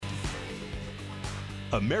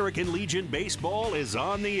American Legion Baseball is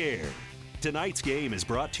on the air. Tonight's game is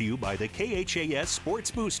brought to you by the KHAS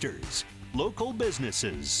Sports Boosters, local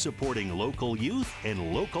businesses supporting local youth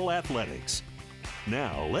and local athletics.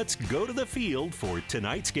 Now, let's go to the field for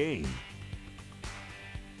tonight's game.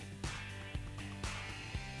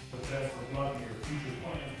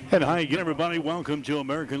 And hi again, everybody. Welcome to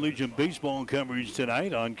American Legion Baseball coverage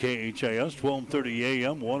tonight on KHAS, 1230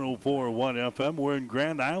 AM, 104.1 FM. We're in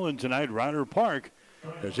Grand Island tonight, Ryder Park,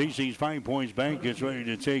 as Hastings 5 Points Bank gets ready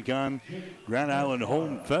to take on Grand Island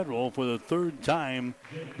Home Federal for the third time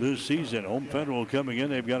this season. Home Federal coming in,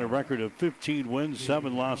 they've got a record of 15 wins,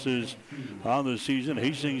 7 losses on the season.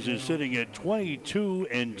 Hastings is sitting at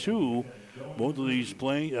 22-2. Both of these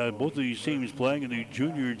teams playing in the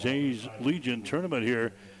Junior Days Legion tournament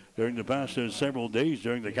here during the past several days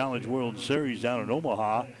during the College World Series down in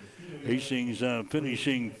Omaha. Hastings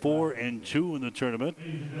finishing 4-2 in the tournament.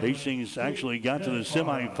 Hastings actually got to the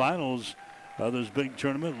semifinals of this big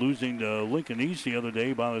tournament, losing to Lincoln East the other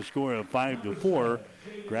day by the score of 5-4.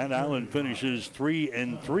 Grand Island finishes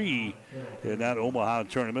 3-3 in that Omaha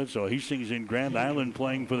tournament. So Hastings and Grand Island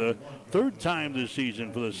playing for the third time this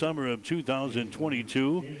season for the summer of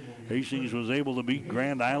 2022. Hastings was able to beat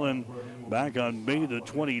Grand Island back on May the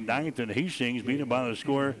 29th, and Hastings beat them by the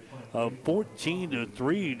score of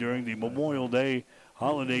 14-3 during the Memorial Day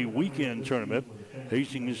holiday weekend tournament.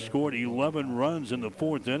 Hastings scored 11 runs in the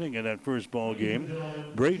fourth inning in that first ball game.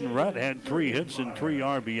 Braden Rutt had 3 hits and 3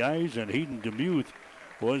 RBIs, and Hayden Demuth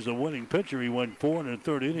was the winning pitcher. He went 4 in the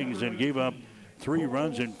third innings and gave up 3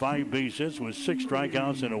 runs and 5 base hits with 6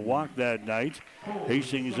 strikeouts and a walk that night.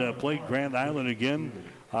 Hastings played Grand Island again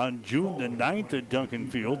on June the 9th at Duncan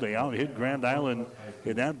Field. They out-hit Grand Island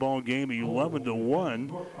in that ball game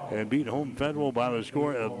 11-1 and beat Home Federal by the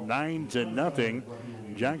score of 9-0.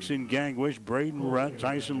 Jackson Gangwish, Braden Rutt,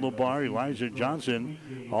 Tyson Labar, Elijah Johnson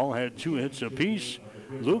all had 2 hits apiece.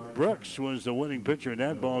 Luke Brooks was the winning pitcher in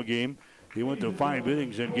that ball game. He went to 5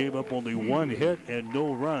 innings and gave up only 1 hit and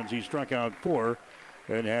no runs. He struck out 4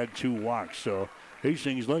 and had 2 walks. So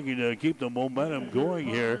Hastings looking to keep the momentum going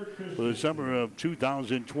here for the summer of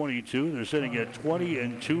 2022. They're sitting at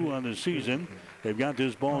 20-2 on the season. They've got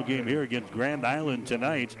this ball game here against Grand Island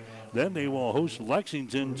tonight. Then they will host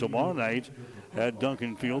Lexington tomorrow night at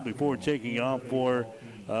Duncan Field before taking off for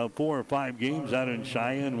 4 or 5 games out in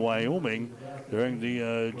Cheyenne, Wyoming during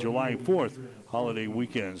the July 4th holiday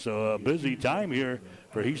weekend. So a busy time here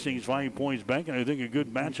for Hastings 5 Points Bank, and I think a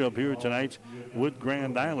good matchup here tonight with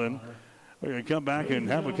Grand Island. We're going to come back and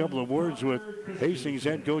have a couple of words with Hastings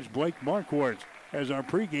head coach Blake Marquardt as our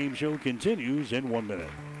pregame show continues in 1 minute.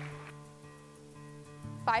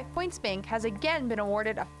 5 Points Bank has again been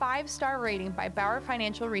awarded a 5-star rating by Bauer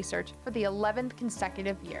Financial Research for the 11th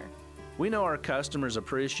consecutive year. We know our customers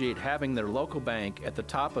appreciate having their local bank at the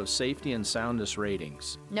top of safety and soundness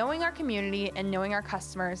ratings. Knowing our community and knowing our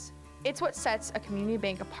customers, it's what sets a community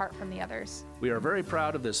bank apart from the others. We are very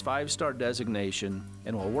proud of this 5-star designation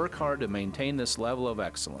and will work hard to maintain this level of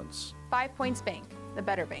excellence. 5 Points Bank, the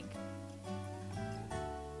better bank.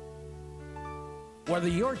 Whether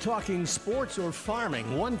you're talking sports or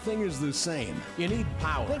farming, one thing is the same. You need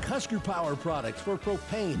power. Think Husker Power products for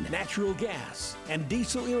propane, natural gas, and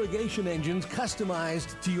diesel irrigation engines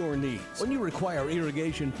customized to your needs. When you require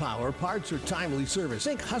irrigation power, parts, or timely service,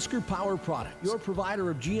 think Husker Power products, your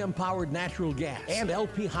provider of GM-powered natural gas and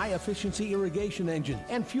LP high-efficiency irrigation engines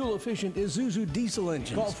and fuel-efficient Isuzu diesel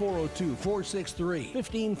engines. Call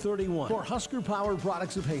 402-463-1531 for Husker Power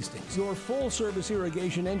products of Hastings, your full-service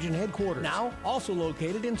irrigation engine headquarters. Now, also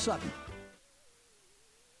located in Sutton.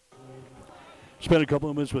 Spent a couple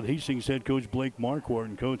of minutes with Hastings head coach Blake Marquardt.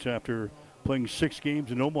 And coach, after playing 6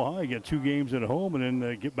 games in Omaha, you get 2 games at home and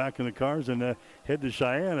then get back in the cars and head to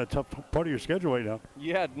Cheyenne, a tough part of your schedule right now.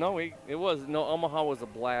 Yeah, no, Omaha was a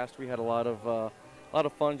blast. We had a lot of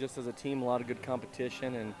fun just as a team, a lot of good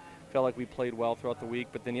competition, and felt like we played well throughout the week.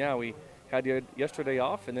 But then, yeah, we had yesterday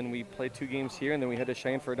off, and then we played 2 games here, and then we had to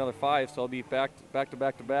Cheyenne for another 5. So I'll be back to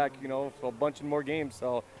back, so a bunch of more games.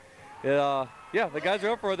 So, the guys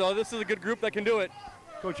are up for it, though. This is a good group that can do it.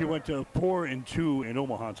 Coach, you went to 4-2 in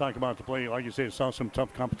Omaha. Talk about the play. Like you say, saw some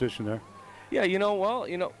tough competition there. Yeah,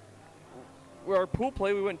 our pool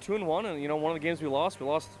play, we went 2-1, and, one of the games we lost,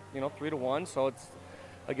 3-1. So it's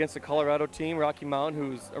against the Colorado team, Rocky Mountain,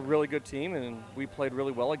 who's a really good team, and we played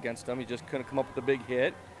really well against them. He just couldn't come up with a big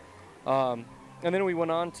hit. And then we went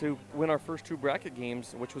on to win our first 2 bracket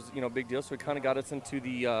games, which was, a big deal. So it kind of got us into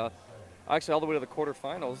the, actually all the way to the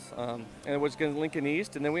quarterfinals. And it was against Lincoln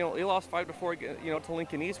East. And then we lost 5-4, to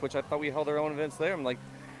Lincoln East, which I thought we held our own events there. I'm like,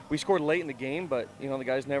 we scored late in the game, but, the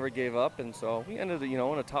guys never gave up. And so we ended, in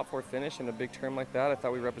a top 4 finish in a big term like that. I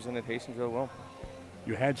thought we represented Hastings really well.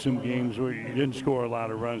 You had some games where you didn't score a lot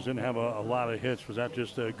of runs, didn't have a lot of hits. Was that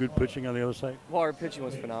just good pitching on the other side? Well, our pitching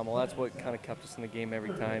was phenomenal. That's what kind of kept us in the game every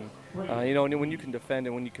time. And when you can defend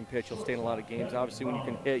and when you can pitch, you'll stay in a lot of games. Obviously, when you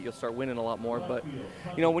can hit, you'll start winning a lot more. But,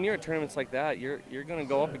 when you're in tournaments like that, you're going to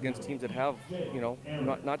go up against teams that have,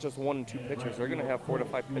 not just 1 and 2 pitchers. They're going to have 4 to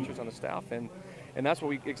 5 pitchers on the staff. And that's what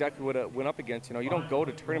we exactly went up against. You don't go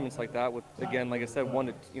to tournaments like that with, again, like I said,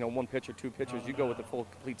 1 pitcher, 2 pitchers. You go with the full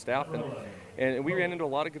complete staff, and we ran into a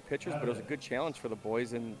lot of good pitchers, but it was a good challenge for the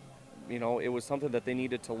boys, and it was something that they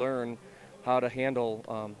needed to learn how to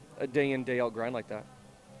handle a day in, day out grind like that.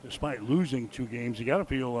 Despite losing 2 games, you got to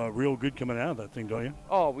feel real good coming out of that thing, don't you?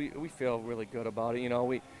 Oh, we feel really good about it.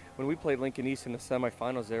 When we played Lincoln East in the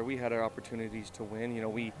semifinals there, we had our opportunities to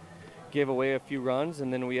win. We gave away a few runs,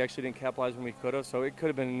 and then we actually didn't capitalize when we could have. So it could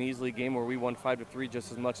have been an easy game where we won 5-3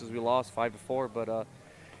 just as much as we lost 5-4. But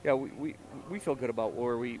yeah, we feel good about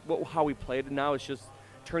how we played. And now it's just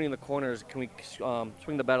turning the corners. Can we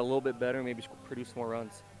swing the bat a little bit better, maybe produce more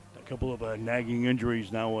runs? A couple of nagging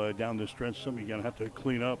injuries now down the stretch. Some you're gonna have to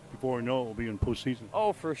clean up before we know it will be in postseason.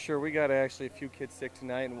 Oh, for sure. We got actually a few kids sick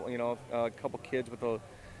tonight, and a couple kids with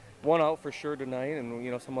one out for sure tonight,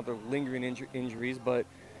 and some other lingering injuries, but.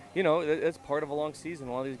 It's part of a long season.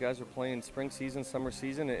 A lot of these guys are playing spring season, summer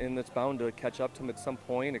season, and it's bound to catch up to them at some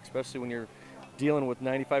point, especially when you're dealing with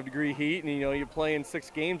 95-degree heat and, you're playing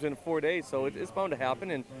 6 games in 4 days. So it's bound to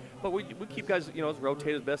happen. But we keep guys,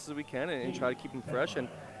 rotate as best as we can and try to keep them fresh. And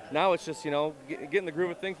now it's just, getting the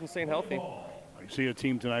groove of things and staying healthy. I see a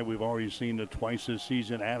team tonight we've already seen twice this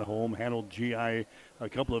season at home, handled GI a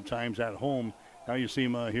couple of times at home. Now you see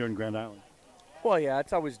them here in Grand Island. Well, yeah,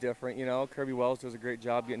 it's always different. Kirby Wells does a great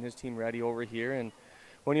job getting his team ready over here. And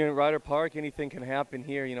when you're in Ryder Park, anything can happen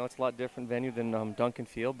here. It's a lot different venue than Duncan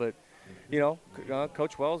Field. But,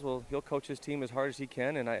 Coach Wells, he'll coach his team as hard as he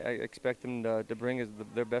can, and I expect him to bring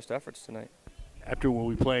their best efforts tonight. After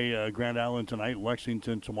we play Grand Island tonight,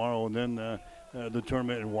 Lexington tomorrow, and then the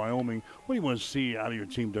tournament in Wyoming, what do you want to see out of your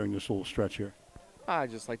team during this little stretch here? I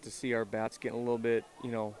just like to see our bats getting a little bit,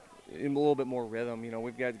 in a little bit more rhythm.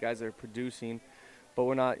 We've got guys that are producing. But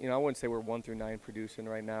we're not, I wouldn't say we're 1 through 9 producing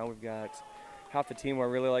right now. We've got half the team where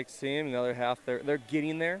I really like to see them, and the other half they're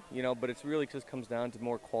getting there, but it's really just comes down to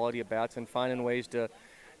more quality at bats and finding ways to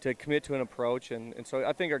commit to an approach. And so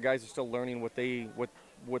I think our guys are still learning what they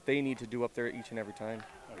need to do up there each and every time.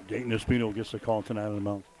 Dayton Espino gets the call tonight on the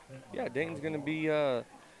mound. Yeah, Dayton's going to be,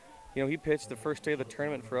 he pitched the first day of the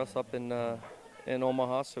tournament for us up in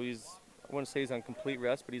Omaha, so I wouldn't say he's on complete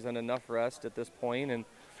rest, but he's on enough rest at this point. And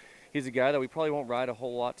he's a guy that we probably won't ride a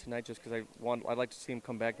whole lot tonight just because I'd like to see him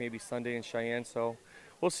come back maybe Sunday in Cheyenne. So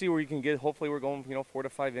we'll see where you can get. Hopefully we're going 4 to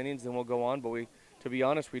 5 innings, then we'll go on. But to be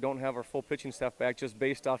honest, we don't have our full pitching staff back just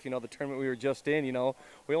based off, the tournament we were just in.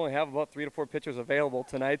 We only have about 3 to 4 pitchers available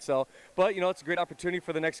tonight. So, but, it's a great opportunity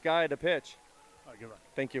for the next guy to pitch. All right, good luck.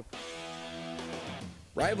 Thank you.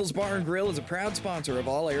 Rivals Bar and Grill is a proud sponsor of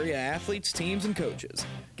all area athletes, teams, and coaches.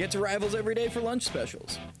 Get to Rivals every day for lunch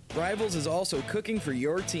specials. Rivals is also cooking for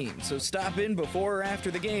your team, so stop in before or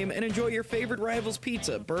after the game and enjoy your favorite Rivals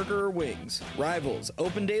pizza, burger, or wings. Rivals,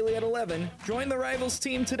 open daily at 11. Join the Rivals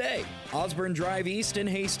team today. Osborne Drive East in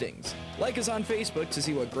Hastings. Like us on Facebook to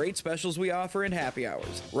see what great specials we offer in happy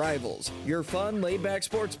hours. Rivals, your fun, laid-back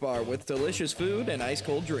sports bar with delicious food and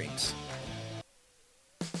ice-cold drinks.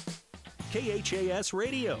 KHAS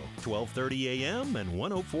Radio, 1230 AM and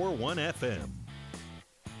 104.1 FM.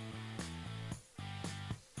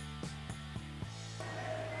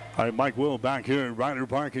 All right, Mike Will back here at Ryder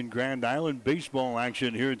Park in Grand Island. Baseball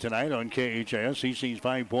action here tonight on KHAS. Hastings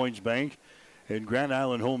 5 Points Bank and Grand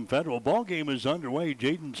Island Home Federal. Ball game is underway.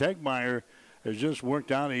 Jaden Tegmeyer has just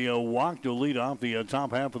worked out a walk to lead off the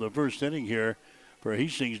top half of the first inning here for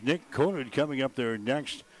Hastings. Nick Conant coming up there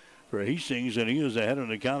next for Hastings, and he is ahead on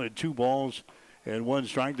the count at 2 balls and 1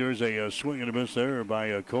 strike. There's a swing and a miss there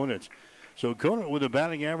by Conant. So Conant with a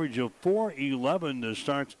batting average of .411 to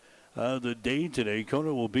start the day today.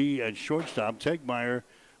 Conant will be at shortstop. Tegmeyer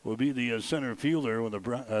will be the center fielder when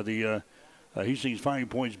the Hastings 5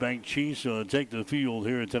 Points Bank Chiefs take the field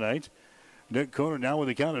here tonight. Nick Conant now with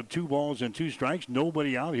a count of 2 balls and 2 strikes.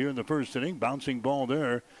 Nobody out here in the first inning. Bouncing ball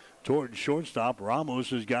there towards shortstop.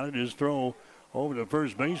 Ramos has got it. His throw over to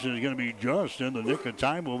first base is going to be just in the nick of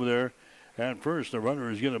time over there at first. The runner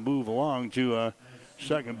is going to move along to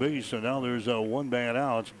second base, so now there's 1 man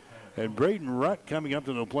out. And Braden Rutt coming up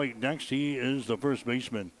to the plate next. He is the first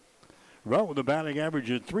baseman. Rutt with a batting average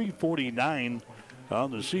of .349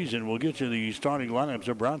 on the season. We'll get you the starting lineups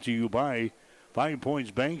are brought to you by 5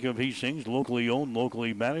 Points Bank of Hastings, locally owned,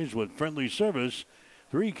 locally managed with friendly service,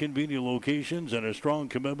 3 convenient locations, and a strong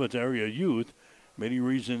commitment to area youth. Many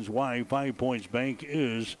reasons why 5 Points Bank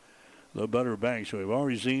is the better bank. So we've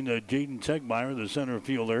already seen Jaden Tegmeyer, the center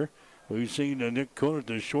fielder. We've seen Nick Conant,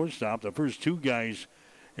 the shortstop, the first 2 guys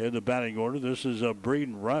in the batting order. This is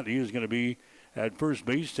Braden Rutt. He is going to be at first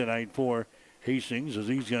base tonight for Hastings, as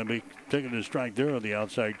he's going to be taking the strike there on the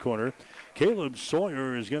outside corner. Caleb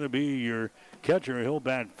Sawyer is going to be your catcher. He'll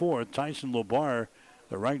bat fourth. Tyson Labar,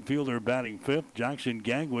 the right fielder, batting fifth. Jackson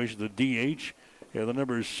Gangwish, the DH, in the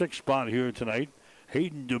number 6 spot here tonight.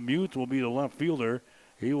 Hayden DeMuth will be the left fielder.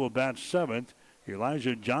 He will bat seventh.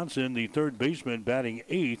 Elijah Johnson, the third baseman, batting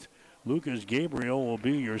eighth. Lucas Gabriel will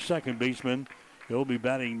be your second baseman. He'll be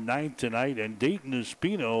batting ninth tonight. And Dayton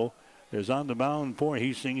Espino is on the mound for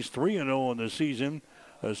Hastings, 3-0 in the season.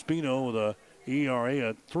 Espino, the ERA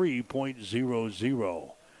at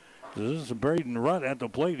 3.00. This is Braden Rutt at the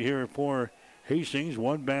plate here for Hastings.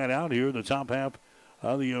 1 bat out here in the top half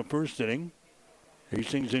of the first inning.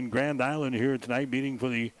 Hastings in Grand Island here tonight, meeting for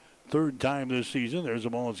the 3rd time this season. There's a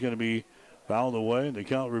ball that's going to be fouled away. The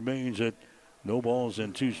count remains at no balls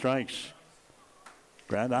and 2 strikes.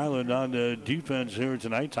 Grand Island on the defense here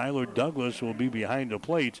tonight. Tyler Douglas will be behind the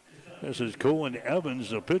plate. This is Cohen Evans,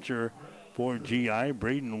 the pitcher for GI.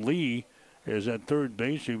 Braden Lee is at third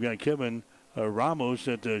base. You've got Kevin Ramos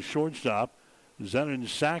at the shortstop. Zenon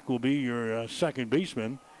Sack will be your second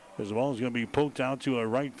baseman. As the ball is going to be poked out to a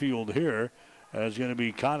right field here. It's going to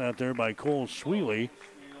be caught out there by Cole Sweely.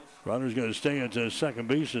 Runner's going to stay at second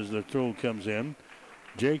base as the throw comes in.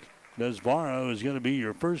 Jake Nesvaro is going to be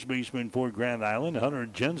your first baseman for Grand Island. Hunter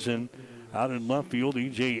Jensen out in left field.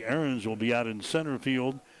 E.J. Aarons will be out in center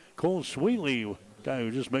field. Cole Sweely, guy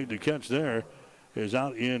who just made the catch there, is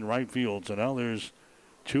out in right field. So now there's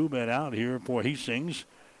 2 men out here for Hastings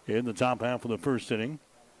in the top half of the first inning.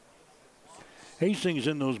 Hastings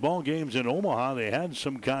in those ball games in Omaha, they had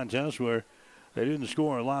some contests where they didn't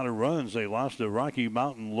score a lot of runs. They lost to Rocky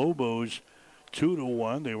Mountain Lobos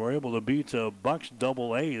 2-1. They were able to beat Bucks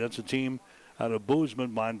AA. That's a team out of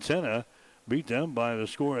Bozeman, Montana. Beat them by the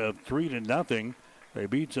score of 3-0. They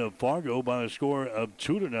beat Fargo by the score of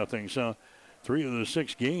 2-0. So 3 of the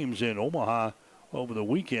 6 games in Omaha over the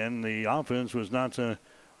weekend, the offense was not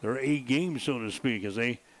their A game, so to speak, as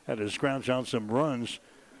they had to scratch out some runs,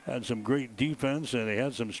 had some great defense, and they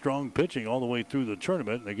had some strong pitching all the way through the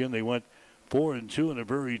tournament. And again, they went 4-2 in a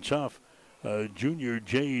very tough Junior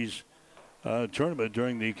Jays tournament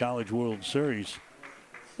during the College World Series.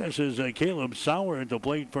 This is Caleb Sauer at the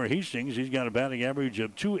plate for Hastings. He's got a batting average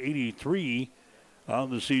of .283 on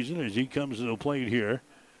the season as he comes to the plate here.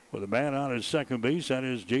 With a man on at second base, that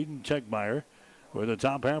is Jaden Tegmeyer. We're in the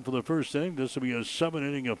top half of the first inning. This will be a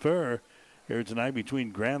 7-inning affair here tonight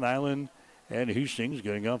between Grand Island and Hastings,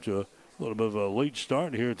 getting off to a little bit of a late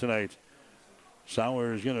start here tonight.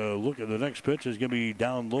 Sauer is going to look at the next pitch. Is going to be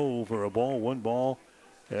down low for a ball, 1 ball,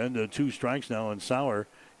 and 2 strikes now on Sauer.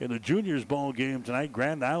 In the juniors ball game tonight,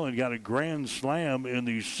 Grand Island got a grand slam in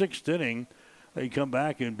the 6th inning. They come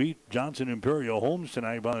back and beat Johnson Imperial Homes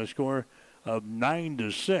tonight by a score of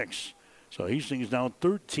 9-6. So Hastings now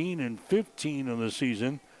 13-15 in the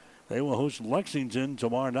season. They will host Lexington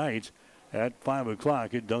tomorrow night at 5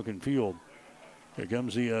 o'clock at Duncan Field. Here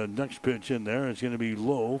comes the next pitch in there. It's going to be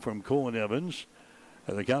low from Cohen Evans.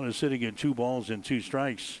 And the count is sitting at 2 balls and 2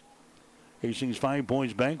 strikes. Hastings 5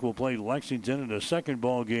 Points Bank will play Lexington in a second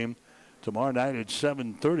ball game tomorrow night at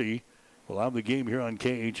 7:30. We'll have the game here on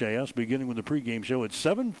KHAS beginning with the pregame show at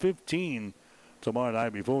 7:15 tomorrow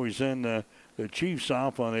night before we send the Chiefs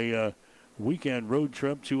off on a weekend road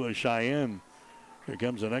trip to Cheyenne. Here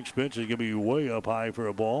comes the next pitch. It's going to be way up high for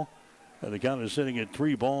a ball. And the count is sitting at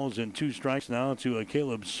 3 balls and 2 strikes now to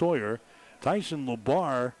Caleb Sawyer. Tyson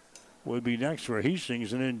Labar would be next for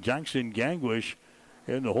Hastings, and then Jackson Gangwish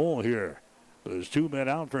in the hole here. There's 2 men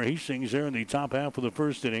out for Hastings there in the top half of the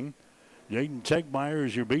first inning. Jaden Tegmeyer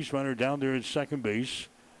is your base runner down there at second base.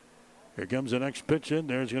 Here comes the next pitch in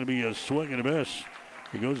there. It's going to be a swing and a miss.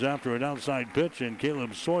 He goes after an outside pitch, and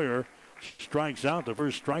Caleb Sawyer strikes out, the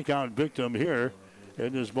first strikeout victim here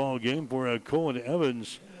in this ball game for Cohen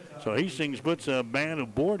Evans. So Hastings puts a man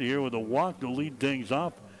aboard here with a walk to lead things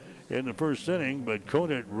off in the first inning. But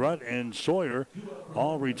Conant, Rutt, and Sawyer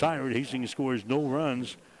all retired. Hastings scores no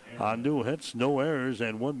runs on no hits, no errors,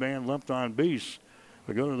 and 1 man left on base.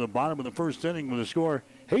 We go to the bottom of the first inning with a score.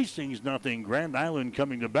 Hastings nothing. Grand Island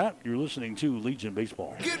coming to bat. You're listening to Legion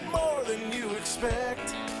Baseball. Get more than you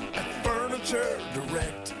expect at Furniture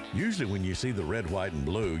Direct. Usually when you see the red, white, and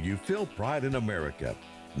blue, you feel pride in America.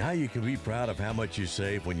 Now you can be proud of how much you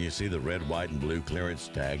save when you see the red, white, and blue clearance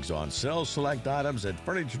tags on sell select items at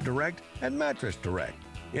Furniture Direct and Mattress Direct.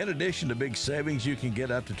 In addition to big savings, you can get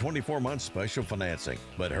up to 24 months special financing.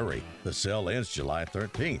 But hurry, the sale ends July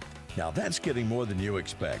 13th. Now that's getting more than you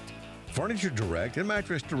expect. Furniture Direct and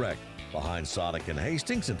Mattress Direct, behind Sonic and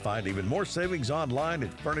Hastings, and find even more savings online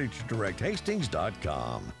at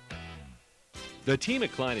FurnitureDirectHastings.com. The team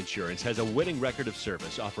at Klein Insurance has a winning record of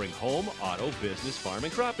service, offering home, auto, business, farm,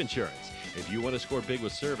 and crop insurance. If you want to score big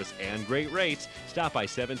with service and great rates, stop by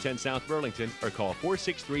 710 South Burlington or call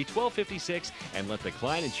 463-1256 and let the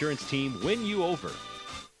Klein Insurance team win you over.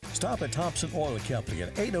 Stop at Thompson Oil Company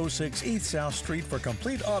at 806 East South Street for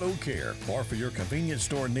complete auto care. Or for your convenience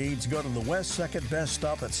store needs, go to the West 2nd Best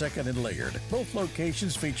Stop at 2nd and Laird. Both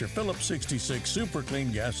locations feature Phillips 66 Super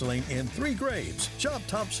Clean gasoline in 3 grades. Shop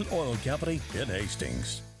Thompson Oil Company in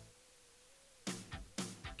Hastings.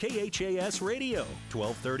 KHAS Radio,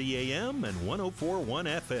 1230 AM and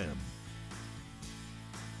 104.1 FM.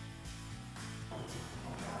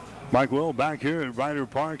 Mike Will back here at Ryder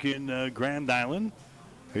Park in Grand Island.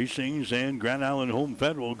 Hastings and Grand Island Home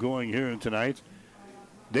Federal going here tonight.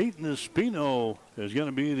 Dayton Espino is going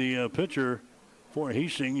to be the pitcher for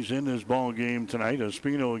Hastings in this ball game tonight.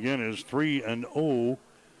 Espino again is 3-0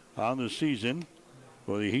 on the season.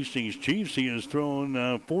 For the Hastings Chiefs, he has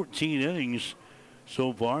thrown 14 innings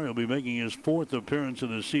so far. He'll be making his 4th appearance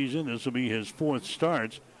of the season. This will be his 4th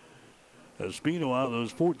start. Espino, out of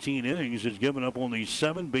those 14 innings, has given up only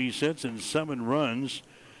 7 base hits and 7 runs.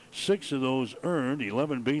 6 of those earned,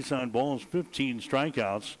 11 base on balls, 15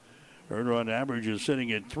 strikeouts. Earned run average is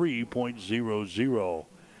sitting at 3.00.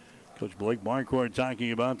 Coach Blake Marquardt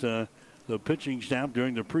talking about the pitching staff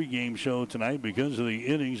during the pregame show tonight. Because of the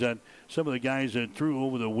innings that some of the guys that threw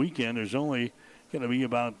over the weekend, there's only going to be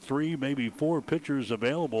about 3, maybe 4 pitchers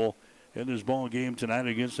available in this ball game tonight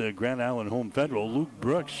against the Grand Island Home Federal. Luke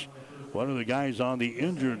Brooks, one of the guys on the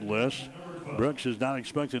injured list. Brooks is not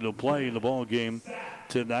expected to play in the ball game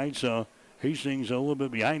tonight, so Hastings a little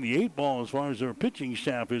bit behind the 8 ball as far as their pitching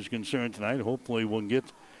staff is concerned tonight. Hopefully we'll get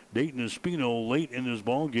Dayton Espino late in this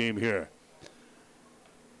ball game here.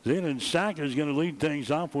 Zayden Sack is going to lead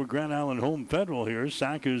things off for Grand Island Home Federal here.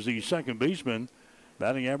 Sack is the second baseman,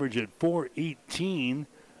 batting average at .418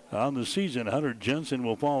 on the season. Hunter Jensen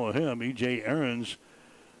will follow him. E.J. Ahrens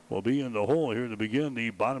will be in the hole here to begin the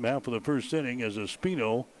bottom half of the first inning as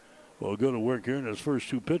Espino will go to work here in his first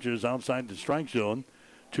 2 pitches outside the strike zone.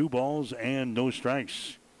 2 balls and no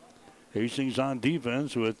strikes. Hastings on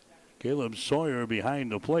defense with Caleb Sawyer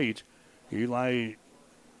behind the plate.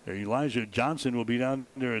 Elijah Johnson will be down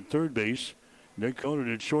there at third base. Nick Conant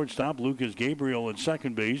at shortstop. Lucas Gabriel at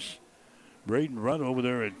second base. Braden Rudd over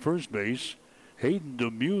there at first base. Hayden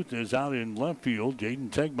DeMuth is out in left field. Jaden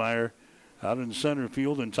Tegmeyer out in center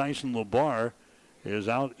field. And Tyson LeBar is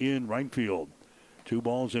out in right field. 2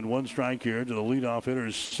 balls and 1 strike here to the leadoff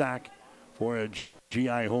hitter's Sack for a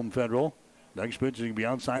GI Home Federal. Next pitch is going to be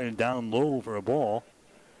outside and down low for a ball.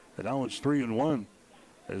 And now it's 3-1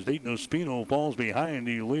 as Dayton Espino falls behind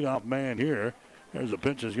the leadoff man here. There's a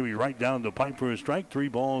pitch that's going to be right down the pipe for a strike. 3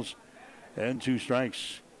 balls and 2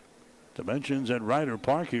 strikes. Dimensions at Ryder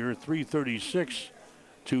Park here, 336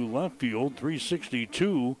 to left field,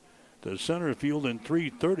 362 to center field, and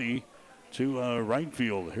 330 to right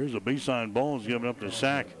field. Here's a base on balls given up to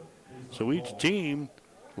Sack. So each team,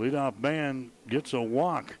 leadoff man gets a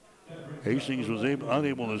walk. Hastings was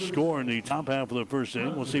unable to score in the top half of the first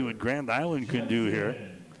inning. We'll see what Grand Island can do here.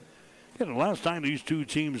 The last time these 2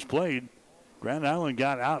 teams played, Grand Island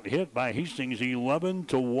got out hit by Hastings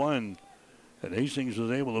 11-1. And Hastings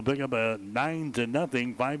was able to pick up a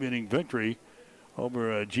 9-0 5-inning victory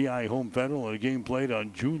over GI Home Federal in a game played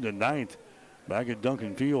on June the 9th back at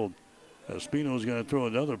Duncan Field. Espino is going to throw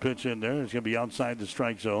another pitch in there. It's going to be outside the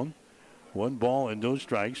strike zone. 1 ball and no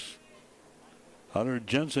strikes. Hunter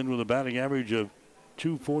Jensen with a batting average of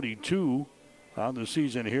 .242 on the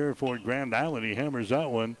season here for Grand Island. He hammers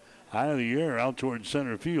that one high in the air out towards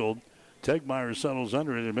center field. Tegmeyer settles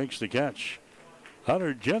under it and makes the catch.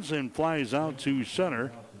 Hunter Jensen flies out to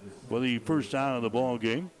center for the first out of the ball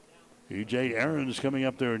game. E.J. Ahrens coming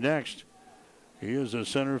up there next. He is a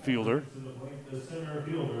center fielder.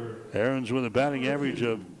 Ahrens with a batting average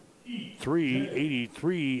of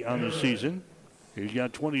 .383 on the season. He's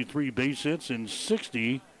got 23 base hits and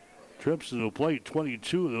 60 trips to the plate.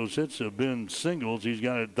 22 of those hits have been singles. He's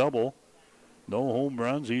got a double. No home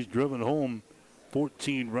runs. He's driven home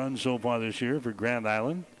 14 runs so far this year for Grand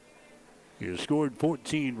Island. He has scored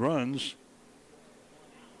 14 runs,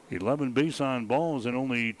 11 base on balls, and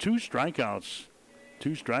only 2 strikeouts.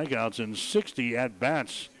 2 strikeouts and 60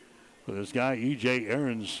 at-bats for this guy, E.J.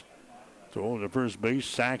 Aarons. Throwing to first base.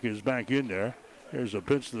 Sack is back in there. Here's a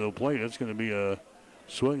pitch to the plate. It's going to be a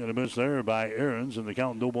swing and a miss there by Aarons, and the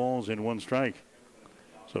count no balls and 1 strike.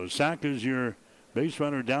 So Sack is your base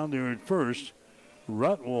runner down there at first.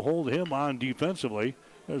 Rutt will hold him on defensively.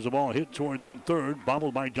 There's a ball hit toward third,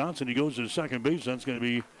 bobbled by Johnson. He goes to second base. That's going to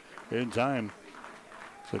be in time.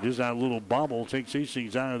 So just that little bobble takes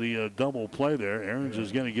Hastings out of the double play there. Aarons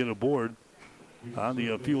is going to get aboard on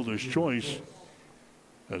the fielder's choice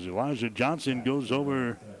as Elijah Johnson goes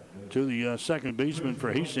over to the second baseman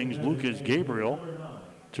for Hastings, Lucas Gabriel,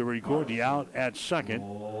 to record the out at second.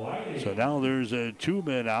 So now there's 2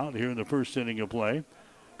 men out here in the first inning of play.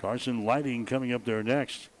 Carson Lighting coming up there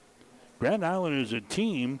next. Grand Island is a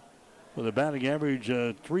team with a batting average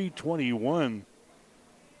 321.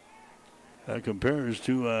 That compares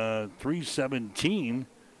to 317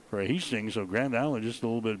 for Hastings. So Grand Island just a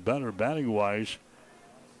little bit better batting-wise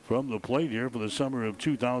from the plate here for the summer of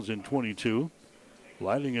 2022.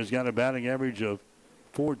 Lighting has got a batting average of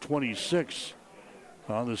 426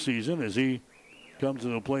 on the season as he comes to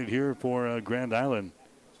the plate here for Grand Island.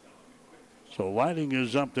 So Lighting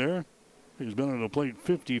is up there. He's been on the plate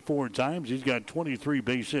 54 times. He's got 23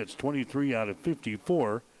 base hits, 23 out of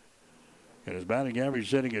 54. And his batting average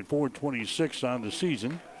sitting at 426 on the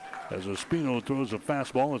season. As Espino throws a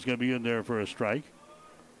fastball, it's going to be in there for a strike.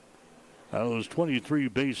 Out of those 23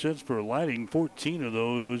 base hits for Lighting, 14 of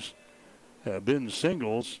those have been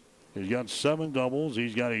singles. He's got 7 doubles.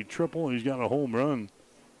 He's got a triple. He's got a home run.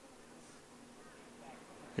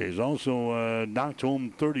 He's also knocked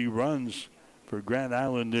home 30 runs for Grand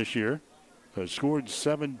Island this year. Has scored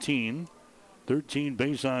 17, 13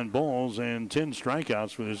 base on balls, and 10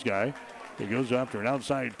 strikeouts for this guy. He goes after an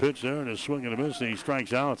outside pitch there and a swing and a miss, and he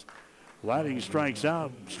strikes out. Lighting strikes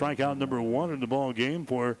out. Strikeout number 1 in the ball game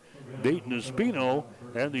for Dayton Espino,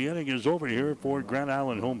 and the inning is over here for Grand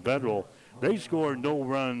Island Home Federal. They scored no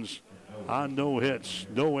runs on no hits,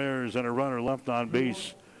 no errors, and a runner left on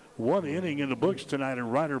base. 1 inning in the books tonight at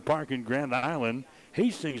Ryder Park in Grand Island.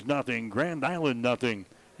 Hastings nothing, Grand Island nothing.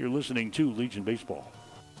 You're listening to Legion Baseball.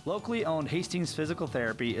 Locally owned Hastings Physical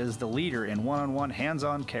Therapy is the leader in one-on-one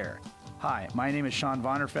hands-on care. Hi, my name is Sean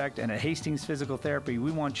Vonderfecht, and at Hastings Physical Therapy,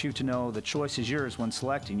 we want you to know the choice is yours when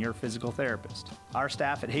selecting your physical therapist. Our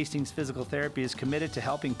staff at Hastings Physical Therapy is committed to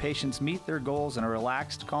helping patients meet their goals in a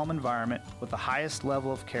relaxed, calm environment with the highest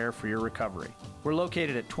level of care for your recovery. We're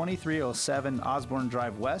located at 2307 Osborne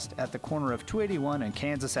Drive West at the corner of 281 and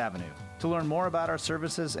Kansas Avenue. To learn more about our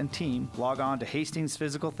services and team, log on to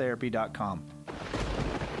hastingsphysicaltherapy.com.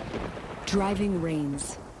 Driving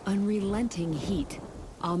rains, unrelenting heat,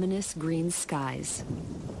 ominous green skies.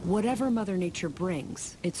 Whatever Mother Nature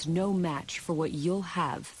brings, it's no match for what you'll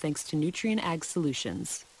have thanks to Nutrien Ag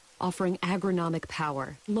Solutions, offering agronomic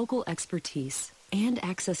power, local expertise, and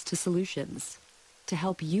access to solutions to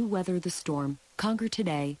help you weather the storm, conquer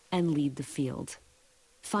today, and lead the field.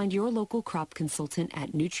 Find your local crop consultant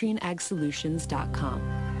at nutrienagsolutions.com.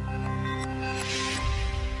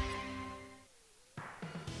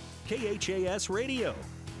 KHAS Radio.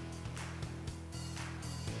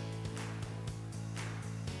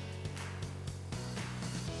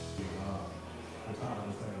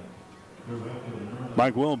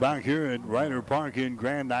 Mike Will back here at Ryder Park in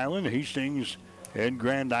Grand Island. Hastings and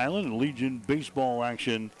Grand Island. Legion baseball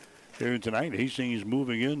action here tonight. Hastings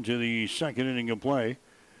moving into the second inning of play.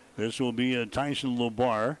 This will be Tyson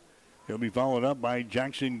Lobar. He'll be followed up by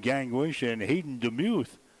Jackson Gangwish and Hayden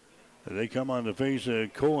DeMuth. They come on to face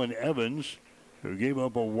Cohen Evans, who gave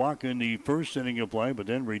up a walk in the first inning of play, but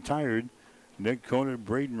then retired. Nick Conant,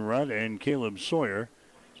 Braden Rudd, and Caleb Sawyer.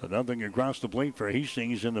 So nothing across the plate for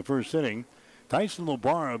Hastings in the first inning. Tyson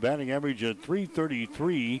Lobar, a batting average of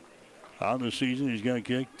 .333 on the season. He's going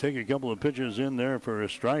to take a couple of pitches in there for a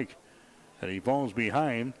strike. And he falls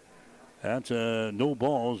behind. That's no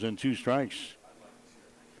balls and 2 strikes.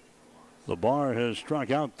 Lobar has struck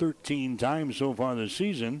out 13 times so far this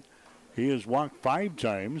season. He has walked 5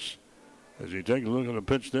 times. As you take a look at the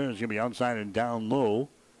pitch there, it's going to be outside and down low.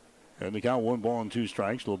 And the count 1 ball and 2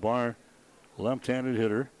 strikes. Lobar, left-handed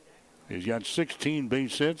hitter. He's got 16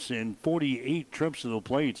 base hits and 48 trips to the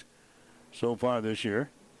plate so far this year.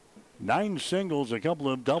 9 singles, a couple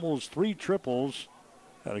of doubles, 3 triples,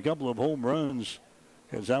 and a couple of home runs.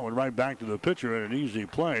 As that one right back to the pitcher and an easy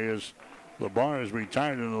play as Lobar is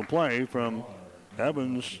retired in the play from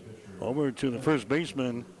Evans over to the first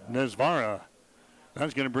baseman, Nesvara.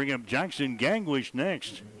 That's going to bring up Jackson Gangwish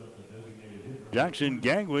next. Jackson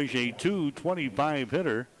Gangwish, a .225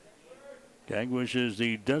 hitter. Gangwish is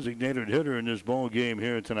the designated hitter in this ball game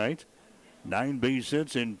here tonight. 9 base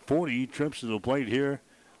hits and 40 trips to the plate here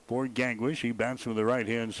for Gangwish. He bats from the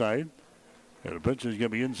right-hand side. And the pitch is going to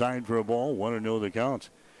be inside for a ball. 1-0 the count.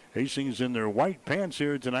 Hastings in their white pants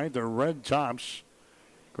here tonight. Their red tops.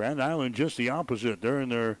 Grand Island just the opposite. They're in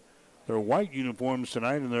their white uniforms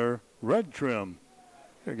tonight and their red trim.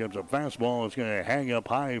 Here comes a fastball. It's going to hang up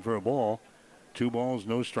high for a ball. 2 balls,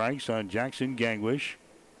 no strikes on Jackson Gangwish.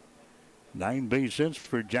 9 base hits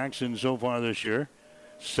for Jackson so far this year.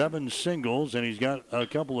 7 singles, and he's got a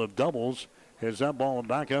couple of doubles. Has that ball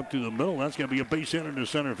back up to the middle. That's going to be a base hit into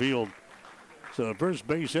center field. So the first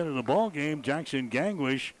base hit of the ball game, Jackson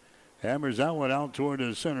Gangwish hammers that one out toward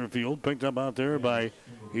the center field. Picked up out there by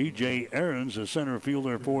E.J. Ahrens, the center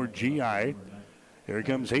fielder for GI. Here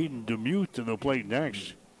comes Hayden DeMuth to the plate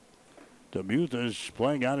next. DeMuth is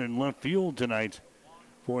playing out in left field tonight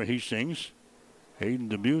for Hastings. Hayden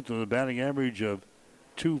DeMuth with a batting average of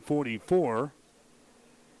 .244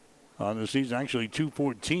 on the season. Actually,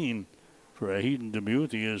 .214 for Hayden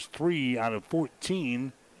DeMuth. He is 3 out of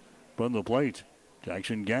 14 from the plate.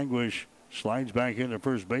 Jackson Gangwish slides back into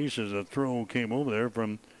first base as a throw came over there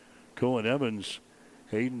from Cohen Evans.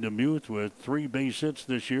 Hayden DeMuth with 3 base hits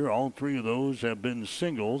this year. All 3 of those have been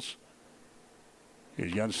singles.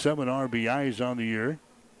 He's got 7 RBIs on the year.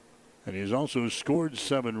 And he's also scored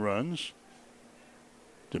 7 runs.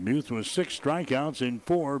 DeMuth with 6 strikeouts and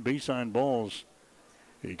 4 base on balls.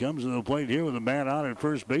 He comes to the plate here with a man out at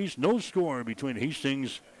first base. No score between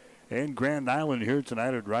Hastings and Grand Island here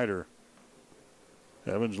tonight at Ryder.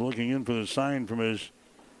 Evans looking in for the sign from his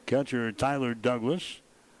catcher, Tyler Douglas.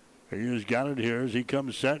 He has got it here as he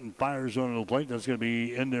comes set and fires onto the plate. That's going to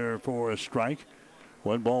be in there for a strike.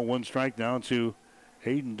 1 ball, 1 strike now to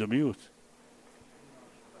Hayden DeMuth.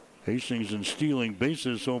 Hastings in stealing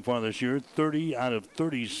bases so far this year, 30 out of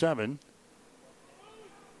 37.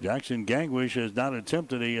 Jackson Gangwish has not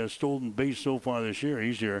attempted a stolen base so far this year.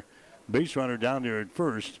 He's your base runner down there at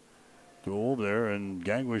first. Throw over there, and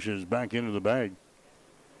Gangwish is back into the bag.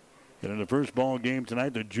 And in the first ball game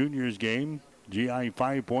tonight, the juniors game, GI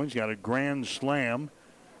 5 points, got a grand slam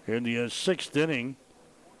in the 6th inning.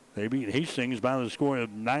 They beat Hastings by the score of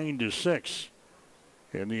 9-6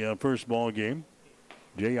 in the first ball game.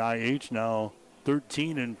 JIH now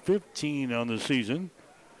 13-15 on the season.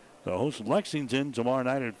 They'll host Lexington tomorrow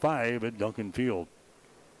night at 5 at Duncan Field.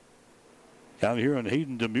 Out here on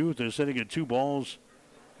Hayden DeMuth is sitting at 2 balls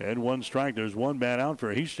and 1 strike. There's 1 man out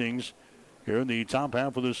for Hastings here in the top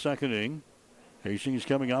half of the 2nd inning. Hastings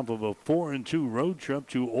coming off of a 4-2 road trip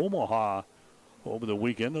to Omaha over the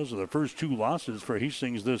weekend. Those are the first 2 losses for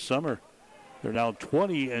Hastings this summer. They're now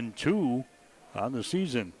 20-2 on the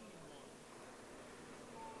season.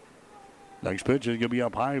 Next pitch is going to be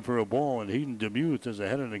up high for a ball, and Hayden DeMuth is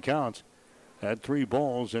ahead of the count at 3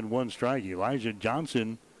 balls and 1 strike. Elijah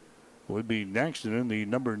Johnson would be next, and then the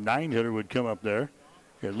number 9 hitter would come up there.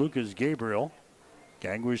 And Lucas Gabriel.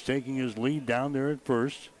 Gangwish taking his lead down there at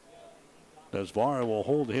first. Desvara will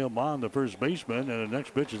hold him on, the first baseman, and the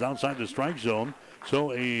next pitch is outside the strike zone.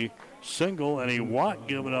 So a single and a walk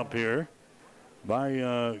given up here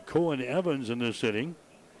by Cohen Evans in this inning.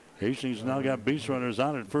 Hastings now got base runners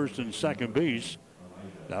on at first and second base.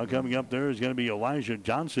 Now coming up there is going to be Elijah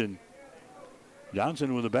Johnson.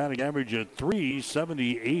 Johnson with a batting average of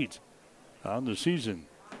 .378 on the season.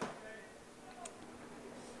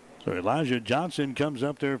 So Elijah Johnson comes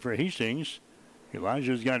up there for Hastings.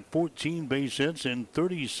 Elijah's got 14 base hits and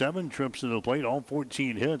 37 trips to the plate. All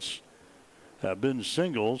 14 hits have been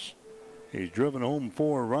singles. He's driven home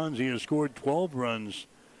 4 runs. He has scored 12 runs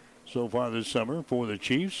so far this summer for the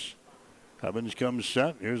Chiefs. Evans comes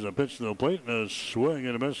set. Here's a pitch to the plate and a swing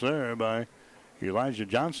and a miss there by Elijah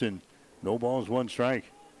Johnson. No balls, 1 strike.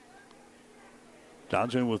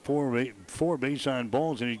 Johnson with 4 base on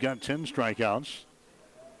balls, and he's got 10 strikeouts.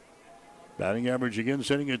 Batting average again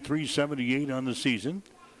sitting at .378 on the season.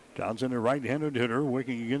 Johnson, a right-handed hitter,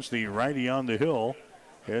 working against the righty on the hill.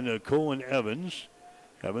 And Cohen Evans.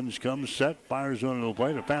 Evans comes set, fires onto the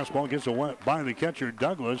plate. A fastball gets by the catcher,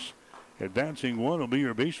 Douglas. Advancing one will be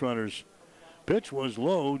your base runners. Pitch was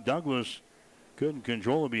low. Douglas couldn't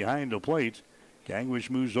control it behind the plate.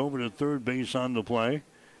 Gangwish moves over to third base on the play.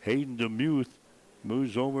 Hayden DeMuth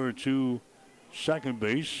moves over to second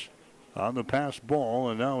base on the pass ball,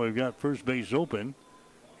 and now we've got first base open.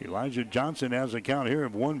 Elijah Johnson has a count here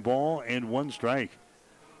of 1 ball and 1 strike.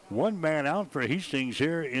 1 man out for Hastings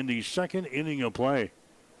here in the 2nd inning of play.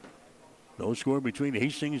 No score between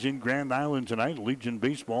Hastings and Grand Island tonight. Legion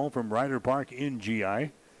baseball from Ryder Park in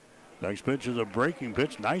GI. Next pitch is a breaking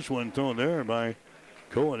pitch. Nice one thrown there by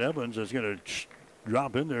Cohen Evans. That's going to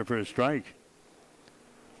drop in there for a strike.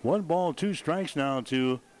 1 ball, 2 strikes now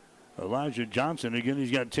to Elijah Johnson. Again,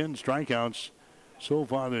 he's got 10 strikeouts so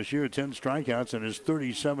far this year, 10 strikeouts and his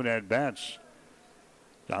 37 at-bats.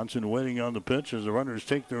 Johnson waiting on the pitch as the runners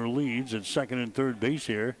take their leads at second and third base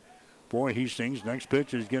here for Hastings. Next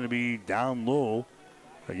pitch is going to be down low.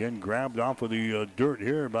 Again, grabbed off of the dirt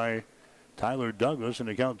here by Tyler Douglas, and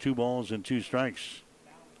they count 2 balls and 2 strikes.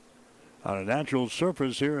 On a natural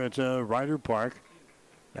surface here at Ryder Park.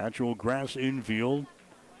 Natural grass infield.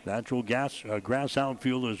 Natural grass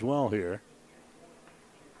outfield as well here.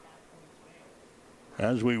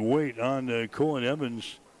 As we wait on Cohen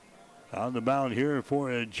Evans on the mound here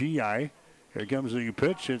for GI. Here comes the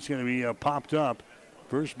pitch. It's going to be popped up.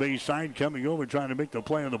 First base side coming over, trying to make the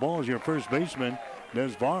play on the ball is your first baseman,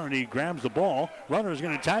 Nesvar, and he grabs the ball. Runner's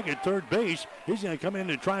going to tag at third base. He's going to come in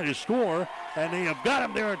to try to score, and they have got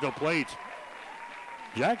him there at the plate.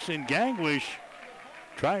 Jackson Gangwish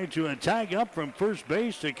tried to tag up from first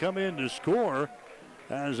base to come in to score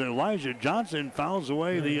as Elijah Johnson fouls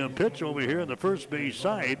away the pitch over here on the first base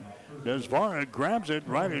side. Nesvar grabs it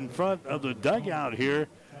right in front of the dugout here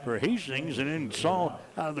for Hastings, and then saw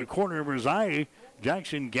out of the corner of his eye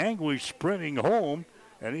Jackson Gangwish sprinting home,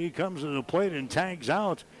 and he comes to the plate and tags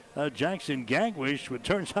out Jackson Gangwish, which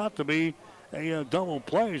turns out to be a double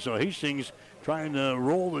play. So Hastings trying to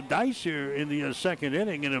roll the dice here in the second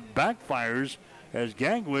inning, and it backfires as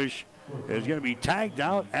Gangwish is going to be tagged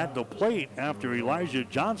out at the plate after Elijah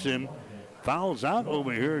Johnson fouls out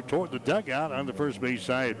over here toward the dugout on the first base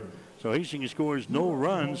side. So Hastings scores no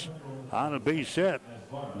runs on a base hit,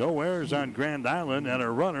 no errors on Grand Island, and a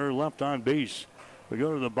runner left on base. We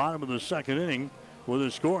go to the bottom of the second inning with a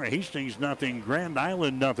score: Hastings nothing, Grand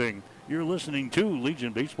Island nothing. You're listening to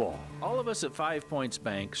Legion Baseball. All of us at 5 Points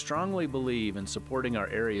Bank strongly believe in supporting our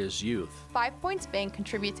area's youth. 5 Points Bank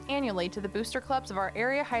contributes annually to the booster clubs of our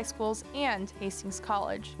area high schools and Hastings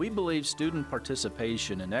College. We believe student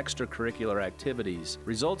participation in extracurricular activities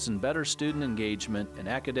results in better student engagement and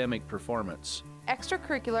academic performance.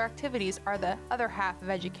 Extracurricular activities are the other half of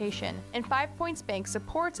education, and 5 Points Bank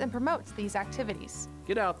supports and promotes these activities.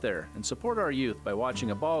 Get out there and support our youth by watching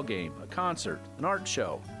a ball game, a concert, an art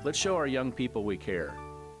show. Let's show our young people we care.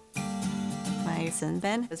 My son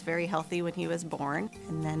Ben was very healthy when he was born,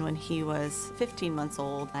 and then when he was 15 months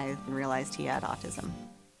old, I realized he had autism.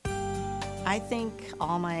 I think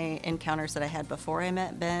all my encounters that I had before I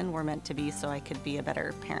met Ben were meant to be so I could be a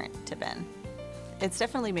better parent to Ben. It's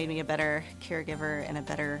definitely made me a better caregiver and a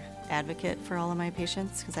better advocate for all of my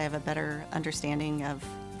patients because I have a better understanding of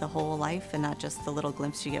the whole life and not just the little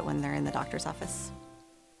glimpse you get when they're in the doctor's office.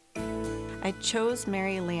 I chose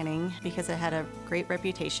Mary Lanning because it had a great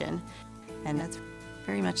reputation, and it's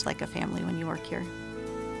very much like a family when you work here.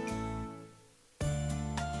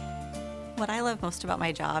 What I love most about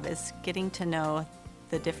my job is getting to know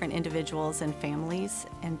the different individuals and families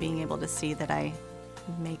and being able to see that I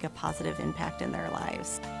make a positive impact in their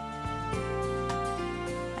lives.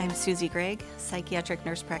 I'm Susie Gregg, psychiatric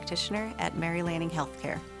nurse practitioner at Mary Lanning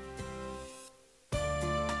Healthcare.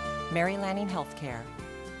 Mary Lanning Healthcare.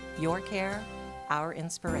 Your care, our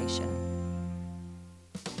inspiration.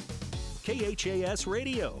 KHAS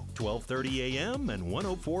Radio, 1230 AM and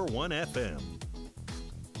 104.1 FM.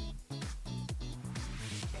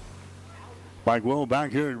 Mike Will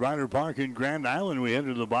back here at Ryder Park in Grand Island. We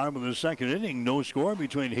enter the bottom of the second inning. No score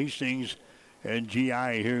between Hastings and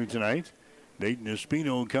GI here tonight. Dayton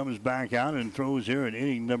Espino comes back out and throws here in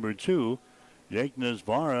inning number 2. Jake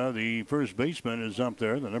Nesvara, the first baseman, is up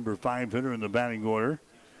there, the number 5 hitter in the batting order.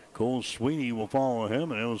 Cole Sweeney will follow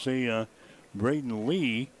him, and it'll say Braden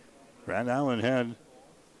Lee. Grand Island had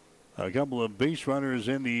a couple of base runners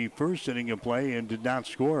in the first inning of play and did not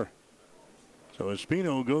score. So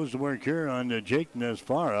Espino goes to work here on Jake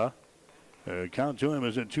Nesvara. Count to him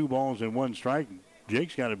is at 2 balls and 1 strike.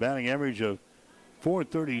 Jake's got a batting average of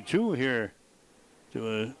 .432 here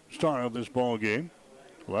to start off this ball game.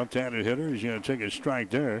 Left-handed hitter. He's going to take a strike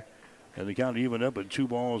there. And the count even up at 2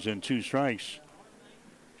 balls and 2 strikes.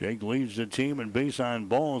 Jake leads the team in base on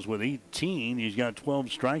balls with 18. He's got 12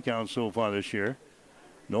 strikeouts so far this year.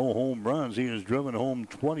 No home runs. He has driven home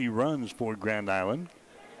 20 runs for Grand Island.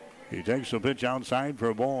 He takes the pitch outside for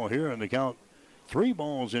a ball here, and the count 3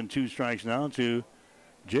 balls and 2 strikes now to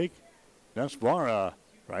Jake Nesvara.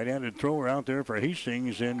 Right-handed thrower out there for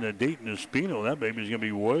Hastings and Dayton Espino. That baby's going to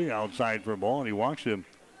be way outside for a ball, and he walks him.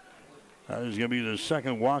 That is going to be the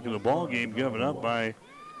second walk of the ball game given up by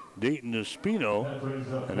Dayton Espino.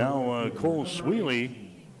 And now Cole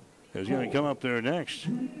Sweeney is going to come up there next.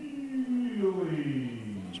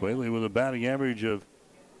 Sweeney with a batting average of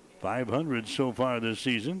 .500 so far this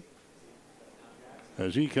season.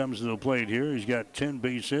 As he comes to the plate here, he's got 10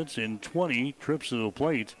 base hits and 20 trips to the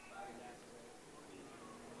plate.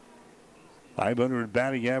 .500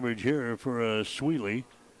 batting average here for Sweeley,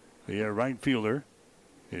 the right fielder.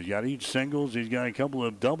 He's got 8 singles. He's got a couple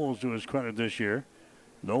of doubles to his credit this year.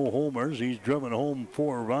 No homers. He's driven home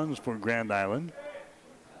 4 runs for Grand Island.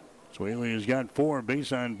 Sweeley has got 4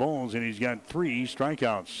 base on balls, and he's got 3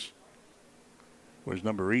 strikeouts. Where's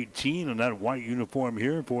number 18 in that white uniform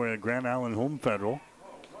here for Grand Island Home Federal.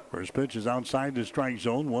 First pitch is outside the strike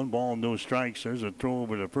zone. 1 ball, no strikes. There's a throw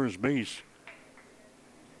over to first base.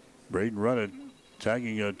 Braden Ruddett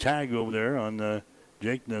tagging a tag over there on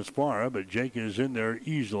Jake Nesfara, but Jake is in there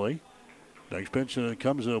easily. Next pitch that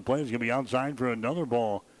comes to the plate is going to be outside for another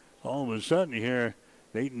ball. All of a sudden here,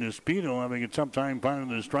 Nathan Espino having a tough time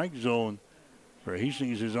finding the strike zone. For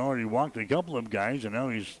Hastings has already walked a couple of guys, and now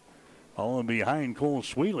he's all behind Cole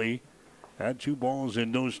Sweeley. Had 2 balls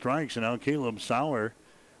and no strikes, and now Caleb Sauer,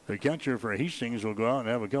 the catcher for Hastings, will go out and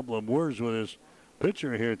have a couple of words with his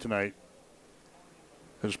pitcher here tonight.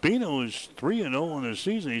 Espino is 3-0 in the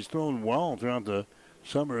season. He's thrown well throughout the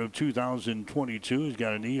summer of 2022. He's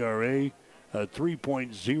got an ERA at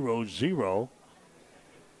 3.00.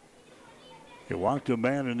 He walked a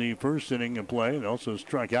man in the first inning of play and also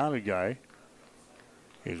struck out a guy.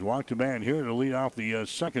 He's walked a man here to lead off the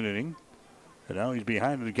second inning. And now he's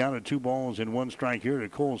behind the count of 2 balls and 1 strike here to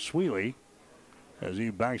Cole Sweeley as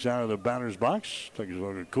he backs out of the batter's box. Takes a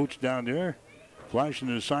look at coach down there,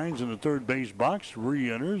 flashing the signs in the third base box,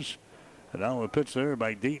 re-enters. And now a pitch there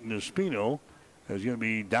by Dayton Espino is going to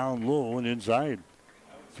be down low and inside.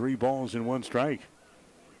 3 balls and 1 strike.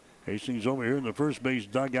 Hastings over here in the first base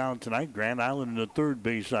dugout tonight. Grand Island in the third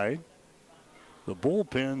base side. The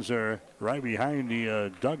bullpens are right behind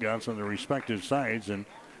the dugouts on the respective sides, and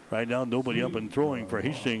right now nobody up and throwing for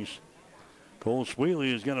Hastings. Cole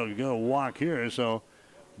Sweeley is going to walk here, so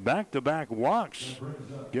back-to-back walks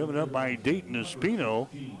given up by Dayton Espino.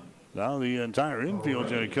 Now the entire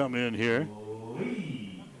infield's going to come in here.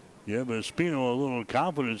 Give Espino a little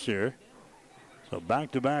confidence here. So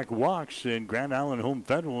back-to-back walks, and Grand Island Home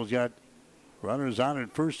Federal has got runners on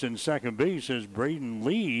at first and second base as Braden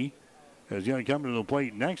Lee is going to come to the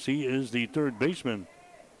plate next. He is the third baseman.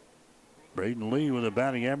 Braden Lee with a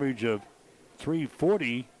batting average of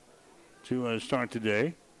 .340 to start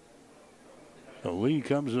today. So Lee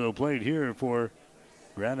comes to the plate here for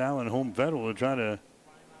Grand Island Home Federal to try to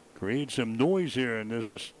create some noise here in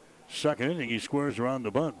this second inning. He squares around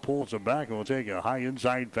the bunt, pulls it back, and will take a high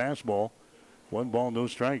inside fastball. 1 ball, no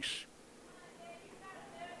strikes.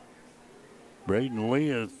 Braden Lee,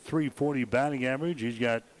 a .340 batting average. He's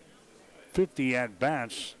got 50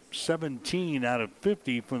 at-bats, 17 out of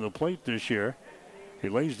 50 from the plate this year. He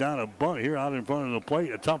lays down a bunt here out in front of the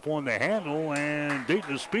plate. A tough one to handle, and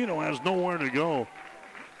Dayton Espino has nowhere to go.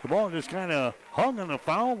 The ball just kind of hung on the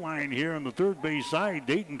foul line here on the third base side.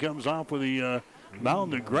 Dayton comes off with the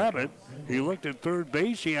mound to grab it. He looked at third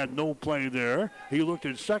base. He had no play there. He looked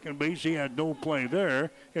at second base. He had no play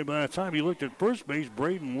there. And by the time he looked at first base,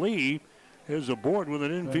 Braden Lee is aboard with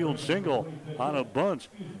an infield single on a bunt.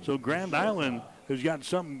 So Grand Island has got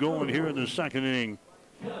something going here in the second inning.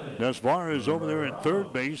 Nesvar is over there at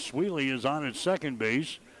third base. Sweeley is on at second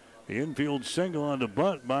base. The infield single on the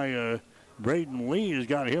bunt by Braden Lee has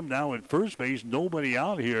got him now at first base. Nobody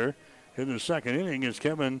out here in the second inning as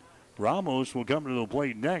Kevin Ramos will come to the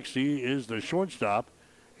plate next. He is the shortstop.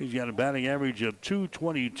 He's got a batting average of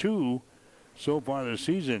 .222 so far this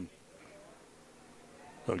season.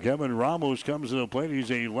 So Kevin Ramos comes to the plate.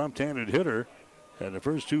 He's a left-handed hitter. And the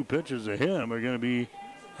first 2 pitches of him are going to be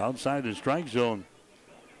outside the strike zone.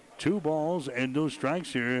 2 balls and no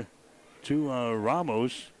strikes here to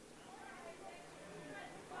Ramos.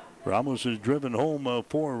 Ramos has driven home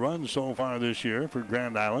 4 runs so far this year for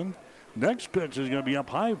Grand Island. Next pitch is going to be up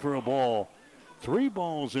high for a ball. 3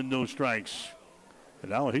 balls and no strikes.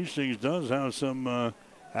 And now Hastings does have some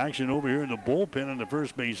action over here in the bullpen on the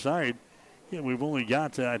first base side. Yeah, we've only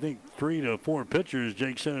got, I think, 3 to 4 pitchers,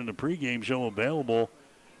 Jake said in the pregame show, available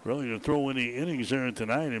really to throw in the innings there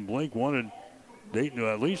tonight. And Blake wanted Dayton to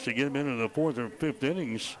at least to get him into the 4th or 5th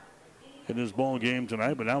innings in this ball game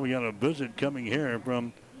tonight. But now we got a visit coming here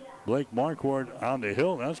from Blake Marquardt on the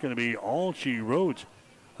hill. That's going to be all she wrote.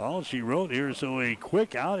 All she wrote here. So a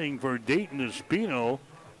quick outing for Dayton Espino.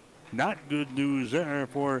 Not good news there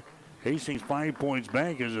for Hastings 5 Points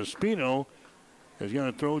Bank as Espino is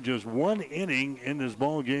going to throw just 1 inning in this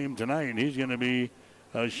ball game tonight. And he's going to be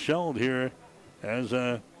shelled here as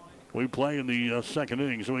we play in the second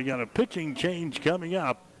inning. So we got a pitching change coming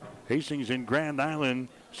up. Hastings and Grand Island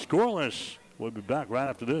scoreless. We'll be back right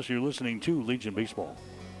after this. You're listening to Legion Baseball.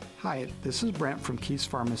 Hi, this is Brent from Keith's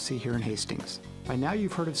Pharmacy here in Hastings. By now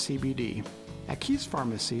you've heard of CBD. At Keys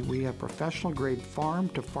Pharmacy, we have professional-grade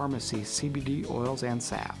farm-to-pharmacy CBD oils and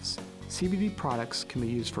salves. CBD products can be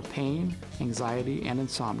used for pain, anxiety, and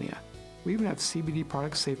insomnia. We even have CBD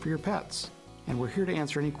products safe for your pets. And we're here to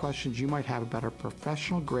answer any questions you might have about our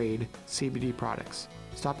professional-grade CBD products.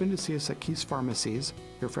 Stop in to see us at Keys Pharmacies,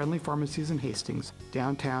 your friendly pharmacies in Hastings,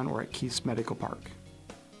 downtown, or at Keys Medical Park.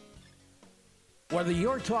 Whether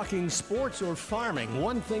you're talking sports or farming,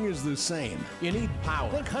 one thing is the same. You need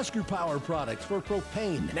power. Think Husker Power products for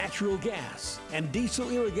propane, natural gas, and diesel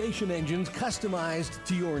irrigation engines customized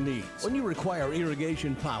to your needs. When you require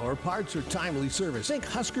irrigation power, parts, or timely service, think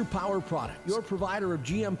Husker Power products, your provider of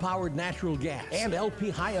GM-powered natural gas and LP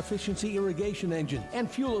high-efficiency irrigation engine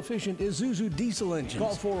and fuel-efficient Isuzu diesel engines.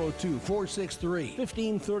 Call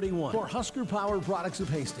 402-463-1531 for Husker Power products of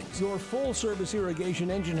Hastings, your full-service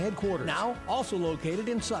irrigation engine headquarters. Now, also located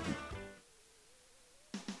in Sutton.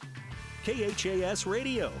 KHAS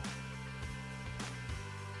Radio.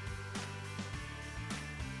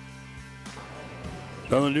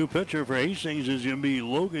 So the new pitcher for Hastings is going to be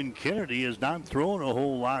Logan Kennedy. Has not thrown a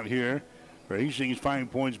whole lot here for Hastings.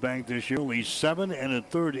 5 points back this year. Only 7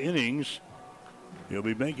 1/3 innings. He'll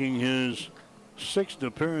be making his 6th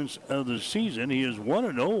appearance of the season. He is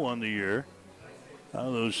 1-0 on the year. Out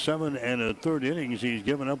of those 7 1/3 innings, he's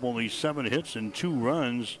given up only 7 hits and 2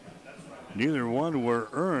 runs. Neither one were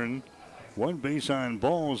earned. 1 base on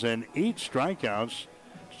balls and 8 strikeouts.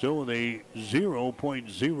 Still with a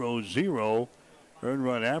 0.00 earned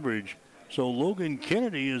run average. So Logan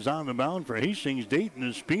Kennedy is on the mound for Hastings. Dayton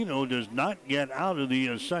Espino does not get out of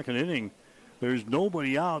the second inning. There's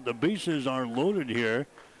nobody out. The bases are loaded here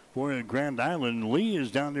for Grand Island. Lee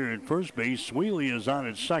is down there at first base. Sweely is on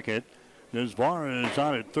at second. Nesvara is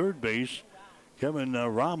on at third base. Kevin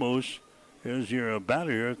Ramos is your batter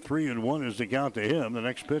here. 3-1 is the count to him. The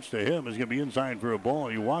next pitch to him is going to be inside for a ball.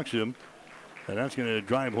 He walks him, and that's going to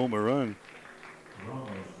drive home a run.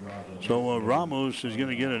 So Ramos is going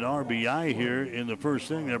to get an RBI here in the first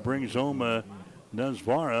inning. That brings home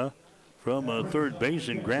Nesvara from third base,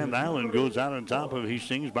 and Grand Island goes out on top of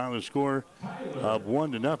Hastings by the score of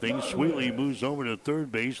 1-0. Sweely moves over to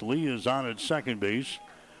third base. Lee is on at second base.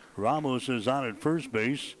 Ramos is on at first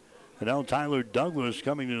base. And now Tyler Douglas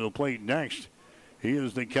coming to the plate next. He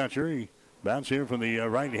is the catcher. He bats here from the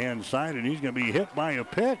right-hand side, and he's going to be hit by a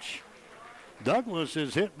pitch. Douglas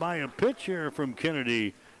is hit by a pitch here from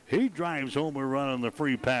Kennedy. He drives home a run on the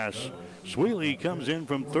free pass. Sweely comes in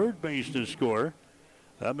from third base to score.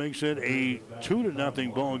 That makes it a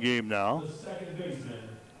 2-0 ball game now.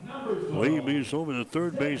 Lee moves over to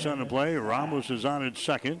third base on the play. Ramos is on at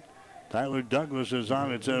second. Tyler Douglas is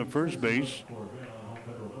on at first base.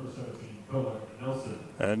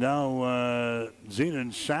 And now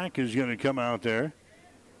Zenon Sack is going to come out there.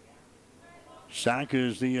 Sack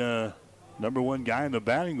is the number 1 guy in the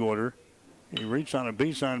batting order. He reached on a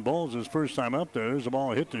base on balls his first time up there. There's a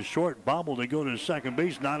ball hit to short, bobbled. They go to second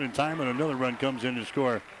base, not in time, and another run comes in to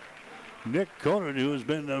score. Nick Conant, who has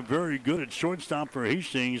been very good at shortstop for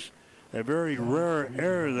Hastings, a very rare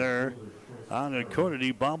error there on Conant.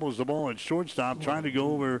 He bobbles the ball at shortstop, trying to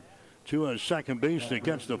go over to second base to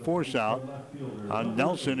catch the force out. On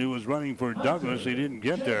Nelson, who was running for Douglas, he didn't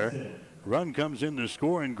get there. Run comes in to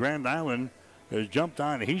score, and Grand Island has jumped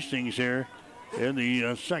on Hastings here in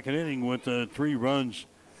the second inning with 3 runs.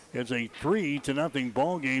 It's a 3-0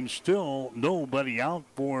 ball game. Still nobody out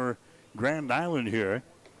for Grand Island here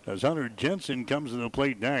as Hunter Jensen comes to the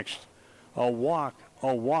plate next. A walk,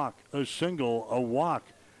 a single, a walk,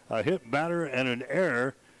 a hit batter, and an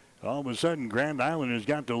error. All of a sudden, Grand Island has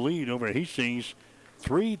got the lead over Hastings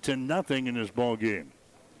 3-0 in this ball game.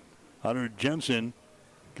 Hunter Jensen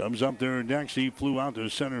comes up there next. He flew out to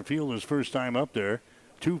center field his first time up there.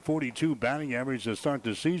 242 batting average to start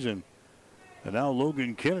the season. And now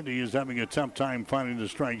Logan Kennedy is having a tough time finding the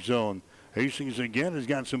strike zone. Hastings again has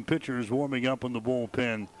got some pitchers warming up in the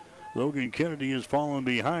bullpen. Logan Kennedy has fallen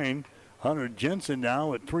behind. Hunter Jensen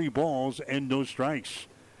now at 3 balls and no strikes.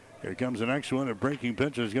 Here comes the next one. A breaking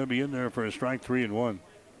pitch is going to be in there for a strike, 3-1.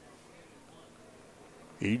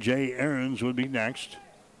 E.J. Aarons would be next.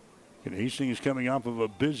 And Hastings coming off of a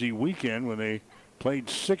busy weekend when they played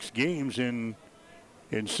 6 games in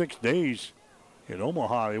 6 days in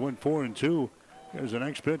Omaha. They went 4-2. Here's the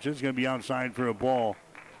next pitch. It's going to be outside for a ball.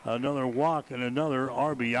 Another walk and another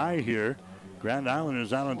RBI here. Grand Island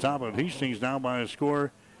is out on top of Hastings now by a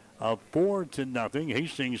score of 4-0.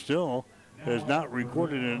 Hastings still has not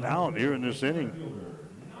recorded an out here in this inning.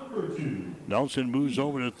 Nelson moves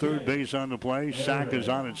over to third base on the play. Sack is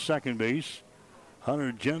on at second base.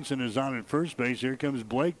 Hunter Jensen is on at first base. Here comes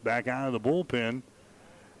Blake back out of the bullpen.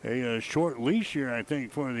 A short leash here, I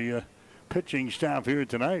think, for the pitching staff here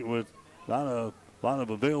tonight with a lot of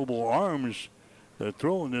available arms to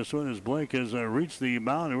throw in this one as Blake has reached the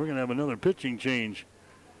mound, and we're going to have another pitching change.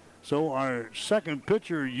 So our second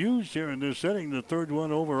pitcher used here in this inning, the third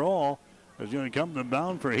one overall, is going to come to the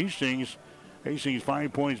mound for Hastings. Hastings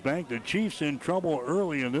 5 points back. The Chiefs in trouble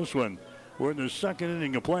early in this one. We're in the second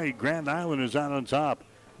inning of play. Grand Island is out on top.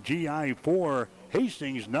 GI 4,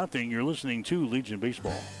 Hastings nothing. You're listening to Legion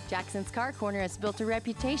Baseball. Jackson's Car Corner has built a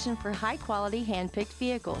reputation for high-quality hand-picked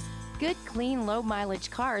vehicles. Good, clean, low-mileage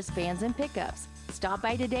cars, vans, and pickups. Stop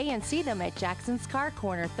by today and see them at Jackson's Car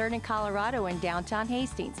Corner, 3rd and Colorado in downtown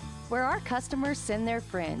Hastings, where our customers send their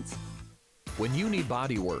friends. When you need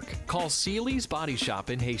body work, call Seeley's Body Shop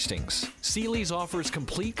in Hastings. Seeley's offers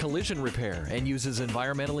complete collision repair and uses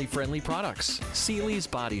environmentally friendly products. Seeley's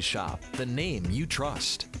Body Shop, the name you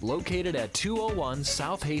trust. Located at 201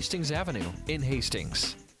 South Hastings Avenue in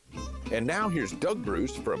Hastings. And now here's Doug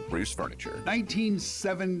Bruce from Bruce Furniture.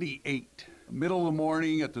 1978. Middle of the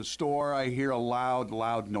morning at the store, I hear a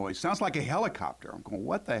loud noise. Sounds like a helicopter. I'm going,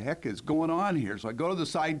 what the heck is going on here? So I go to the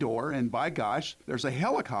side door, and by gosh, there's a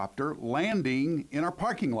helicopter landing in our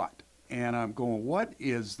parking lot. And I'm going, what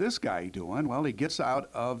is this guy doing? Well, he gets out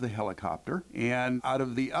of the helicopter, and out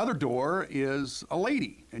of the other door is a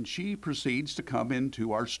lady. And she proceeds to come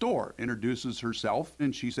into our store, introduces herself,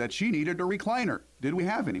 and she said she needed a recliner. Did we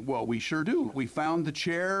have any? Well, we sure do. We found the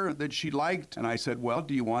chair that she liked, and I said, well,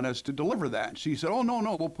 do you want us to deliver that? She said, oh,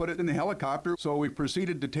 no, we'll put it in the helicopter. So we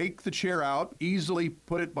proceeded to take the chair out, easily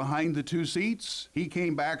put it behind the two seats. He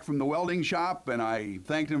came back from the welding shop, and I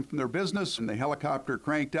thanked him for their business, and the helicopter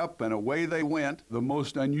cranked up, and away they went. The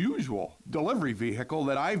most unusual delivery vehicle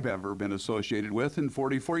that I've ever been associated with in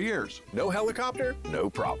 44 years. No helicopter? No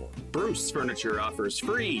problem. Bruce Furniture offers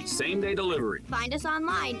free same-day delivery. Find us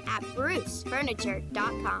online at brucefurniture.com.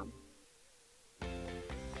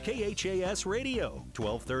 KHAS Radio,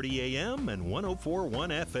 1230 AM and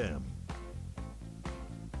 104.1 FM.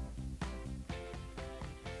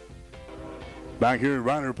 Back here at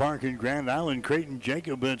Ryder Park in Grand Island, Creighton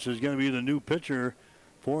Jacobitz is going to be the new pitcher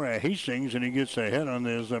for Hastings, and he gets a hit on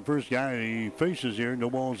this first guy he faces here.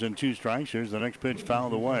 No balls and 2 strikes. Here's the next pitch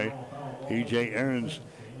fouled away. E.J. Aarons.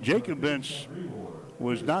 Jacobitz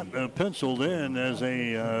was not penciled in as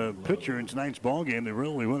a pitcher in tonight's ballgame. They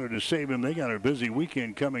really wanted to save him. They got a busy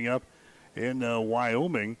weekend coming up in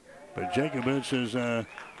Wyoming. But Jacobitz is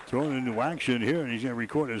thrown into action here, and he's going to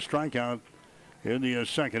record a strikeout in the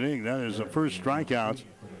second inning. That is the first strikeout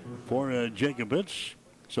for Jacobitz.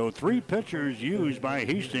 So 3 pitchers used by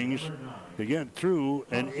Hastings to get through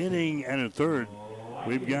an inning and a third.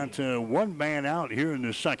 We've got 1 man out here in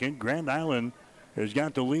the second. Grand Island has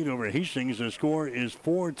got the lead over Hastings. The score is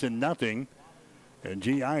 4-0. And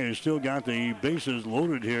GI has still got the bases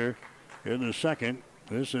loaded here in the second.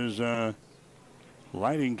 This is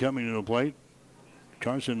Lighting coming to the plate.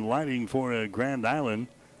 Carson Lighting for Grand Island.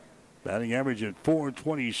 Batting average at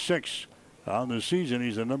 .426 on the season.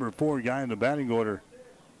 He's the number 4 guy in the batting order.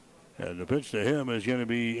 And the pitch to him is going to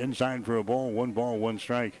be inside for a ball. 1 ball, 1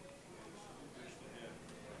 strike.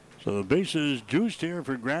 So the bases juiced here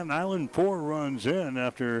for Grand Island. 4 runs in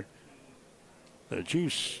after the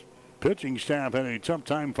Chiefs pitching staff had a tough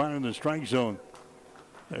time finding the strike zone.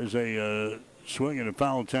 There's a swing and a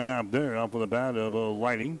foul tap there off of the bat of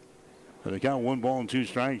Lighting. And they count 1 ball and 2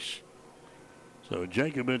 strikes. So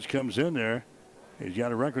Jacobitz comes in there. He's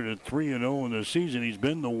got a record of 3-0 in the season. He's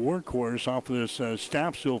been the workhorse off of this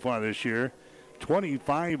staff so far this year.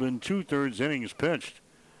 25 2/3 innings pitched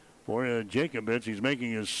for Jacobitz. He's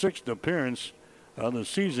making his 6th appearance of the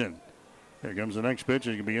season. Here comes the next pitch. It's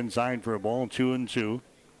going to be inside for a ball, 2-2.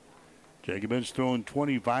 Jacobitz throwing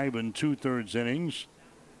 25 2/3 innings.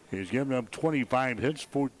 He's given up 25 hits,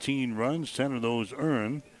 14 runs, 10 of those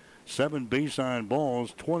earned. 7 base on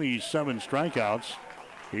balls, 27 strikeouts.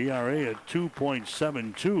 ERA at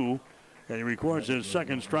 2.72, and he records his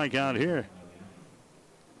 2nd strikeout here.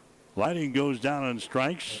 Lighting goes down on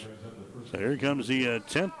strikes. So here comes the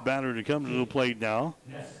 10th batter to come to the plate now.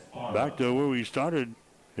 Back to where we started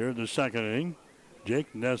here in the second inning.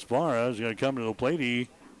 Jake Nesvara is going to come to the plate. He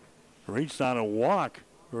reached on a walk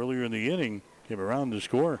earlier in the inning, came around to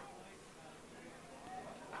score.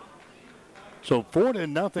 So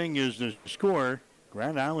 4-0 is the score.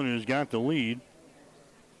 Grand Island has got the lead.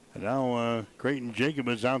 And now Creighton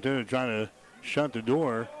Jacobitz out there trying to shut the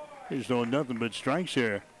door. He's throwing nothing but strikes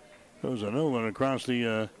here. There's another one across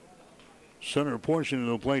the center portion of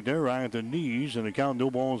the plate there, right at the knees. And the count,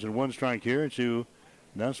 no balls and 1 strike here to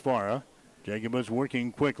Nesvara. Jacobitz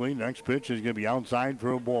working quickly. Next pitch is going to be outside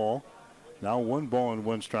for a ball. Now 1 ball and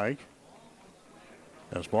 1 strike.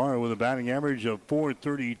 Nesvara with a batting average of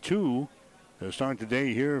 .432. to start the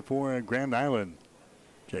day here for Grand Island.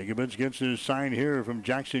 Jacobitz gets his sign here from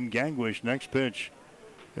Jackson Gangwish. Next pitch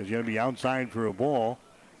is going to be outside for a ball.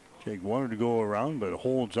 Jake wanted to go around, but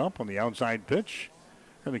holds up on the outside pitch.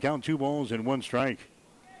 And the count 2 balls and 1 strike.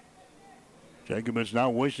 Jacobitz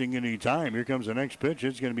not wasting any time. Here comes the next pitch.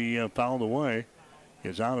 It's going to be fouled away.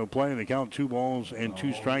 It's out of play. The count 2 balls and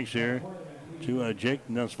 2 strikes here to Jake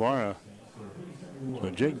Nesvara.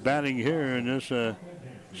 So Jake batting here in this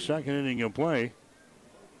second inning of play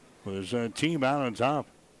with his team out on top.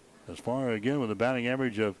 Nesvara again with a batting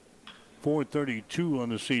average of .432 on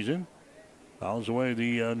the season. Fouls away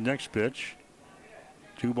the next pitch.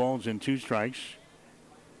 2 balls and 2 strikes.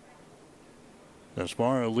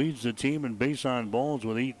 Nesvara leads the team in base on balls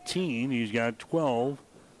with 18. He's got 12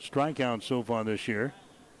 strikeouts so far this year.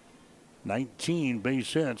 19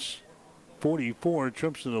 base hits. 44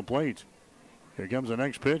 trips to the plate. Here comes the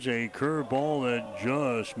next pitch. A curveball that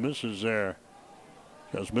just misses there.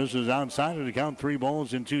 Just misses outside of the count. 3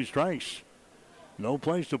 balls and 2 strikes. No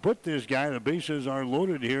place to put this guy. The bases are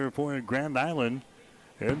loaded here for Grand Island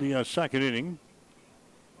in the second inning.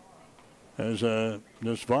 As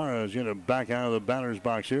Nesvara is going to back out of the batter's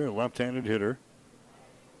box here, a left-handed hitter.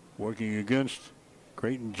 Working against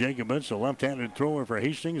Creighton Jacobitz, a left-handed thrower for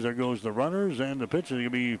Hastings. There goes the runners, and the pitch is going to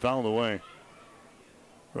be fouled away.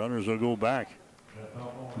 Runners will go back.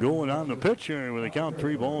 Going on the pitch here with a count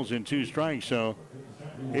 3 balls and 2 strikes. So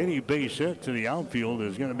any base hit to the outfield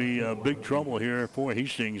is going to be big trouble here for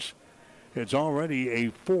Hastings. It's already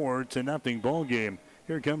a 4-0 ball game.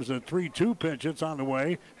 Here comes the 3-2 pitch. It's on the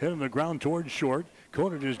way. Hitting the ground towards short.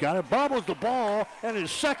 Conant has got it. Bobbles the ball. And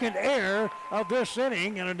his second error of this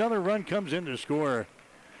inning. And another run comes in to score.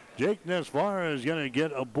 Jake Nesvara is going to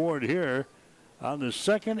get aboard here on the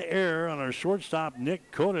second error on our shortstop,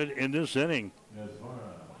 Nick Conant, in this inning.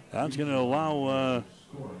 That's going to allow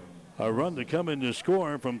a run to come in to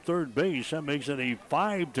score from third base. That makes it a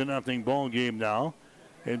 5-0 ball game now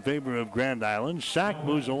in favor of Grand Island. Sack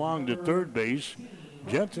moves along to third base.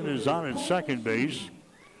 Jensen is on at second base.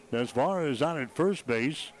 Nesvara is on at first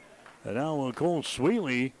base. And now Cole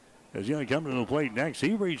Sweely is going to come to the plate next.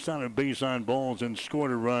 He reached on a base on balls and scored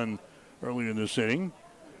a run early in this inning.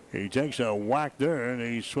 He takes a whack there and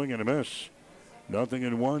a swing and a miss.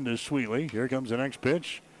 0-1 to Sweely. Here comes the next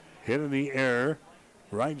pitch. Hit in the air.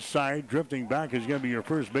 Right side, drifting back is going to be your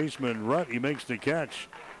first baseman, Rutt. He makes the catch.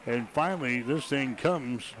 And finally, this thing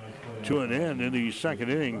comes to an end in the second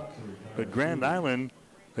inning. But Grand Island,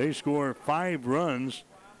 they score 5 runs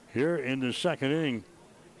here in the second inning.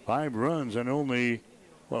 5 runs and only,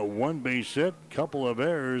 1 base hit, couple of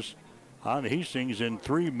errors on Hastings, and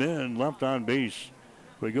 3 men left on base.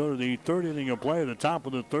 We go to the third inning of play. At the top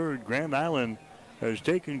of the third, Grand Island has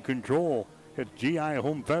taken control. It's GI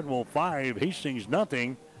Home Federal 5, Hastings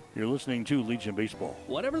nothing. You're listening to Legion Baseball.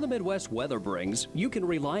 Whatever the Midwest weather brings, you can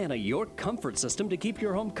rely on a York comfort system to keep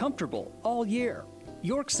your home comfortable all year.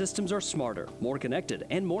 York systems are smarter, more connected,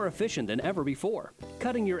 and more efficient than ever before,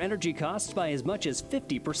 cutting your energy costs by as much as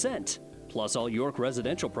 50%. Plus, all York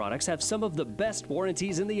residential products have some of the best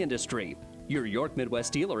warranties in the industry. Your York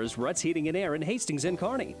Midwest dealer is Ruts Heating and Air in Hastings and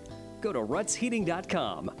Kearney. Go to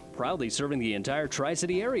rutsheating.com, proudly serving the entire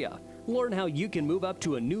Tri-City area. Learn how you can move up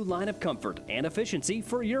to a new line of comfort and efficiency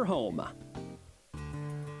for your home.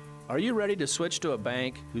 Are you ready to switch to a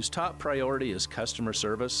bank whose top priority is customer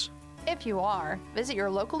service? If you are, visit your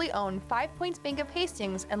locally owned 5 Points Bank of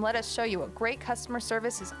Hastings and let us show you what great customer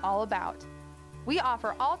service is all about. We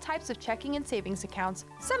offer all types of checking and savings accounts,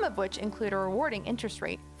 some of which include a rewarding interest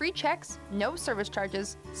rate, free checks, no service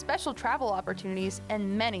charges, special travel opportunities,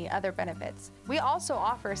 and many other benefits. We also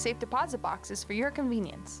offer safe deposit boxes for your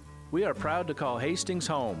convenience. We are proud to call Hastings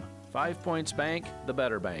home. 5 Points Bank, the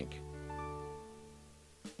better bank.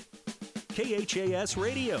 KHAS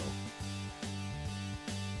Radio.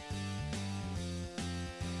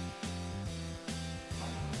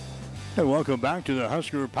 And welcome back to the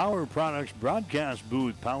Husker Power Products broadcast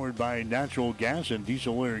booth, powered by natural gas and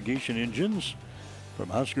diesel irrigation engines. From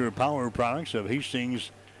Husker Power Products of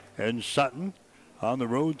Hastings and Sutton. On the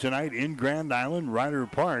road tonight in Grand Island, Ryder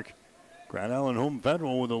Park. Grand Island Home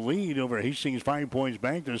Federal with a lead over Hastings 5 Points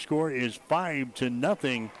Bank. The score is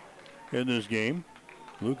 5-0 in this game.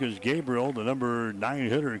 Lucas Gabriel, the number 9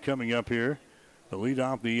 hitter, coming up here. The lead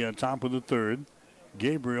off the top of the third.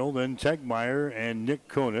 Gabriel, then Tegmeyer and Nick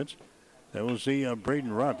Conant. Then we'll see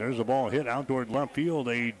Braden Rutt. There's a ball hit out toward left field,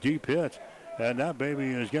 a deep hit. And that baby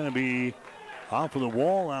is going to be off of the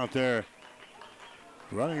wall out there.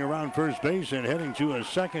 Running around first base and heading to a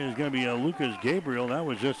second is going to be Lucas Gabriel. That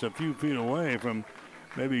was just a few feet away from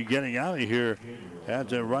maybe getting out of here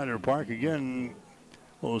at Ryder Park. Again,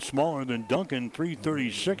 A little smaller than Duncan,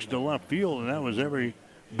 336 to left field, and that was every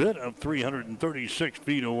bit of 336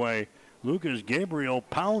 feet away. Lucas Gabriel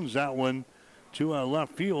pounds that one to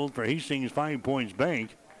left field for Hastings 5 Points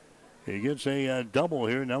Bank. He gets a double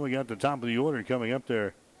here. Now we got the top of the order coming up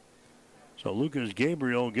there. So Lucas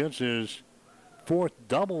Gabriel gets his 4th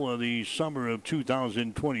double of the summer of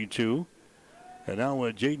 2022. And now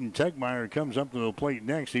Jaden Tegmeyer comes up to the plate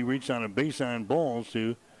next. He reached on a base on balls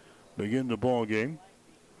to begin the ball game.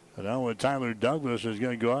 And now Tyler Douglas is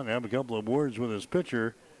going to go out and have a couple of words with his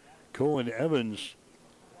pitcher, Cohen Evans.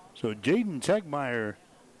 So Jaden Tegmeyer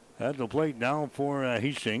at the plate now for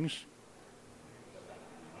Hastings.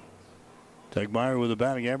 Tegmeyer with a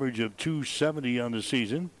batting average of .270 on the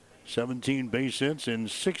season. 17 base hits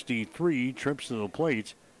and 63 trips to the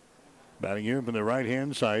plate. Batting here from the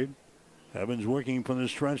right-hand side. Evans working from the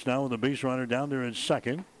stretch now with the base runner down there at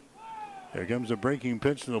second. There comes the breaking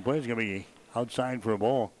pitch to the plate. It's going to be outside for a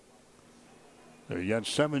ball. There you got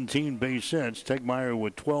 17 base hits. Tegmeyer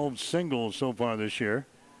with 12 singles so far this year.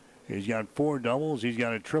 He's got 4 doubles. He's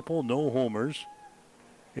got a triple, no homers.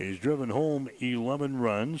 He's driven home 11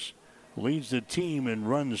 runs. Leads the team in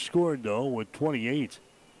runs scored, though, with 28.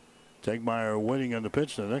 Tegmeyer waiting on the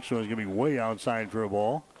pitch. The next one is going to be way outside for a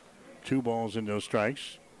ball. 2 balls and no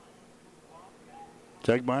strikes.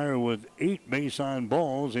 Tegmeyer with 8 base on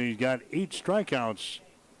balls, and he's got 8 strikeouts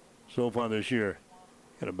so far this year.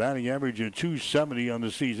 Got a batting average of .270 on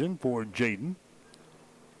the season for Jaden.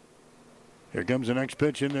 Here comes the next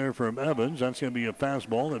pitch in there from Evans. That's going to be a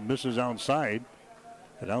fastball that misses outside.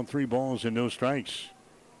 And out 3 balls and no strikes.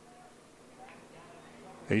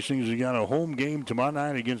 Hastings has got a home game tomorrow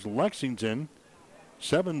night against Lexington.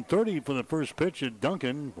 7:30 for the first pitch at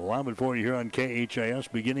Duncan. We'll have it for you here on KHAS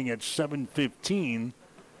beginning at 7:15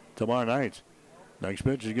 tomorrow night. Next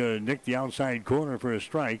pitch is going to nick the outside corner for a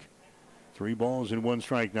strike. 3 balls and 1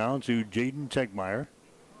 strike now to Jaden Tegmeyer.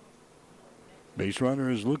 Base runner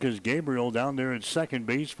is Lucas Gabriel down there at second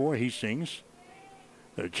base for Hastings.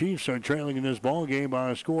 The Chiefs are trailing in this ball game by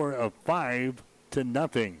a score of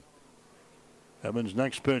 5-0. Evans'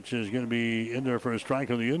 next pitch is going to be in there for a strike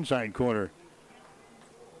on the inside corner.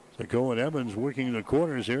 So Cohen Evans working the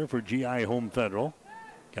corners here for GI Home Federal.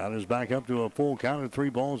 Got his back up to a full count of 3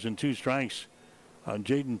 balls and 2 strikes on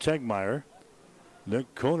Jaden Tegmeyer.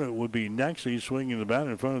 Nick Conant would be next. He's swinging the bat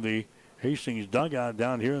in front of the Hastings dugout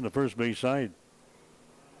down here on the first base side.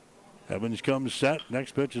 Evans comes set.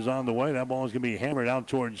 Next pitch is on the way. That ball is going to be hammered out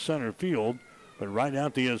towards center field. But right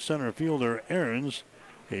out the center fielder, Aarons.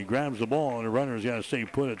 He grabs the ball, and the runner's got to stay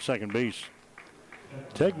put at second base.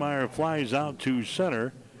 Tegmeyer flies out to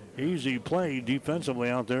center. Easy play defensively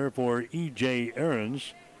out there for E.J.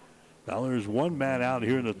 Aarons. Now there's 1 man out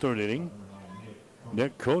here in the 3rd inning.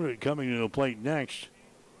 Nick Conant coming to the plate next.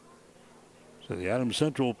 So the Adams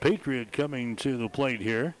Central Patriot coming to the plate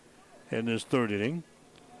here in this 3rd inning.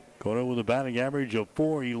 Conant with a batting average of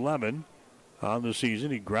 .411 on the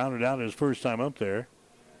season. He grounded out his first time up there.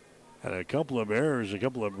 Had a couple of errors, a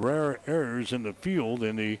couple of rare errors in the field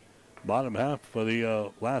in the bottom half of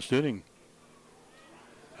the last inning.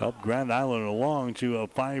 Helped Grand Island along to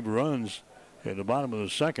 5 runs at the bottom of the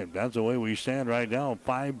 2nd. That's the way we stand right now.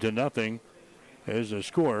 5-0 is the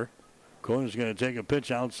score. Conant's going to take a pitch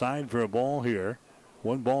outside for a ball here.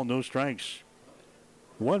 1 ball, no strikes.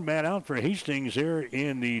 1 man out for Hastings here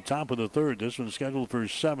in the top of the 3rd. This one's scheduled for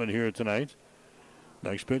 7 here tonight.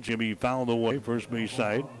 Next pitch going to be fouled away, first base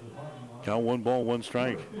side. Count 1 ball, 1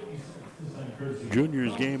 strike.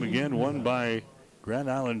 Juniors game again won by Grand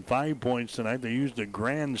Island 5 points tonight. They used a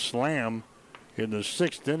grand slam in the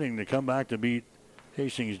 6th inning to come back to beat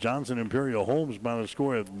Hastings Johnson Imperial Homes by the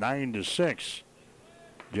score of 9-6.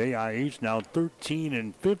 JIH now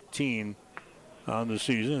 13-15 on the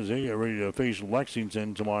season as they get ready to face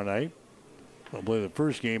Lexington tomorrow night. They'll play the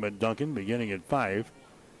first game at Duncan beginning at 5.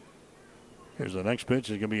 Here's the next pitch.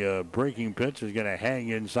 It's going to be a breaking pitch. It's going to hang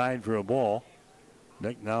inside for a ball.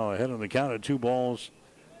 Nick now ahead on the count of 2 balls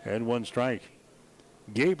and 1 strike.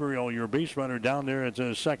 Gabriel, your base runner down there at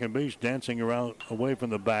the second base, dancing around away from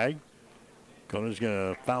the bag. Conant's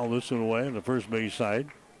going to foul this one away on the first base side.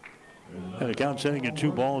 And the count sitting at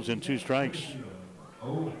 2 balls and 2 strikes.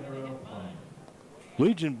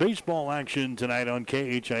 Legion baseball action tonight on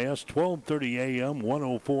KHIS, 12:30 a.m.,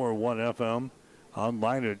 104.1 FM.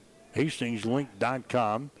 Online at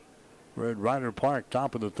HastingsLink.com. We're at Ryder Park,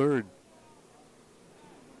 top of the 3rd.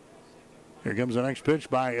 Here comes the next pitch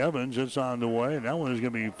by Evans. It's on the way, and that one is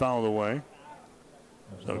going to be fouled away.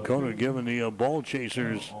 So Conant giving the ball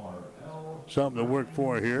chasers something to work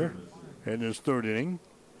for here in this 3rd inning.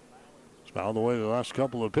 It's fouled away the last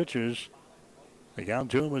couple of pitches The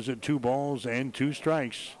count to him is at 2 balls and 2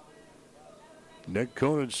 strikes. Nick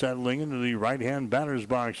Conant settling into the right-hand batter's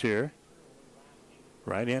box here.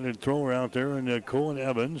 Right-handed thrower out there, and Colin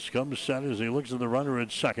Evans comes set as he looks at the runner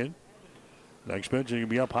at second. Next pitch, he can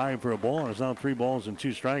be up high for a ball, and it's now 3 balls and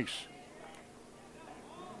 2 strikes.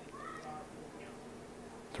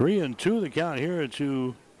 3-2 the count here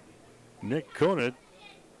to Nick Conant.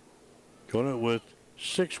 Conant with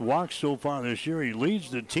 6 walks so far this year. He leads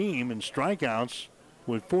the team in strikeouts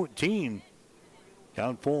with 14.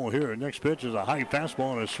 Count full here. Next pitch is a high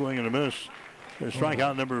fastball and a swing and a miss. There's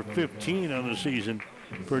strikeout number 15 on the season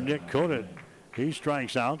for Nick Conant. He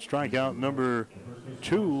strikes out. Strikeout number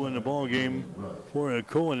 2 in the ball game for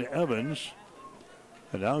Colin Evans.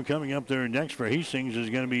 And now coming up there next for Hastings is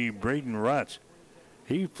going to be Braden Rutt.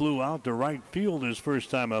 He flew out to right field his first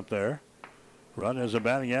time up there. Rutt has a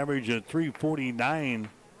batting average at .349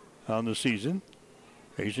 on the season.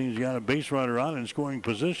 Hastings got a base runner on in scoring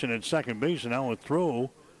position at second base, and now a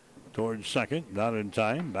throw towards second. Not in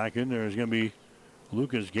time. Back in there is going to be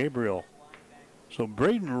Lucas Gabriel. So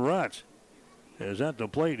Braden Rutt is at the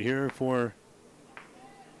plate here for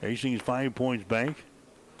Hastings 5 Points Bank.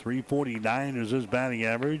 .349 is his batting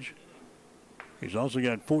average. He's also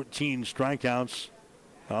got 14 strikeouts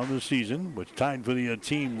on the season, which tied for the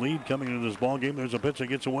team lead coming into this ball game. There's a pitch that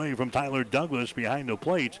gets away from Tyler Douglas behind the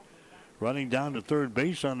plate. Running down to third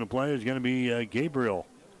base on the play is going to be Gabriel.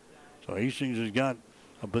 So Hastings has got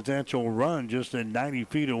a potential run just at 90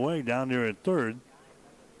 feet away down there at third.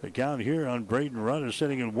 The count here on Braden Rutt is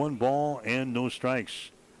sitting at 1 ball and no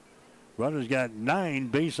strikes. Rutt has got 9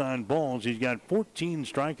 base on balls. He's got 14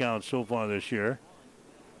 strikeouts so far this year.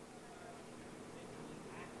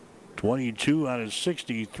 22 out of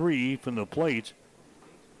 63 from the plate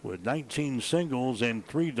with 19 singles and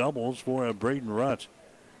 3 doubles for Braden Rutt.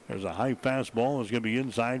 There's a high fastball. It's going to be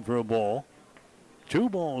inside for a ball. 2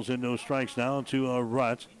 balls and no strikes now to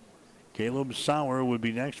Rutt. Caleb Sauer would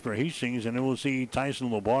be next for Hastings, and then we'll see Tyson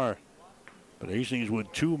LeBar. But Hastings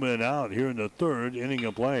with 2 men out here in the third inning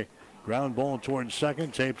of play. Ground ball towards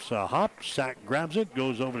second. Tapes a hop. Sack grabs it.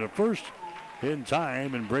 Goes over to first in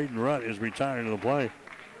time, and Braden Rutt is retired to the play.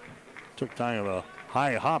 Took kind of a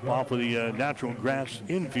high hop off of the natural grass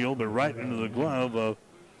infield, but right into the glove of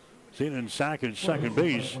Zenon Sack at second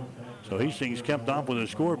base. So Hastings kept off with a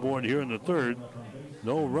scoreboard here in the third.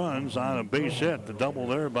 No runs on a base hit. The double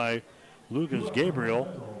there by Lucas Gabriel.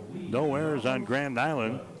 No errors on Grand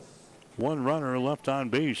Island. 1 runner left on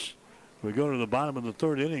base. We go to the bottom of the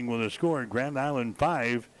third inning with a score. Grand Island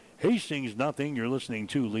 5, Hastings nothing. You're listening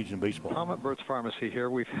to Legion Baseball. Tom at Burt's Pharmacy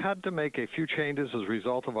here. We've had to make a few changes as a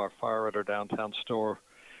result of our fire at our downtown store.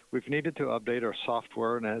 We've needed to update our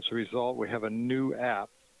software, and as a result, we have a new app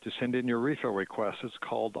to send in your refill request. It's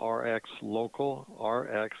called RX Local,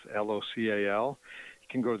 RX LOCAL. You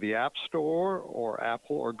can go to the App Store or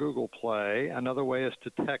Apple or Google Play. Another way is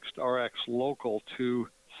to text RX Local to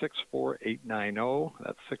 64890.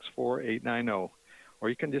 That's 64890. Or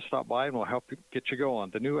you can just stop by and we'll help you get you going.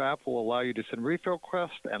 The new app will allow you to send refill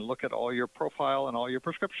requests and look at all your profile and all your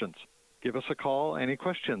prescriptions. Give us a call. Any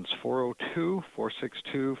questions?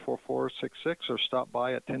 402-462-4466 or stop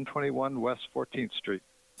by at 1021 West 14th Street.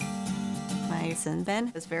 My son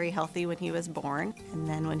Ben was very healthy when he was born, and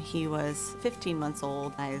then when he was 15 months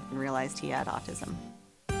old, I realized he had autism.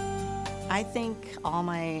 I think all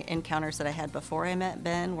my encounters that I had before I met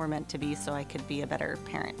Ben were meant to be so I could be a better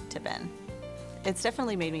parent to Ben. It's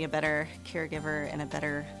definitely made me a better caregiver and a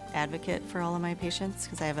better advocate for all of my patients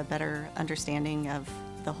because I have a better understanding of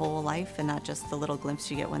the whole life and not just the little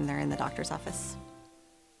glimpse you get when they're in the doctor's office.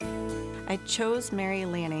 I chose Mary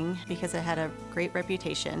Lanning because it had a great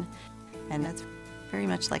reputation, and it's very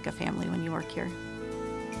much like a family when you work here.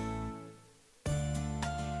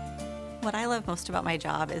 What I love most about my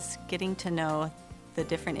job is getting to know the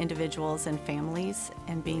different individuals and families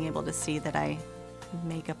and being able to see that I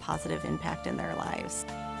make a positive impact in their lives.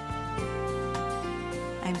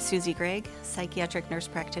 I'm Susie Gregg, psychiatric nurse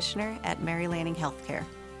practitioner at Mary Lanning Healthcare.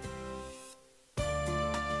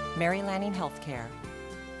 Mary Lanning Healthcare.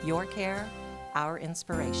 Your care, our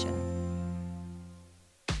inspiration.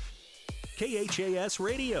 KHAS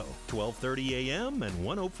Radio, 1230 AM and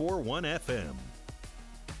 104.1 FM.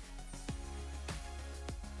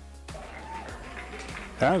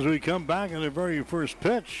 As we come back on the very first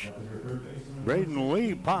pitch, Braden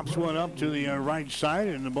Lee pops one up to the right side,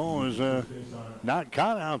 and the ball is not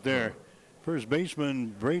caught out there. First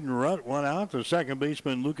baseman Braden Rutt went out. The second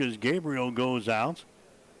baseman Lucas Gabriel goes out.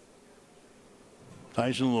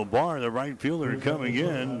 Tyson LeBar, the right fielder, coming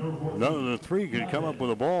in. None of the three could come up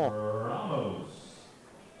with a ball.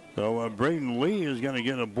 So Braden Lee is going to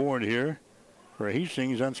get a board here for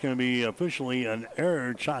Hastings. That's going to be officially an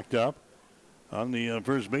error chalked up on the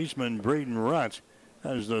first baseman, Braden Rutt.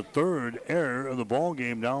 That is the third error of the ball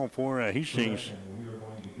game now for Hastings.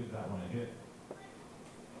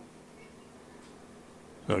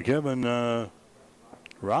 So Kevin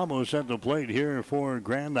Ramos at the plate here for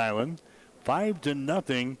Grand Island.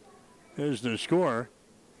 5-0 is the score.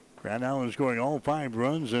 Grand Island scoring all 5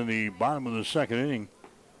 runs in the bottom of the second inning.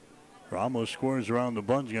 Ramos scores around the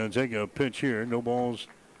bunt. He's going to take a pitch here. No balls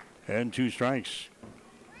and 2 strikes.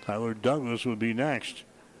 Tyler Douglas would be next.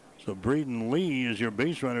 So Braden Lee is your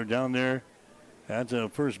base runner down there at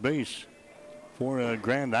first base for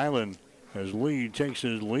Grand Island. As Lee takes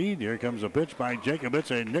his lead, here comes a pitch by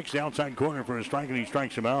Jacobitz and nicks the outside corner for a strike, and he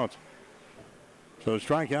strikes him out. So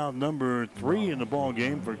strikeout number 3 in the ball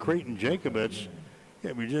game for Creighton Jacobitz.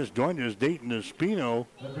 Yeah, we just joined us. Dayton Espino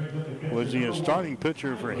was the starting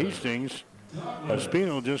pitcher for Hastings.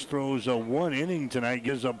 Espino just throws a 1 inning tonight,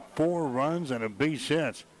 gives up 4 runs and a base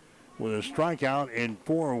hit with a strikeout and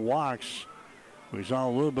 4 walks. We saw a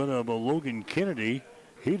little bit of a Logan Kennedy.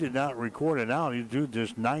 He did not record it out. He threw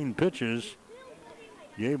just 9 pitches,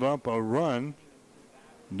 gave up a run,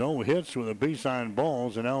 no hits with a base on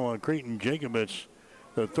balls, and now Creighton Jacobitz,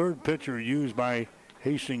 the third pitcher used by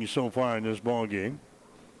Hastings so far in this ball game.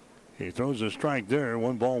 He throws a strike there.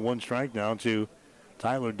 1 ball, 1 strike now to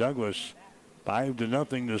Tyler Douglas.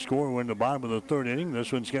 5-0 the score. We're in the bottom of the third inning.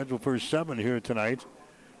 This one's scheduled for 7 here tonight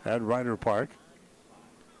at Ryder Park.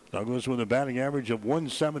 Douglas with a batting average of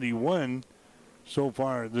 171 so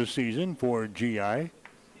far this season for GI.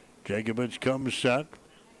 Jacobitz comes set.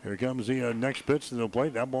 Here comes the next pitch to the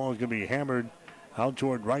plate. That ball is going to be hammered out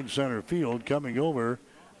toward right center field. Coming over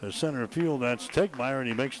the center field, that's Tegmeyer, and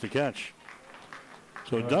he makes the catch.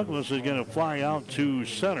 So Douglas is going to fly out to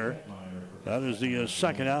center. That is the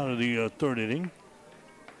second out of the third inning.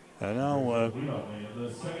 And now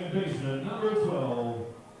the second baseman, number 12,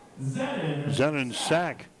 Zenon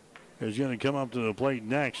Sack is going to come up to the plate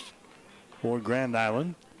next for Grand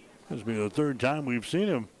Island. This will be the third time we've seen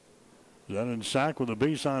him. Zenon Sack with a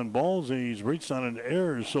base on balls. He's reached on an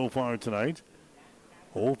error so far tonight.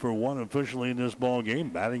 0 for 1 officially in this ball game.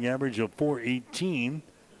 Batting average of .418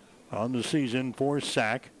 on the season for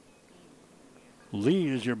Sack. Lee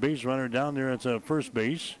is your base runner down there at first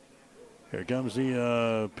base. Here comes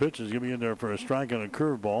the pitch. Is going to be in there for a strike on a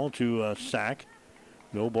curveball to Sack.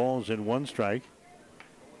 No balls and 1 strike.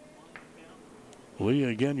 Lee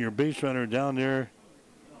again, your base runner down there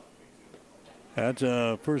at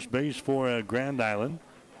first base for Grand Island.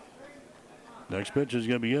 Next pitch is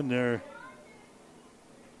going to be in there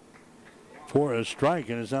for a strike,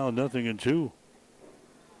 and it's now 0-2.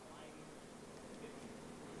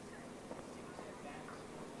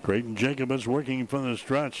 Creighton Jacobitz working from the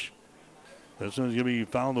stretch. This one's going to be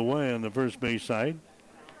fouled away on the first base side.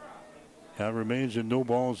 That remains in no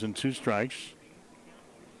balls and 2 strikes.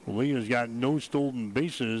 Lee has got no stolen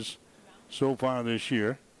bases so far this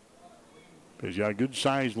year. He's got a good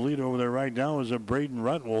sized lead over there right now as Braden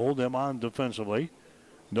Rutt will hold them on defensively.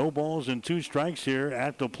 No balls and 2 strikes here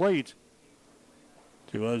at the plate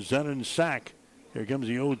to Zenon Sack. Here comes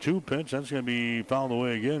the 0-2 pitch. That's going to be fouled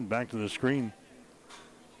away again. Back to the screen.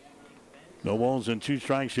 No balls and 2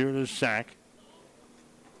 strikes here to Sack.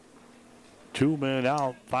 2 men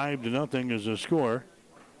out. 5-0 is the score.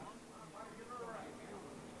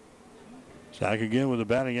 Sack again with a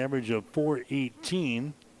batting average of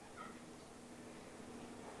 .418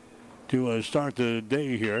 to start the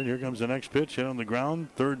day here. And here comes the next pitch. Hit on the ground.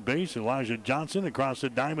 Third base, Elijah Johnson across the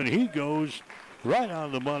diamond. He goes right out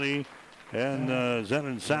of the money. And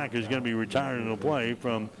Zenon Sack is going to be retired in the play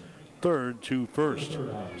from third to first.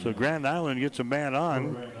 So Grand Island gets a man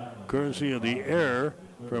on, courtesy of the error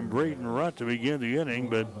from Braden Rutt to begin the inning.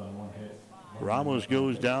 But Ramos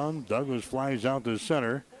goes down. Douglas flies out to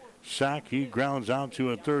center. Sack, he grounds out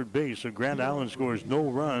to a third base. So Grand Island scores no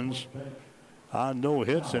runs, no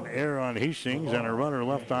hits, an error on Hastings, and a runner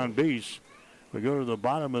left on base. We go to the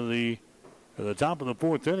bottom of the top of the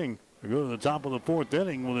 4th inning. We go to the top of the 4th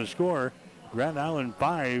inning with a score. Grand Island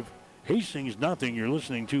 5, Hastings nothing. You're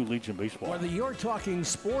listening to Legion Baseball. Whether you're talking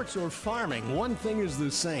sports or farming, one thing is the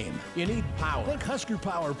same. You need power. Think Husker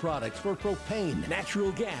Power products for propane,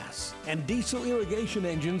 natural gas, and diesel irrigation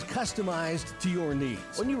engines customized to your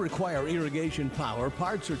needs. When you require irrigation power,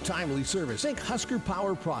 parts, or timely service, think Husker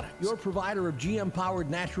Power products, your provider of GM-powered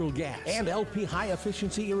natural gas and LP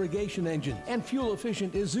high-efficiency irrigation engine and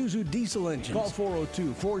fuel-efficient Isuzu diesel engines. Call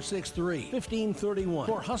 402-463-1531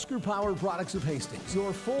 for Husker Power products of Hastings,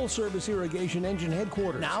 your full-service irrigation engine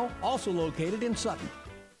headquarters, now also located in Sutton.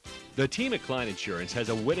 The team at Klein Insurance has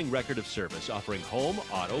a winning record of service offering home,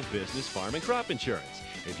 auto, business, farm, and crop insurance.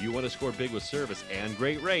 If you want to score big with service and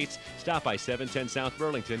great rates, stop by 710 South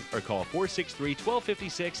Burlington or call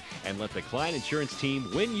 463-1256 and let the Klein Insurance team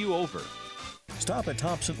win you over. Stop at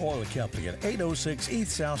Thompson Oil Company at 806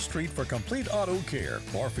 East South Street for complete auto care.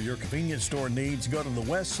 Or for your convenience store needs, go to the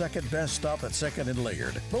West 2nd Best Stop at 2nd and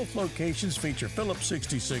Laird. Both locations feature Phillips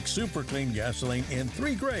 66 Super Clean gasoline in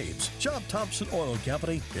 3 grades. Shop Thompson Oil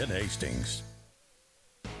Company in Hastings.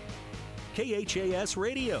 KHAS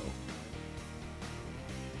Radio.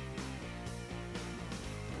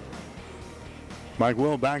 Mike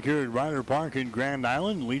Will back here at Ryder Park in Grand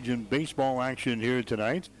Island. Legion baseball action here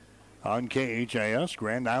tonight on KHAS.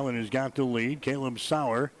 Grand Island has got the lead. Caleb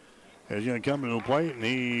Sauer is going to come to the plate, and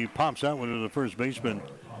he pops out to the first baseman.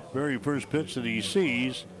 Very first pitch that he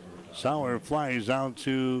sees, Sauer flies out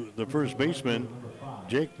to the first baseman,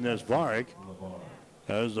 Jake Nesvarek,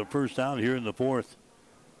 as the first out here in the fourth.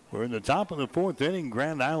 We're in the top of the fourth inning.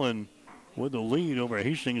 Grand Island with the lead over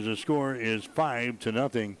Hastings. The score is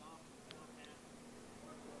 5-0.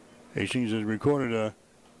 Hastings has recorded a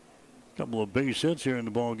couple of base hits here in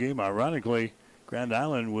the ball game. Ironically, Grand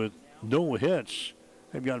Island with no hits.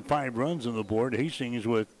 They've got 5 runs on the board. Hastings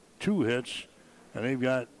with 2 hits, and they've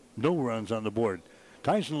got no runs on the board.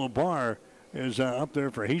 Tyson LeBar is up there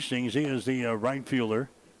for Hastings. He is the right fielder.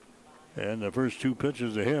 And the first 2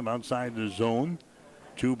 pitches to him outside the zone.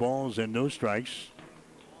 2 balls and no strikes.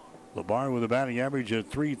 LeBar with a batting average of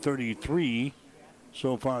 .333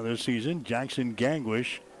 so far this season. Jackson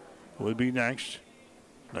Gangwish would be next.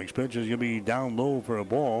 Next pitch is going to be down low for a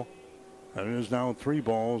ball. And it is now 3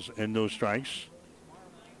 balls and no strikes.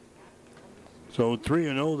 So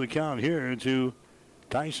 3-0 the count here to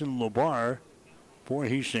Tyson LeBar for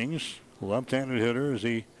Hastings. Left-handed hitter as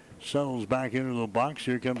he settles back into the box.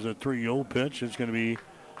 Here comes a 3-0 pitch. It's going to be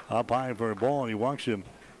up high for a ball, and he walks him.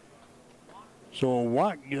 So a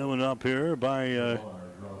walk given up here by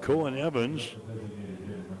Cohen Evans.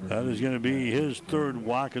 That is going to be his 3rd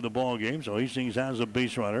walk of the ball game. So Hastings has a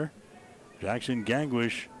base runner. Jackson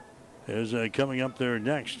Gangwish is coming up there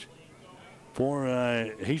next for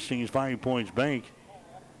Hastings 5 Points Bank.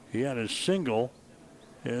 He had a single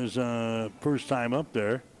his first time up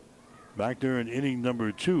there. Back there in inning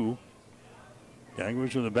number 2.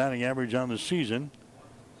 Gangwish with a batting average on the season.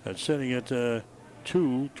 That's sitting at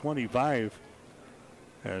 .225.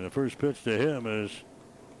 And the first pitch to him is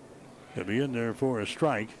going to be in there for a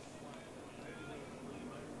strike.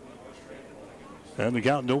 And the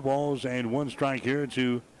count, no balls and 1 strike here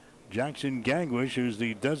to Jackson Gangwish, who's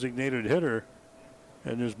the designated hitter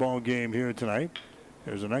in this ball game here tonight.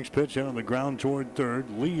 There's the next pitch in on the ground toward third.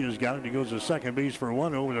 Lee has got it. He goes to second base for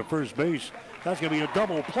 1 over to first base. That's going to be a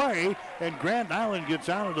double play, and Grand Island gets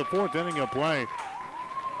out of the 4th inning of play.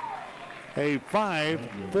 A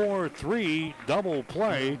 5-4-3 double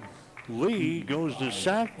play. Lee goes to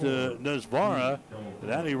sack the Nesvara.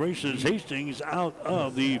 That erases Hastings out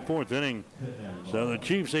of the 4th inning. So the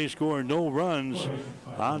Chiefs, they score no runs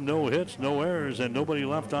on no hits, no errors, and nobody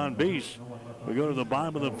left on base. We go to the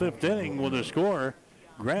bottom of the 5th inning with a score.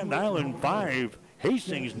 Grand Island 5,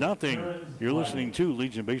 Hastings nothing. You're listening to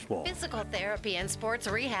Legion Baseball. Physical Therapy and Sports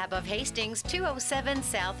Rehab of Hastings, 207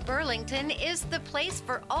 South Burlington, is the place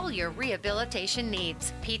for all your rehabilitation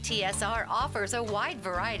needs. PTSR offers a wide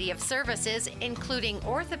variety of services, including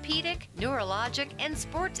orthopedic, neurologic, and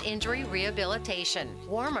sports injury rehabilitation.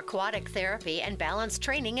 Warm aquatic therapy and balance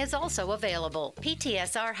training is also available.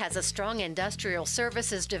 PTSR has a strong industrial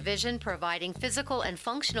services division providing physical and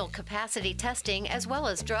functional capacity testing as well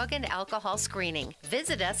as drug and alcohol screening.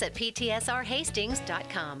 Visit us at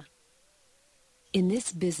ptsrhastings.com. In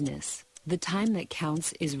this business, the time that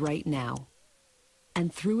counts is right now.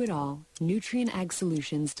 And through it all, Nutrien Ag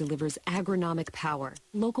Solutions delivers agronomic power,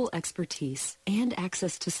 local expertise, and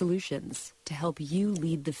access to solutions to help you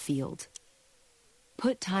lead the field.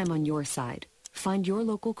 Put time on your side. Find your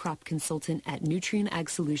local crop consultant at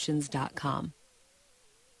nutrienagsolutions.com.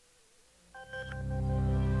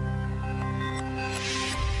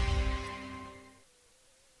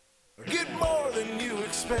 Get more than you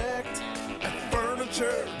expect at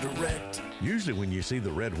Furniture Direct. Usually when you see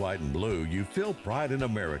the red, white, and blue, you feel pride in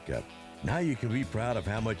America. Now you can be proud of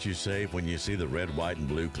how much you save when you see the red, white, and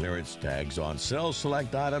blue clearance tags on sell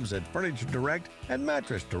select items at Furniture Direct and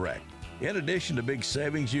Mattress Direct. In addition to big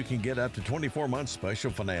savings, you can get up to 24 months special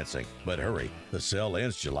financing. But hurry, the sale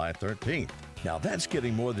ends July 13th. Now that's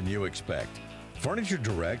getting more than you expect. Furniture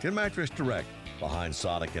Direct and Mattress Direct, behind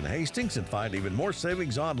Sonic and Hastings, and find even more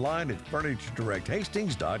savings online at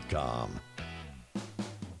FurnitureDirectHastings.com.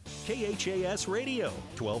 KHAS Radio,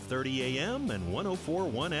 1230 AM and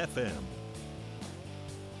 104.1 FM.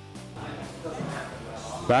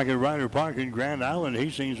 Back at Ryder Park in Grand Island,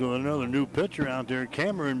 Hastings with another new pitcher out there.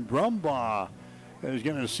 Cameron Brumbaugh is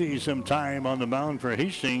going to see some time on the mound for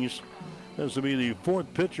Hastings. This will be the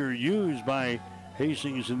fourth pitcher used by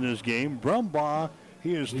Hastings in this game. Brumbaugh,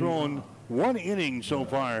 he has thrown 1 inning so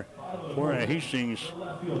far for Hastings.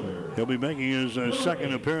 He'll be making his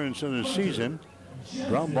second appearance of the season.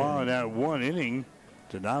 Brumbaugh in that 1 inning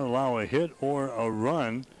did not allow a hit or a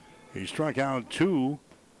run. He struck out 2.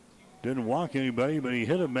 Didn't walk anybody, but he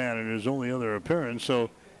hit a man in his only other appearance. So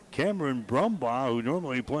Cameron Brumbaugh, who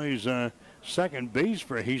normally plays second base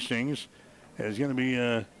for Hastings, is going to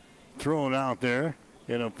be thrown out there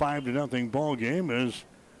in a 5-0 ball game as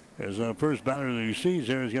the first batter that he sees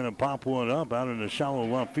there is going to pop one up out in the shallow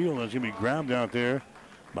left field. That's going to be grabbed out there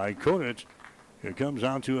by Kodich. It comes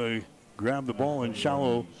out to grab the ball in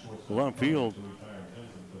shallow left field.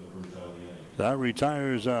 That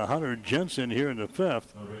retires Hunter Jensen here in the 5th,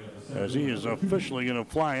 as he is officially going to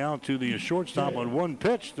fly out to the shortstop on 1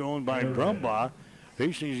 pitch thrown by Brumbaugh.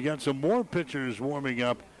 Hastings got some more pitchers warming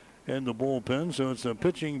up in the bullpen, so it's a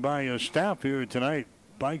pitching by staff here tonight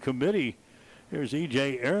by committee. Here's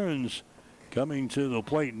E.J. Ahrens coming to the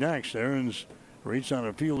plate next. Ahrens reached on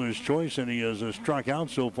a fielder's choice, and he has struck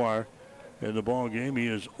out so far in the ball game. He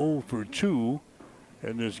is 0 for 2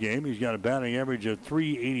 in this game. He's got a batting average of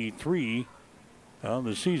 .383 on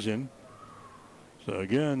the season. So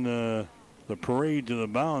again, the parade to the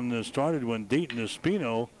mound started when Dayton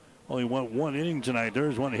Espino only went 1 inning tonight.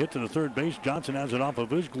 There's one hit to the third base. Johnson has it off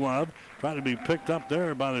of his glove, trying to be picked up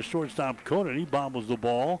there by the shortstop Conan. He bobbles the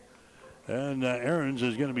ball, and Ahrens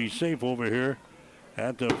is going to be safe over here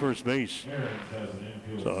at the first base.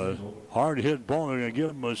 So a hard hit ball. They're going to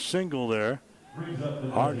give him a single there.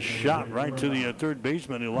 Hard shot right to the third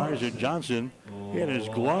baseman, Elijah Johnson. He had his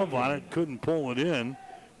glove on it, couldn't pull it in.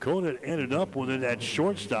 Conan ended up with it at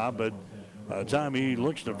shortstop, but by the time he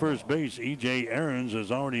looks to first base, E.J. Ahrens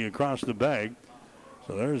is already across the bag.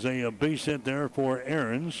 So there's a base hit there for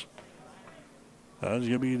Ahrens. That's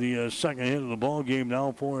going to be the second hit of the ball game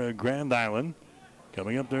now for Grand Island.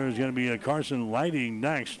 Coming up there is going to be Carson Lighting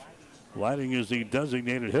next. Lighting is the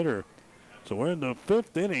designated hitter. So we're in the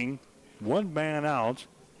 5th inning, 1 man out.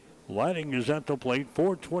 Lighting is at the plate,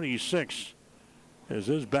 .426 is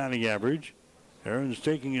his batting average. Ahrens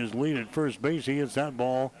taking his lead at first base. He hits that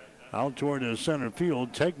ball out toward the center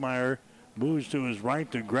field. Tegmeyer moves to his right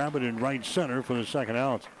to grab it in right center for the second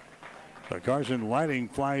out. So Carson Lighting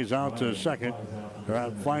flies out to second,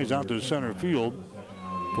 flies out to center field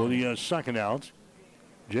for the second out.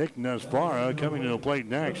 Jake Nesvara coming to the plate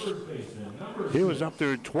next. He was up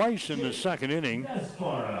there twice in the second inning.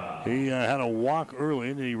 He had a walk early,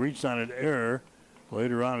 and he reached on an error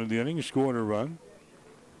later on in the inning, scored a run.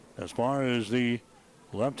 As far as the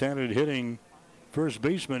left-handed hitting first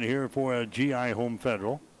baseman here for GI Home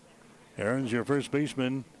Federal. Ahrens, your first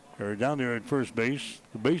baseman, or down there at first base.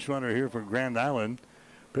 The base runner here for Grand Island.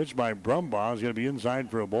 Pitched by Brumbaugh is going to be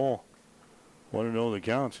inside for a ball. 1-0 the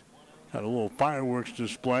count. Had a little fireworks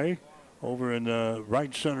display over in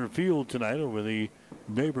right center field tonight over the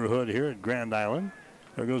neighborhood here at Grand Island.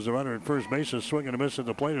 There goes the runner at first base. A swing and a miss at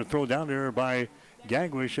the plate. A throw down there by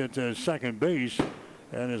Gagwish at second base.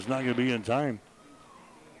 And it's not going to be in time.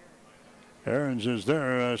 Ahrens is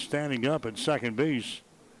there standing up at second base.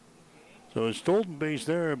 So a stolen base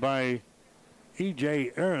there by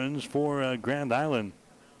E.J. Ahrens for Grand Island.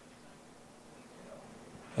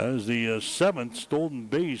 That is the 7th stolen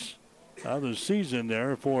base of the season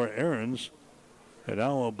there for Ahrens. And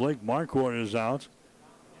now Blake Marquardt is out.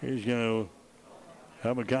 He's going to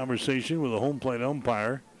have a conversation with the home plate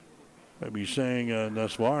umpire. Maybe saying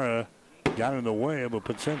Nesvara got in the way of a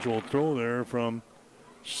potential throw there from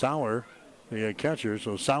Sauer, the catcher.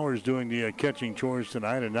 So Sauer's doing the catching chores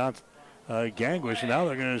tonight and not Gagwish. And now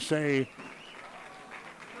they're going to say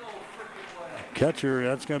catcher,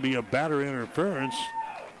 that's going to be a batter interference.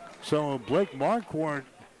 So Blake Marquardt,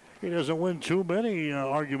 he doesn't win too many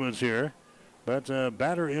arguments here. But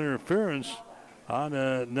batter interference on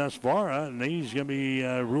Nesvara, and he's going to be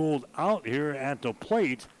ruled out here at the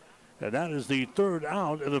plate. And that is the 3rd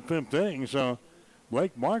out of the 5th inning. So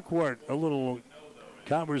Blake Marquardt, a little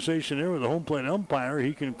conversation there with the home plate umpire.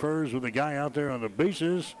 He confers with the guy out there on the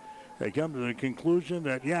bases. They come to the conclusion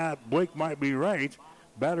that, yeah, Blake might be right.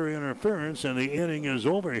 Batter interference, and the inning is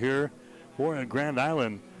over here for Grand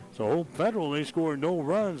Island. So Home Federal, they scored no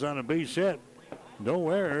runs on a base hit, no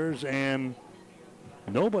errors, and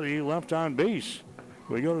nobody left on base.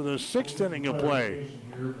 We go to the 6th inning of play.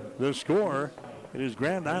 The score, it is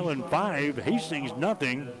Grand Island 5, Hastings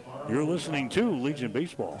nothing. You're listening to Legion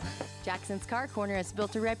Baseball. Jackson's Car Corner has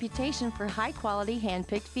built a reputation for high-quality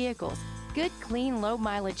hand-picked vehicles. Good, clean,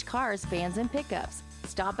 low-mileage cars, vans, and pickups.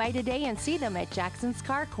 Stop by today and see them at Jackson's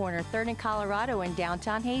Car Corner, 3rd and Colorado in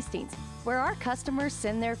downtown Hastings, where our customers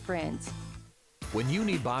send their friends. When you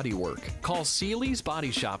need body work, call Seeley's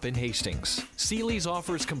Body Shop in Hastings. Seeley's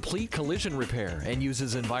offers complete collision repair and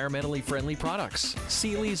uses environmentally friendly products.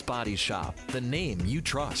 Seeley's Body Shop, the name you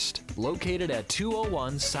trust. Located at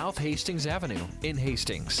 201 South Hastings Avenue in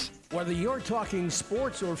Hastings. Whether you're talking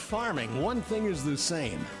sports or farming, one thing is the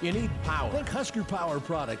same. You need power. Think Husker Power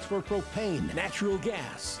products for propane, natural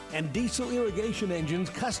gas, and diesel irrigation engines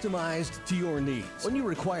customized to your needs. When you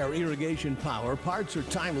require irrigation power, parts, or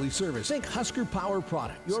timely service, think Husker Power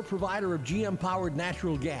products, your provider of GM-powered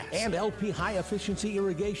natural gas and LP high-efficiency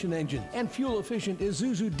irrigation engine and fuel-efficient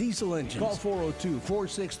Isuzu diesel engines. Call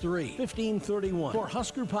 402-463-1531 for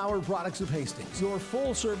Husker Power products of Hastings, your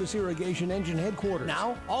full-service irrigation engine headquarters.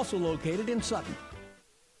 Now, also located in Sutton.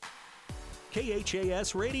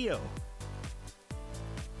 KHAS Radio.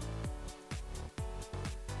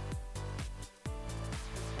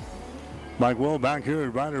 Mike Will back here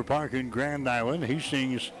at Ryder Park in Grand Island.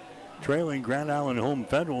 Hastings trailing Grand Island Home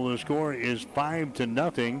Federal. The score is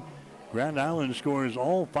 5-0. Grand Island scores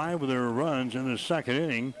all 5 of their runs in the second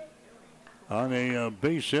inning on a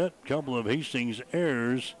base hit, couple of Hastings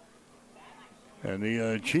errors, and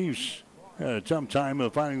the Chiefs had a tough time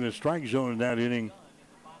of finding the strike zone in that inning.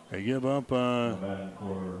 They give up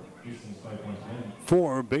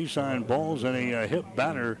 4 base on balls and a hit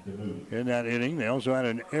batter in that inning. They also had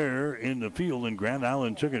an error in the field, and Grand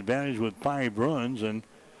Island took advantage with 5 runs, and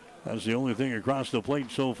that's the only thing across the plate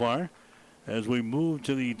so far. As we move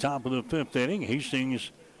to the top of the 5th inning,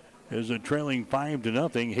 Hastings is trailing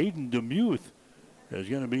 5-0. Hayden DeMuth is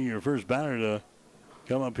going to be your first batter to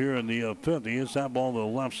come up here in the 5th. He hits that ball to the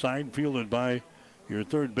left side, fielded by your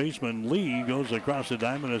third baseman. Lee goes across the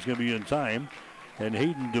diamond. It's going to be in time. And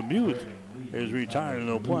Hayden DeMuth is retired, and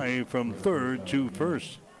they'll play from third to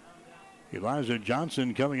first. Elijah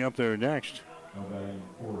Johnson coming up there next.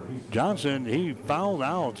 Johnson, he fouled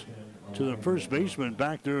out to the first baseman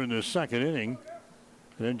back there in the second inning.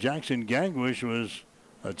 And then Jackson Gangwish was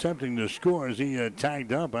attempting to score as he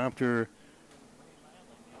tagged up after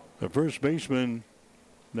the first baseman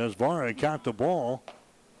Nesvara caught the ball,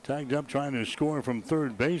 tagged up trying to score from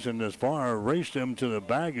third base, and Nesvara raced him to the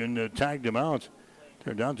bag and tagged him out.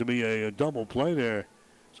 Turned out to be a double play there.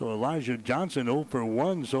 So Elijah Johnson 0 for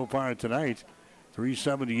 1 so far tonight.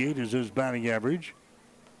 378 is his batting average.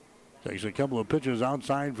 Takes a couple of pitches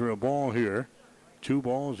outside for a ball here. 2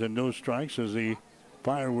 balls and no strikes as the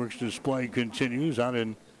fireworks display continues out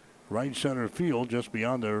in right center field, just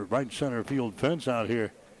beyond the right center field fence out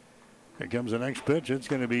here. Here comes the next pitch. It's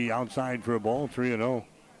going to be outside for a ball, 3-0.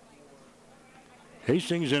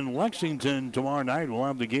 Hastings and Lexington tomorrow night. We'll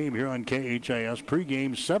have the game here on KHAS.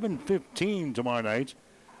 Pre-game 7:15 tomorrow night.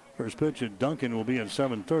 First pitch at Duncan will be at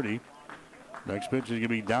 7:30. Next pitch is going to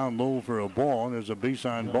be down low for a ball. And there's a base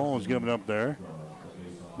on ball is given up there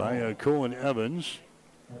by Cohen Evans.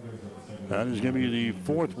 That is going to be the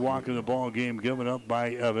 4th walk of the ball game given up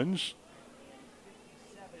by Evans.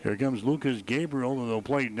 Here comes Lucas Gabriel to the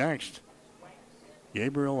plate next.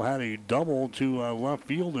 Gabriel had a double to left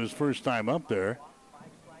field his first time up there.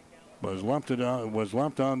 Was left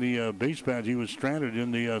on the base pads. He was stranded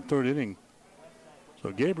in the 3rd inning.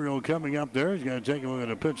 So Gabriel coming up there. He's going to take a look at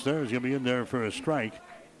a pitch there. He's going to be in there for a strike.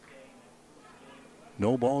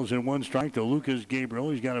 No balls and 1 strike to Lucas Gabriel.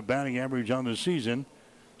 He's got a batting average on the season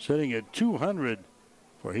sitting at 200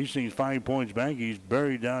 for Hastings 5 Points Bank. He's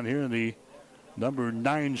buried down here in the number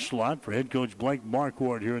 9 slot for head coach Blake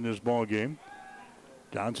Marquardt here in this ball game.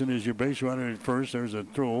 Johnson is your base runner at first. There's a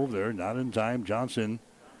throw over there, not in time. Johnson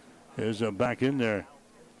is back in there.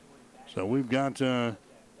 So we've got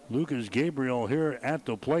Lucas Gabriel here at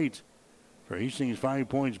the plate for Hastings 5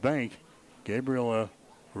 Points Bank. Gabriel, a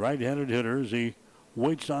right-handed hitter, as he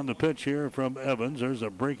waits on the pitch here from Evans. There's a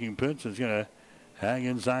breaking pitch that's going to hang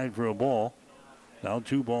inside for a ball. Now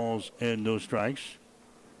 2 balls and no strikes.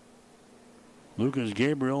 Lucas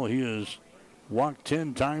Gabriel, he has walked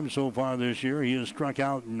 10 times so far this year. He has struck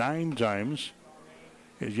out 9 times.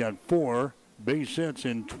 He's got 4 base hits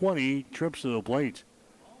and 20 trips to the plate.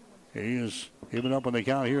 He is even up on the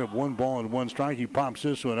count here of 1 ball and 1 strike. He pops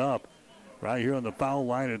this one up right here on the foul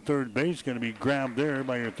line at third base. Going to be grabbed there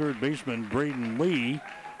by your third baseman, Braden Lee,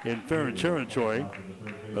 in fair territory.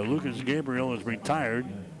 But Lucas Gabriel is retired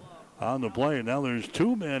on the play. Now there's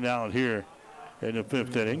 2 men out here in the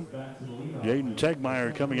 5th inning. Jaden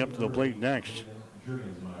Tegmeyer coming up to the plate next.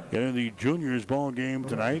 In the juniors ball game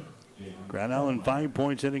tonight, Grand Island 5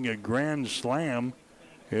 points, hitting a grand slam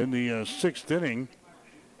in the 6th inning.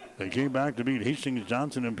 They came back to beat Hastings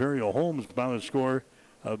Johnson Imperial Homes by a score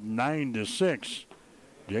of 9-6.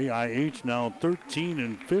 JIH now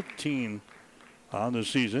 13-15 on the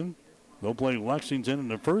season. They'll play Lexington in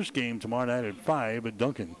the first game tomorrow night at 5 at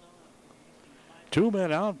Duncan. 2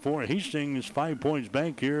 men out for Hastings 5 Points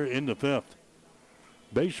Bank here in the 5th.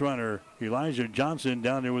 Base runner Elijah Johnson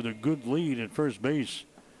down there with a good lead at first base.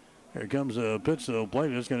 Here comes a pitch to the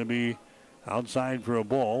plate. It's going to be outside for a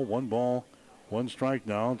ball. 1 ball, 1 strike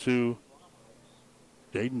now to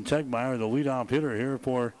Jaden Tegmeyer, the leadoff hitter here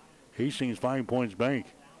for Hastings 5 Points Bank.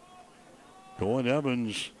 Cohen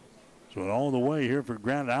Evans is all the way here for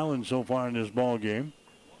Grand Island so far in this ball game.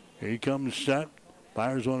 He comes set,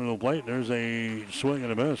 fires one to the plate. There's a swing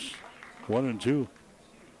and a miss. 1-2.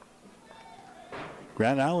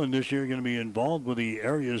 Grand Island this year going to be involved with the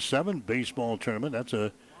Area 7 baseball tournament. That's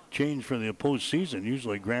a change for the postseason.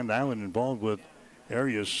 Usually Grand Island involved with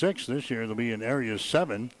Area 6. This year they'll be in Area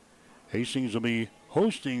 7. Hastings will be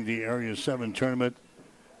hosting the Area 7 tournament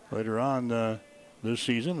later on this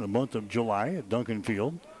season, in the month of July at Duncan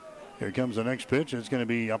Field. Here comes the next pitch. It's going to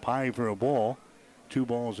be up high for a ball. 2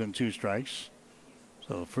 balls and 2 strikes.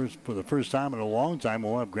 So for the first time in a long time,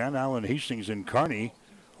 we'll have Grand Island, Hastings, and Kearney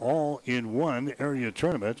all in one area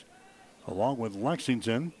tournament, along with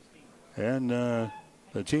Lexington and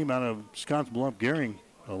the team out of Scottsbluff-Gehring,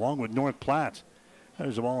 along with North Platte.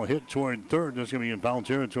 There's a ball hit toward third. That's going to be in foul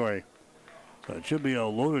territory. So it should be a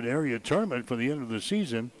loaded area tournament for the end of the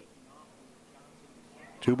season.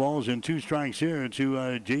 2 balls and 2 strikes here to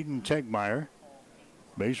Jaden Tegmeyer.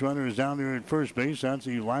 Base runner is down there at first base. That's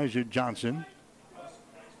Elijah Johnson.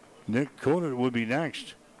 Nick Coder would be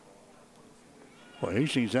next. Well,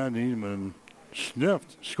 Hastings hadn't even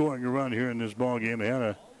sniffed scoring a run here in this ball game. They had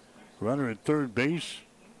a runner at third base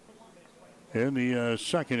in the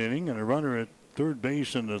second inning and a runner at third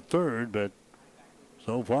base in the third, but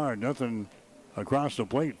so far nothing across the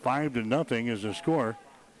plate. 5-0 is the score.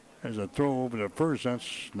 There's a throw over to first.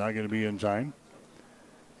 That's not going to be in time.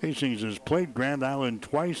 Hastings has played Grand Island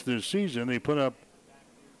twice this season. They put up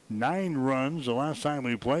 9 runs the last time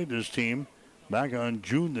we played this team. Back on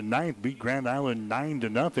June the 9th, beat Grand Island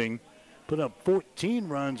 9-0. Put up 14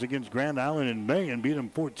 runs against Grand Island in May and beat them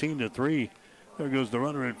 14-3. There goes the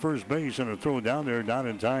runner at first base and a throw down there, not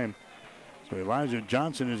in time. So Elijah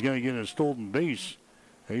Johnson is going to get a stolen base.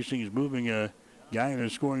 Hastings moving a guy in a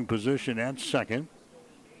scoring position at second.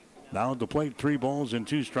 Now at the plate, 3 balls and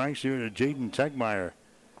 2 strikes here to Jaden Tegmeyer.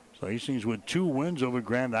 So Hastings with 2 wins over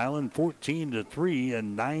Grand Island, 14-3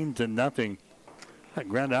 and 9-0.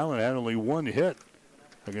 Grand Island had only 1 hit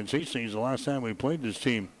against Hastings the last time we played this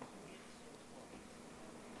team.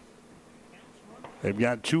 They've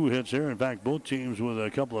got 2 hits here. In fact, both teams with a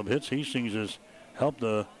couple of hits. Hastings has helped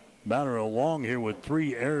the batter along here with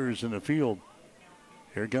 3 errors in the field.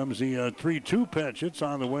 Here comes the 3-2 pitch. It's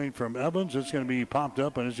on the way from Evans. It's going to be popped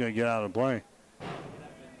up and it's going to get out of play.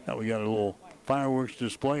 Now we got a little fireworks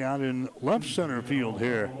display out in left center field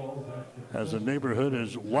here as the neighborhood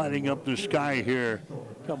is lighting up the sky here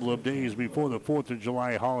a couple of days before the 4th of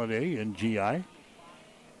July holiday in GI.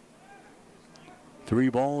 3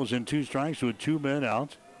 balls and 2 strikes with 2 men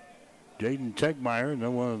out. Jaden Tegmeyer,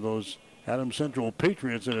 another one of those Adams Central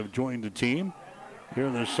Patriots that have joined the team here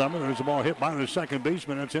this summer. There's a ball hit by the second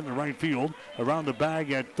baseman. That's in the right field. Around the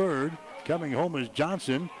bag at third. Coming home is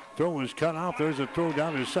Johnson. Throw is cut off. There's a throw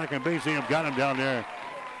down to second base. They have got him down there.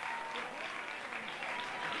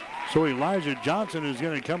 So Elijah Johnson is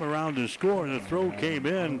going to come around to score. The throw came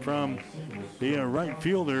in from the right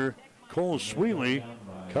fielder, Cole Sweeley.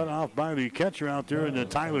 Cut off by the catcher out there in the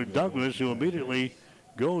Tyler Douglas, who immediately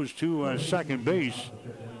goes to second base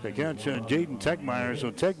to catch Jaden Tegmeyer.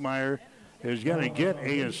 So Tegmeyer is going to get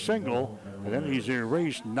a single, and then he's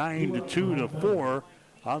erased 9-2 to 4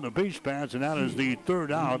 on the base paths, and that is the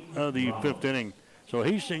 3rd out of the 5th inning. So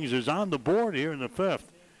Hastings is on the board here in the 5th.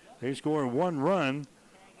 They score 1 run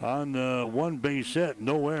on 1 base hit,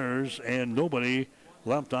 no errors, and nobody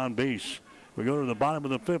left on base. We go to the bottom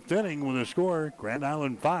of the 5th inning with a score, Grand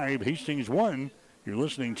Island 5, Hastings 1. You're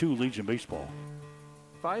listening to Legion Baseball.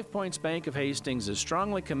 5 Points Bank of Hastings is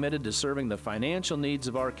strongly committed to serving the financial needs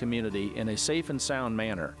of our community in a safe and sound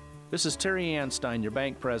manner. This is Terry Anstein, your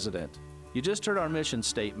bank president. You just heard our mission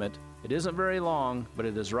statement. It isn't very long, but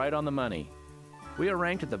it is right on the money. We are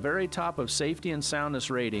ranked at the very top of safety and soundness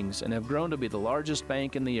ratings and have grown to be the largest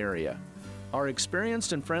bank in the area. Our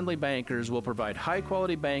experienced and friendly bankers will provide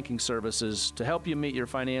high-quality banking services to help you meet your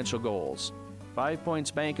financial goals. 5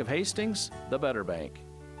 Points Bank of Hastings, the better bank.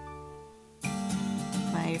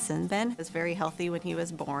 My My son Ben was very healthy when he was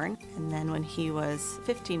born, and then when he was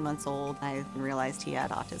 15 months old, I realized he had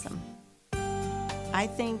autism. I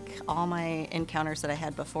think all my encounters that I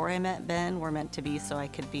had before I met Ben were meant to be so I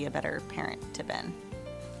could be a better parent to Ben.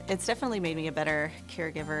 It's definitely made me a better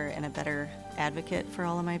caregiver and a better advocate for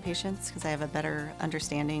all of my patients because I have a better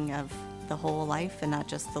understanding of the whole life and not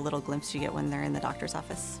just the little glimpse you get when they're in the doctor's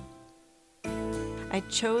office. I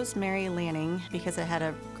chose Mary Lanning because it had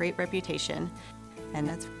a great reputation, and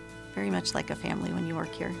it's very much like a family when you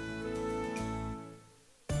work here.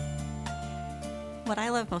 What I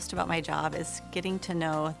love most about my job is getting to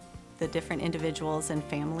know the different individuals and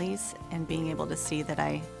families and being able to see that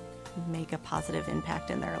I make a positive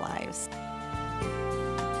impact in their lives.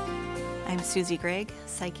 I'm Susie Gregg,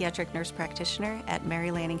 psychiatric nurse practitioner at Mary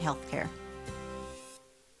Lanning Healthcare.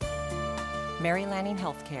 Mary Lanning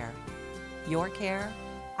Healthcare. Your care,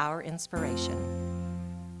 our inspiration.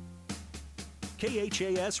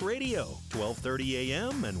 KHAS Radio, 1230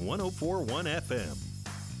 AM and 104.1 FM.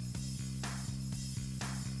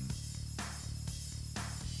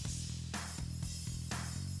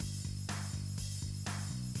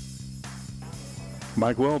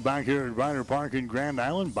 Mike Will back here at Ryder Park in Grand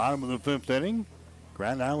Island, bottom of the fifth inning.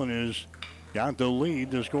 Grand Island has got the lead.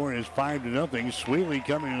 The score is 5-0. Sweely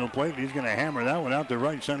coming to the plate. He's going to hammer that one out to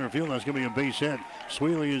right center field. That's going to be a base hit.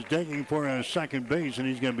 Sweely is digging for a second base, and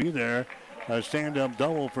he's going to be there. A stand-up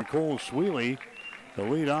double for Cole Sweely to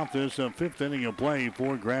lead off this fifth inning of play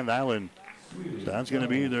for Grand Island. So that's going to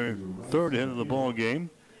be their third hit of the ball game.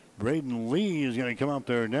 Braden Lee is going to come up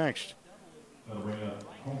there next.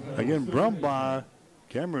 Again, Brumbaugh.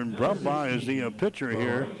 Cameron Brumbaugh is the pitcher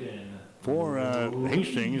here for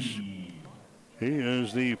Hastings. He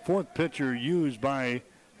is the fourth pitcher used by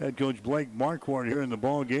head coach Blake Marquardt here in the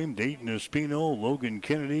ball game. Dayton Espino, Logan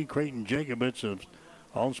Kennedy, Creighton Jacobitz have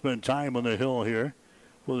all spent time on the hill here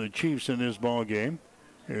for the Chiefs in this ball game.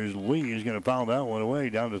 Here's Lee. He's going to foul that one away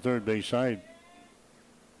down to third base side.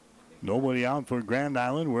 Nobody out for Grand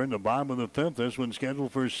Island. We're in the bottom of the fifth. This one's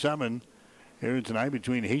scheduled for 7 here tonight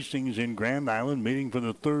between Hastings and Grand Island, meeting for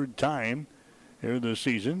the third time here this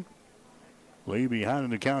season. Lee behind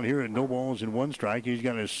in the count here at no balls and one strike. He's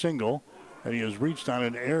got a single, and he has reached on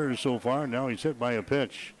an error so far. Now he's hit by a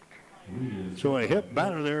pitch. So a hit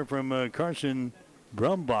batter there from Carson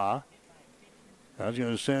Brumbaugh. That's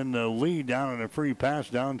going to send Lee down on a free pass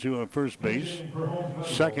down to first base.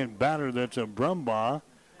 Second batter that's Brumbaugh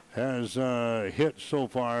has hit so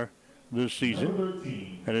far this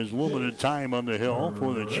season, and his limited time on the hill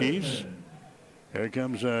for the Chiefs. Here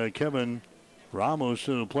comes Kevin Ramos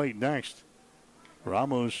to the plate next.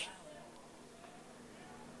 Ramos,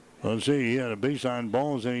 let's see, he had a base on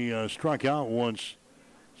balls and he struck out once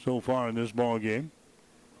so far in this ball game.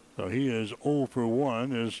 So he is 0 for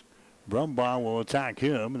 1 as Brumbaugh will attack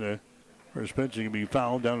him. The first pitch can be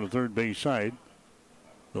fouled down to third base side.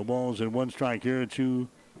 No balls and one strike here to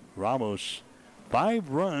Ramos. 5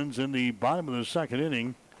 runs in the bottom of the second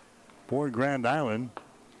inning for Grand Island.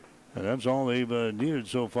 And that's all they've needed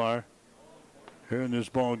so far here in this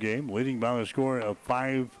ball game. Leading by a score of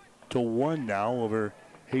 5-1 now over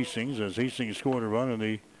Hastings, as Hastings scored a run in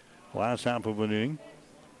the last half of an inning.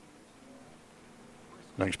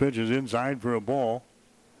 Next pitch is inside for a ball.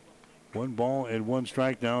 1 ball and 1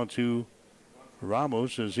 strike now to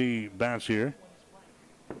Ramos as he bats here.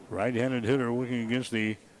 Right-handed hitter working against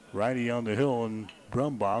the righty on the hill, and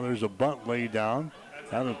Brumbaugh. There's a bunt laid down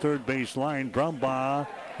the third base line. Brumbaugh,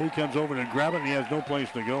 he comes over to grab it, and he has no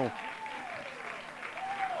place to go.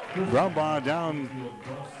 Brumbaugh down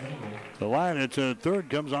the line at third,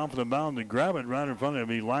 comes off the mound to grab it right in front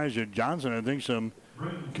of Elijah Johnson. I think some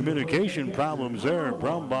communication problems there.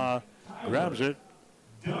 Brumbaugh grabs it.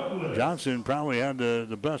 Johnson probably had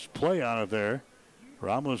the best play on it there.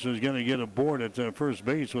 Ramos is going to get aboard at first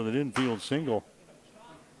base with an infield single.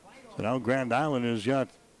 So now Grand Island has got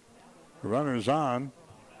runners on.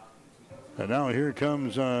 And now here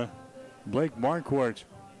comes Blake Marquardt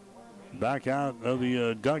back out of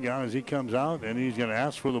the dugout as he comes out, and he's going to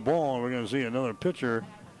ask for the ball. And we're going to see another pitcher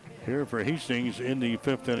here for Hastings in the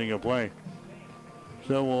fifth inning of play.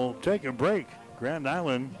 So we'll take a break. Grand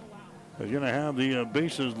Island is going to have the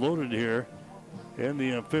bases loaded here in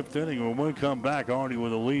the fifth inning. When we come back already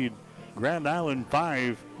with a lead, Grand Island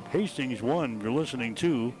 5, Hastings 1. You're listening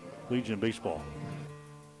to Legion Baseball.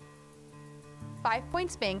 5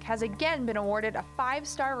 Points Bank has again been awarded a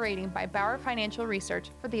 5-star rating by Bauer Financial Research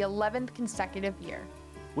for the 11th consecutive year.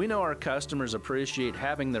 We know our customers appreciate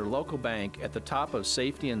having their local bank at the top of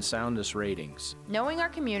safety and soundness ratings. Knowing our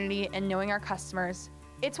community and knowing our customers,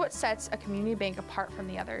 It's what sets a community bank apart from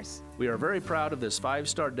the others. We are very proud of this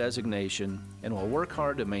 5-star designation and will work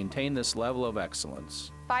hard to maintain this level of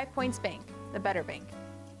excellence. 5 Points Bank, the better bank.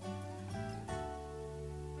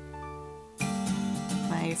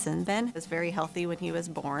 My son Ben was very healthy when he was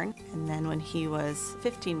born, and then when he was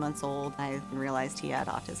 15 months old, I realized he had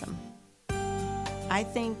autism. I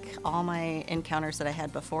think all my encounters that I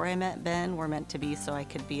had before I met Ben were meant to be so I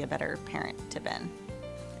could be a better parent to Ben.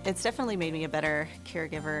 It's definitely made me a better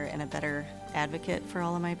caregiver and a better advocate for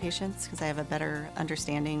all of my patients because I have a better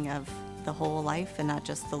understanding of the whole life and not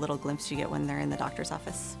just the little glimpse you get when they're in the doctor's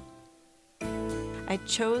office. I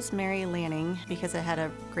chose Mary Lanning because it had a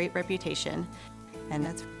great reputation, and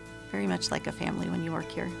it's very much like a family when you work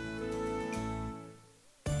here.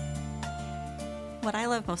 What I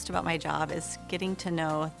love most about my job is getting to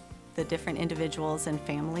know the different individuals and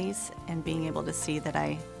families and being able to see that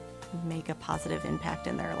I make a positive impact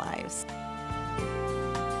in their lives.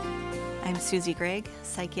 I'm Susie Gregg,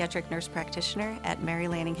 psychiatric nurse practitioner at Mary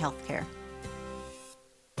Lanning Healthcare.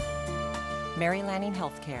 Mary Lanning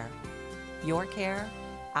Healthcare. Your care,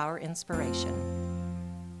 our inspiration.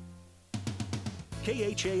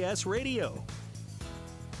 KHAS Radio.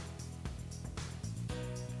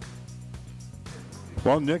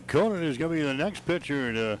 Well, Nick Conant is going to be the next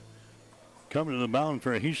pitcher to come to the mound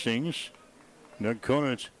for Hastings. Nick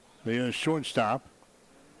Conant, the shortstop.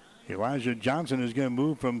 Elijah Johnson is going to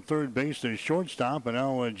move from third base to shortstop, and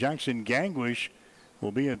now Jackson Gangwish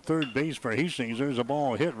will be at third base for Hastings. There's a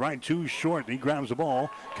ball hit right too short. He grabs the ball,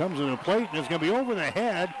 comes to the plate, and it's going to be over the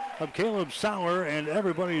head of Caleb Sauer, and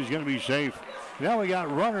everybody is going to be safe. Now we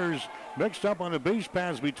got runners mixed up on the base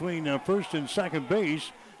paths between first and second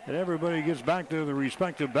base, and everybody gets back to the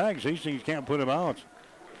respective bags. Hastings can't put them out.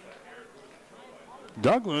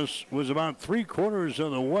 Douglas was about 3/4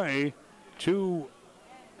 of the way to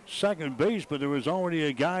second base, but there was already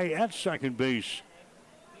a guy at second base.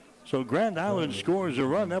 So Grand Island scores a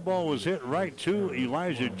run. That ball was hit right to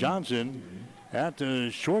Elijah Johnson at the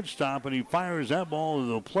shortstop, and he fires that ball to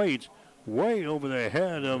the plate way over the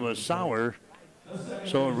head of a Sauer.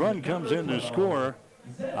 So a run comes in to score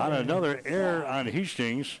on another error on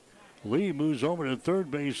Hastings. Lee moves over to third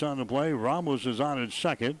base on the play. Ramos is on at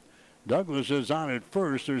second. Douglas is on at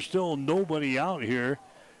first. There's still nobody out here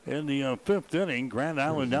in the fifth inning. Grand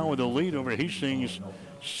Island now with the lead over Hastings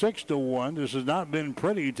 6-1. This has not been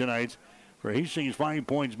pretty tonight for Hastings 5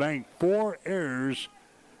 Points Bank. 4 errors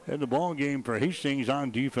in the ball game for Hastings on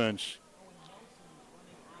defense.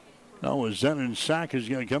 Now Zenon Sack is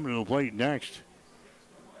going to come to the plate next.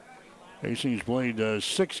 Hastings played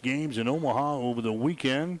 6 games in Omaha over the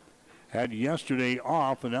weekend. Had yesterday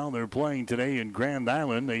off, and now they're playing today in Grand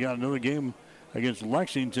Island. They got another game against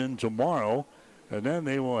Lexington tomorrow, and then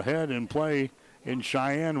they will head and play in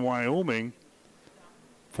Cheyenne, Wyoming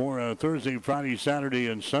for Thursday, Friday, Saturday,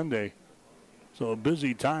 and Sunday. So a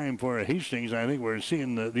busy time for Hastings. I think we're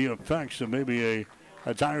seeing the effects of maybe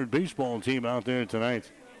a tired baseball team out there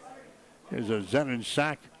tonight. There's a Zenon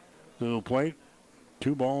Sack to the plate.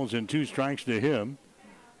 2 balls and 2 strikes to him.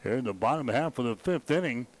 Here in the bottom half of the fifth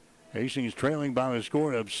inning, Hastings trailing by the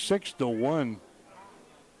score of 6-1.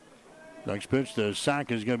 Next pitch to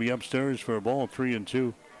Sack is going to be upstairs for a ball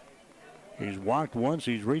 3-2. He's walked once,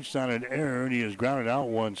 he's reached on an error, and he has grounded out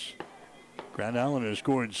once. Grand Island has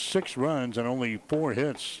scored 6 runs and only 4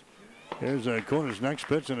 hits. Here's Conant's next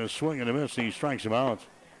pitch and a swing and a miss, and he strikes him out.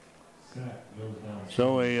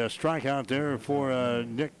 So a strikeout there for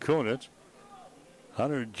Nick Conant.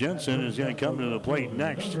 Hunter Jensen is going to come to the plate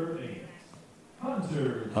next.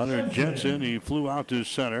 Hunter Jensen, he flew out to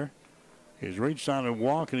center. He's reached on a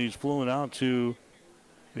walk, and he's flown out to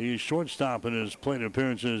the shortstop in his plate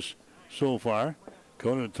appearances so far.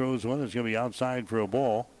 Conant throws one that's going to be outside for a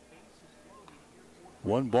ball.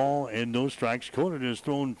 1 ball and no strikes. Conant has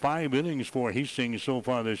thrown 5 innings for Hastings so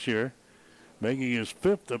far this year, making his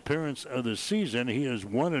 5th appearance of the season. He is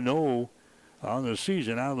 1-0 on the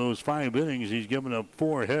season. Out of those 5 innings, he's given up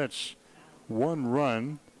 4 hits, 1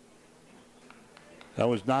 run. That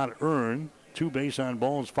was not earned. 2 base on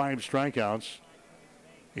balls, 5 strikeouts.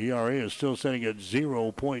 ERA is still sitting at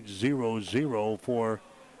 0.00 for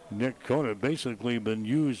Nick Conant. Basically been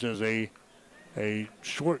used as a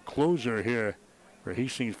short closer here for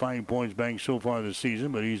Hastings 5 Points Bank so far this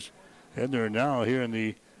season, but he's in there now here in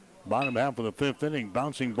the bottom half of the 5th inning.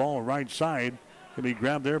 Bouncing ball right side. Can be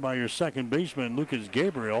grabbed there by your second baseman, Lucas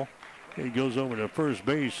Gabriel. He goes over to first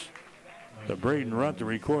base to Braden Rutt to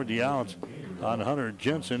record the out on Hunter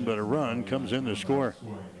Jensen, but a run comes in to score.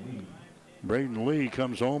 Braden Lee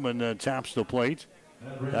comes home and taps the plate.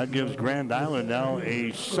 That gives Grand Island now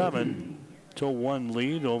a 7-1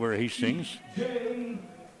 lead over Hastings.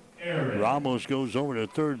 Ramos goes over to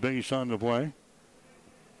third base on the play.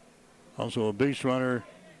 Also a base runner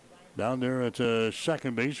down there at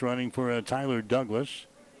second base running for Tyler Douglas.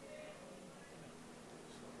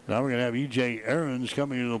 Now we're going to have E.J. Ahrens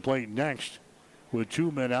coming to the plate next with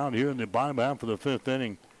 2 men out here in the bottom half of the 5th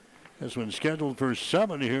inning. This one's scheduled for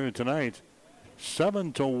 7 here tonight.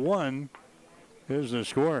 7-1 is the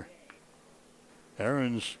score.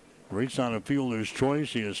 Ahrens reached on a fielder's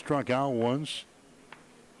choice. He has struck out once.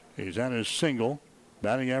 He's at his single.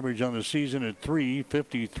 Batting average on the season at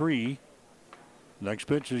 .353. Next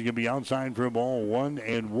pitch is going to be outside for a ball.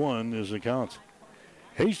 1-1 is the count.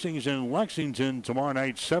 Hastings and Lexington tomorrow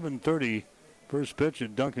night, 7:30. First pitch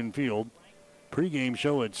at Duncan Field. Pre-game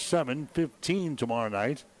show at 7:15 tomorrow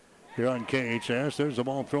night here on KHS. There's the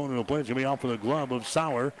ball thrown to the plate. It's going to be off with a glove of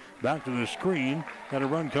Sauer. Back to the screen, and a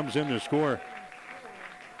run comes in to score.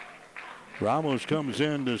 Ramos comes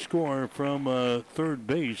in to score from third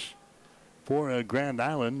base for Grand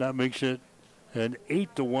Island. That makes it an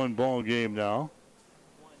 8-1 ball game now.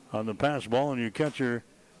 On the pass ball, and your catcher,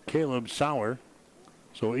 Caleb Sauer.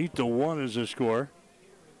 So 8-1 is the score.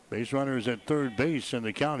 Base runner is at third base, and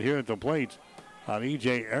the count here at the plate on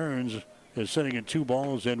E.J. Ahrens is sitting at 2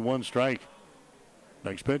 balls and 1 strike.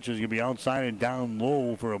 Next pitch is going to be outside and down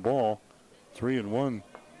low for a ball. 3-1.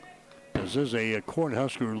 This is a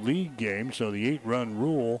Cornhusker League game, so the 8-run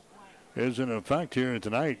rule is in effect here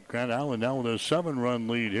tonight. Grand Island now with a 7-run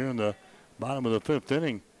lead here in the bottom of the 5th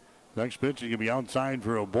inning. Next pitch is going to be outside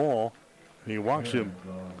for a ball. And he walks him.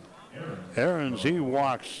 Ahrens, he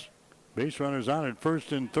walks. Base runners on at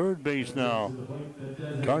first and third base now.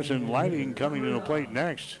 Carson Lighting coming to the plate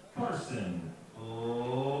next. Carson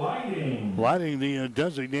Lighting. Lighting, the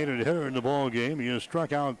designated hitter in the ball game. He has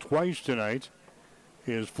struck out twice tonight.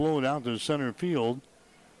 He has flown out to center field.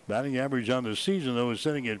 Batting average on the season, though, is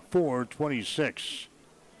sitting at .426.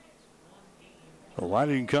 The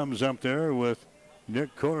Lighting comes up there with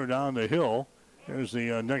Nick Coder down the hill. There's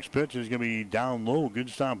the next pitch is going to be down low. Good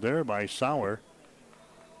stop there by Sauer.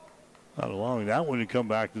 Not allowing that one to come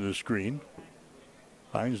back to the screen.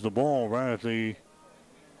 Finds the ball right at the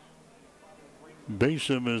base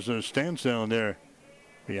of his stance down there.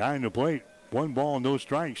 Behind the plate. 1 ball, no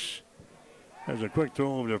strikes. There's a quick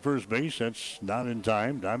throw over to first base. That's not in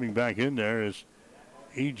time. Diving back in there is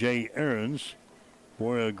E.J. Ahrens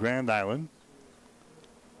for Grand Island.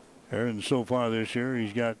 Ahrens so far this year,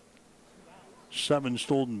 he's got 7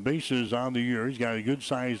 stolen bases on the year. He's got a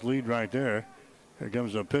good-sized lead right there. Here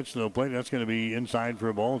comes a pitch to the plate. That's going to be inside for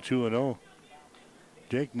a ball, 2-0.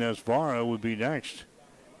 Jake Nesvara would be next.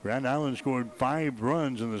 Grand Island scored 5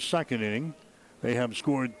 runs in the 2nd inning. They have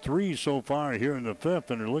scored 3 so far here in the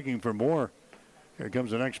 5th, and are looking for more. Here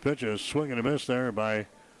comes the next pitch. A swing and a miss there by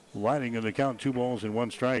Lighting in the count, 2 balls and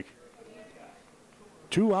 1 strike.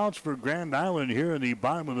 2 outs for Grand Island here in the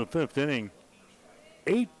bottom of the 5th inning.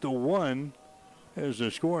 8-1 is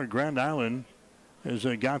the score. Grand Island has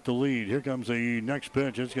got the lead. Here comes the next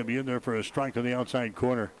pitch. It's going to be in there for a strike on the outside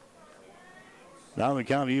corner. Now the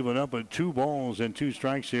count even up at 2 balls and 2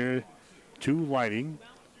 strikes here to Lighting.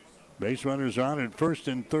 Base runners are on at first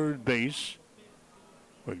and third base.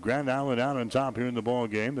 With Grand Island out on top here in the ball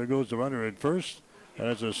game. There goes the runner at first. And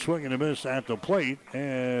it's a swing and a miss at the plate.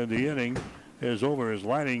 And the inning is over as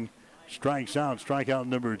Lighting strikes out. Strikeout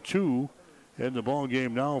number 2 in the ball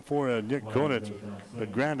game now for Nick Conant.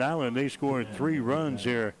 But Grand Island, they scored 3 runs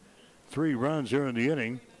here. 3 runs here in the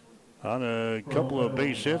inning on a couple of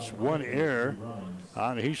base hits, 1 error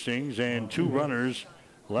on Hastings, and 2 runners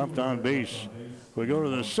left on base. We go to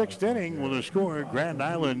the 6th inning with a score, Grand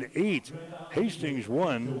Island 8, Hastings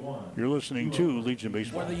 1. You're listening to Legion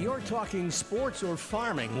Baseball. Whether you're talking sports or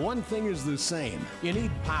farming, one thing is the same. You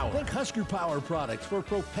need power. Think Husker Power products for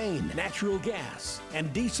propane, natural gas,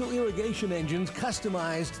 and diesel irrigation engines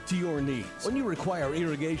customized to your needs. When you require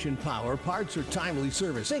irrigation power, parts, or timely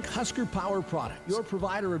service, think Husker Power products, your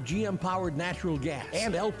provider of GM-powered natural gas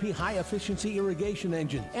and LP high-efficiency irrigation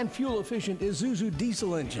engine and fuel-efficient Isuzu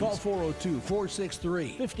diesel engines. Call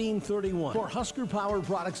 402-463-1531 for Husker Power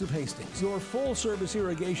products of Hastings, your full-service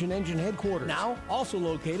irrigation engine headquarters, now also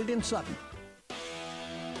located in Sutton.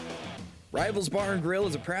 Rivals Bar and Grill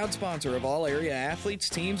is a proud sponsor of all area athletes,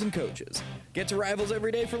 teams, and coaches. Get to Rivals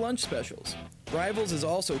every day for lunch specials. Rivals is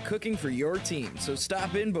also cooking for your team, so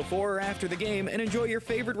stop in before or after the game and enjoy your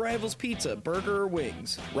favorite Rivals pizza, burger, or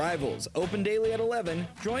wings. Rivals, open daily at 11.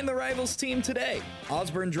 Join the Rivals team today.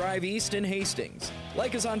 Osborne Drive East in Hastings.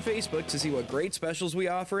 Like us on Facebook to see what great specials we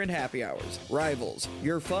offer in happy hours. Rivals,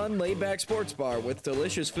 your fun, laid-back sports bar with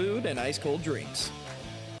delicious food and ice-cold drinks.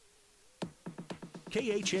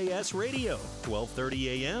 KHAS Radio,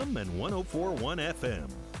 1230 AM and 104.1 FM.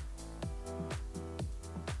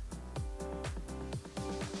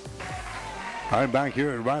 All right, back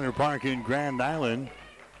here at Ryder Park in Grand Island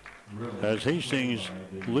as Hastings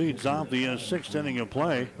leads off the sixth inning of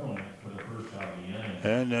play.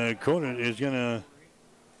 And Conant is going to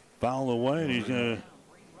foul away, and he's going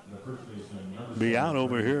to be out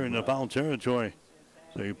over here in the foul territory.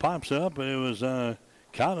 So he pops up, and it was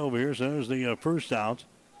caught over here, so there's the first out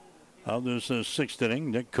of this sixth inning.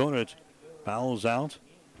 Nick Conant fouls out.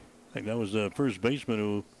 I think that was the first baseman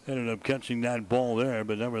who ended up catching that ball there,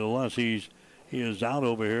 but nevertheless, he is out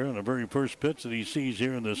over here on the very first pitch that he sees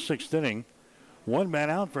here in the sixth inning. One man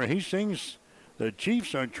out for Hastings. The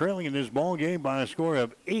Chiefs are trailing in this ball game by a score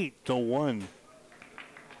of 8-1.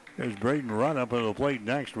 There's Braden Rutt up at the plate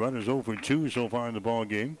next. Rutt is 0 for 2 so far in the ball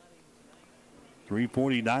game.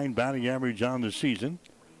 349 batting average on the season.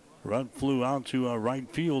 Rutt flew out to right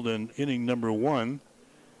field in inning number 1.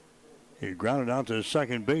 He grounded out to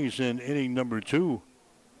second base in inning number 2.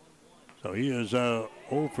 So he is 0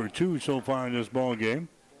 for 2 so far in this ball game.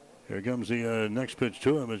 Here comes the next pitch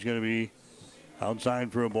to him. It's going to be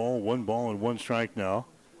outside for a ball. 1 ball and 1 strike now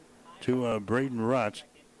to Braden Rutt.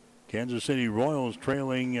 Kansas City Royals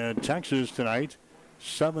trailing Texas tonight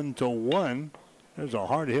 7-1. There's a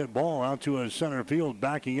hard hit ball out to center field,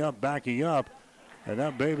 backing up. And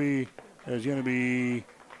that baby is going to be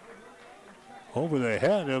over the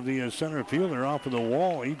head of the center fielder off of the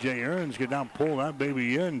wall. E.J. Ahrens could not pull that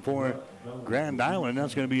baby in for Grand Island.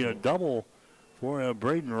 That's going to be a double for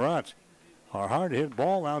Braden Rutt. A hard hit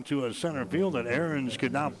ball out to a center field that Ahrens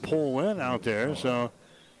could not pull in out there. So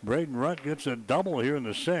Braden Rutt gets a double here in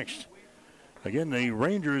the sixth. Again, the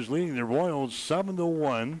Rangers leading the Royals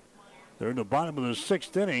 7-1. They're in the bottom of the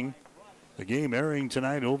sixth inning. The game airing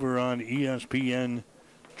tonight over on ESPN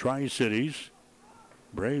Tri-Cities.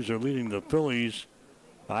 Braves are leading the Phillies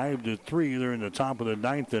 5-3. They're in the top of the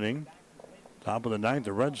ninth inning. Top of the ninth,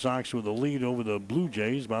 the Red Sox with the lead over the Blue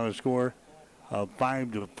Jays by a score of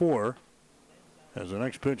 5-4. As the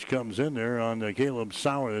next pitch comes in there on Caleb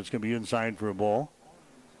Sauer, that's going to be inside for a ball.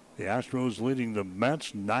 The Astros leading the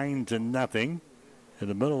Mets 9-0 in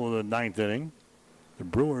the middle of the ninth inning. The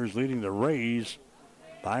Brewers leading the Rays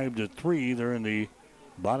 5-3. They're in the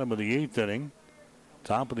bottom of the eighth inning.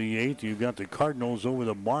 Top of the eighth, you've got the Cardinals over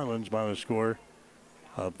the Marlins by the score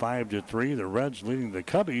of 5-3. The Reds leading the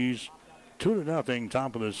Cubbies 2-0.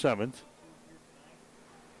 Top of the seventh.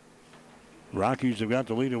 Rockies have got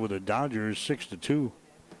the lead over the Dodgers 6-2.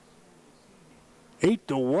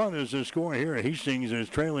 8-1 is the score here. Hastings is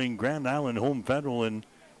trailing Grand Island Home Federal in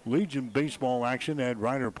Legion baseball action at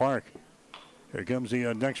Ryder Park. Here comes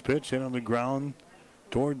the next pitch, hit on the ground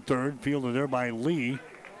toward third, fielded there by Lee.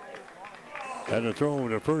 And a throw over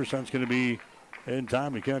to first. That's going to be in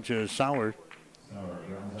time to catch Sauer.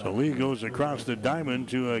 So Lee goes across the diamond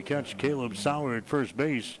to catch Caleb Sauer at first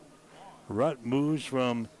base. Rutt moves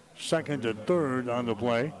from second to third on the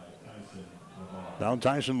play. Now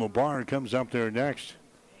Tyson LeBar comes up there next.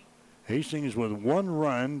 Hastings with 1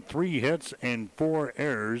 run, 3 hits, and 4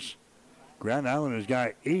 errors. Grand Island has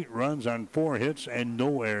got 8 runs on 4 hits and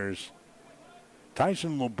no errors.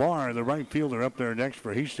 Tyson LeBar, the right fielder, up there next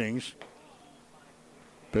for Hastings.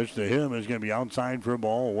 Pitch to him is going to be outside for a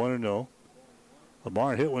ball, 1-0.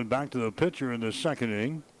 LeBar hit one back to the pitcher in the second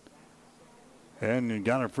inning. And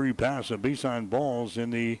got a free pass, a base on balls in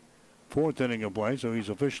the fourth inning of play, so he's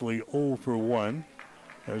officially 0 for 1.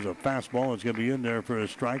 There's a fastball that's going to be in there for a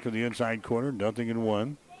strike on the inside corner,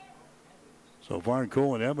 0-1. So far,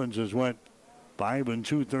 Colin Evans has went 5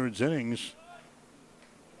 2/3 innings.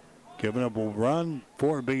 Giving up a run,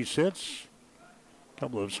 4 base hits, a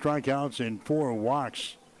couple of strikeouts, and 4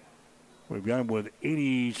 walks. We've got him with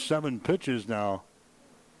 87 pitches now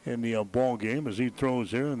in the ball game as he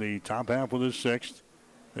throws here in the top half of the sixth.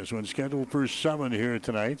 This one's scheduled for 7 here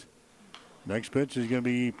tonight. Next pitch is going to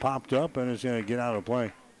be popped up, and it's going to get out of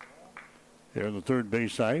play. Here on the third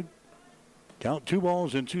base side. Count 2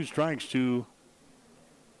 balls and 2 strikes to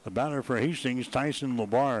the batter for Hastings, Tyson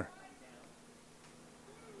LeBar.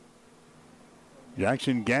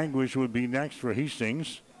 Jackson Gangwish would be next for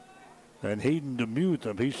Hastings. And Hayden DeMuth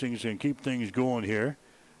of Hastings can keep things going here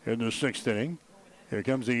in the sixth inning. Here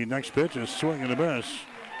comes the next pitch, a swing and a miss.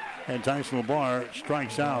 And Tyson LeBar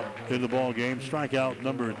strikes out in the ball game. Strikeout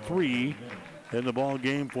number 3 in the ball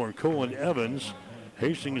game for Colin Evans.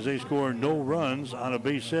 Hastings, they score no runs on a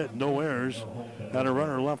base hit, no errors, and a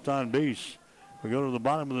runner left on base. We go to the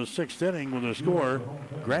bottom of the sixth inning with a score.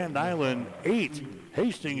 Grand Island 8,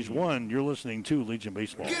 Hastings 1. You're listening to Legion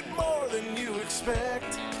Baseball. Get more than you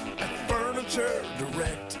expect at Furniture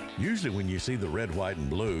Direct. Usually when you see the red, white, and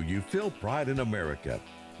blue, you feel pride in America.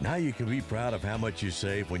 Now you can be proud of how much you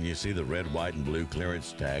save when you see the red, white, and blue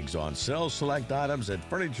clearance tags on sell select items at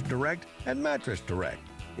Furniture Direct and Mattress Direct.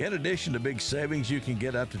 In addition to big savings, you can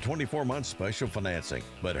get up to 24 months special financing.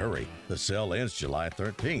 But hurry, the sale ends July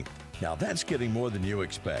 13th. Now that's getting more than you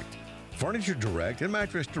expect. Furniture Direct and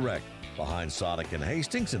Mattress Direct, behind Sonic and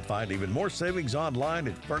Hastings, and find even more savings online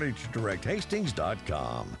at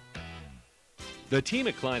FurnitureDirectHastings.com. The team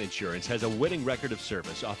at Klein Insurance has a winning record of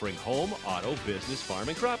service, offering home, auto, business, farm,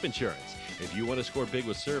 and crop insurance. If you want to score big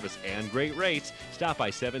with service and great rates, stop by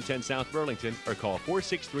 710 South Burlington or call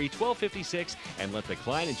 463-1256 and let the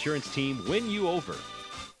Klein Insurance team win you over.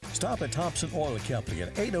 Stop at Thompson Oil Company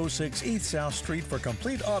at 806 East South Street for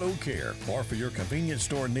complete auto care. Or for your convenience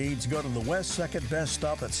store needs, go to the West 2nd Best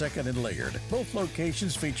Stop at 2nd and Laird. Both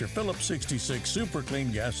locations feature Phillips 66 Super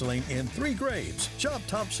Clean gasoline in 3 grades. Shop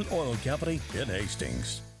Thompson Oil Company in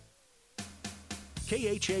Hastings.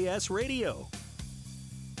 KHAS Radio.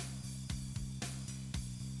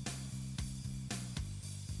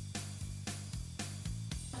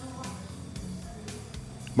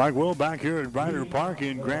 Mike Will back here at Ryder Park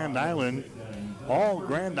in Grand Island. All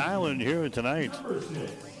Grand Island here tonight.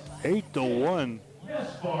 8-1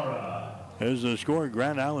 is the score.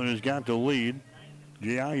 Grand Island has got the lead.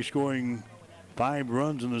 GI scoring 5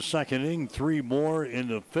 runs in the second inning, 3 more in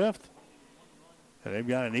the 5th. And they've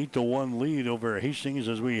got an 8-1 lead over Hastings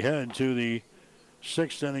as we head to the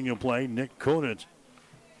 6th inning of play. Nick Conant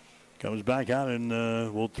comes back out and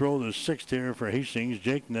will throw the 6th here for Hastings.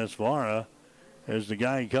 Jake Nesvara as the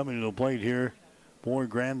guy coming to the plate here for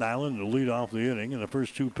Grand Island to lead off the inning. And the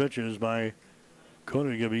first 2 pitches by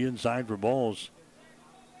Conant going to be inside for balls.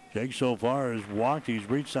 Jake so far has walked. He's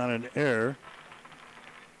reached on an error.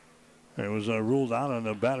 And it was ruled out on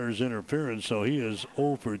the batter's interference, so he is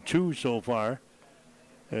 0 for 2 so far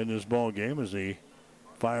in this ball game as the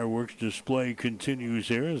fireworks display continues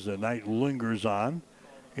here as the night lingers on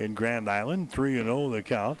in Grand Island. 3-0 the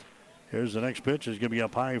count. Here's the next pitch. It's going to be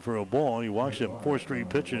up high for a ball. He walks it 4 straight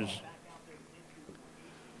pitches.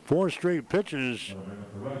 4 straight pitches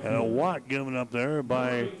and a walk given up there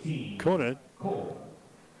by Conant.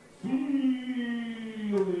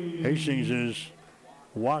 Hastings has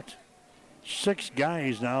walked 6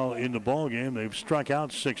 guys now in the ball game. They've struck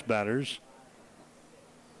out 6 batters.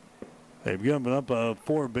 They've given up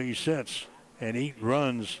 4 base hits and 8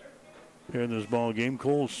 runs here in this ball game.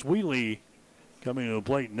 Cole Sweeley coming to the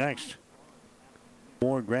plate next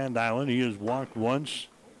for Grand Island. He has walked once,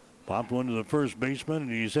 popped one to the first baseman,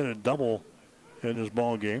 and he's hit a double in this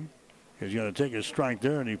ball game. He's going to take a strike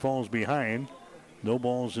there, and he falls behind. No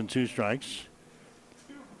balls and 2 strikes.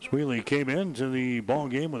 Sweeley came into the ball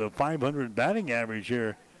game with a .500 batting average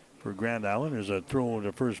here for Grand Island. There's a throw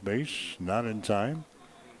to first base, not in time.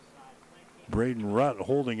 Braden Rutt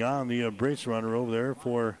holding on the base runner over there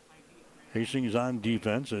for Hastings on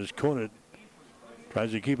defense as Conant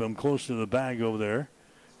tries to keep him close to the bag over there.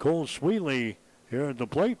 Cole Sweeley here at the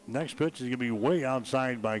plate. Next pitch is going to be way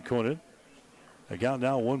outside by Conant. The count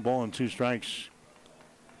now 1 ball and 2 strikes.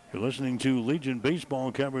 You're listening to Legion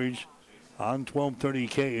baseball coverage on 1230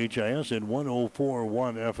 KHIS and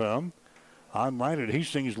 104.1 FM. Online at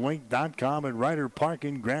hastingslink.com at Ryder Park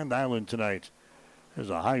in Grand Island tonight. There's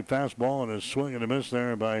a high fastball and a swing and a miss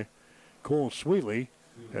there by Cole Sweeley.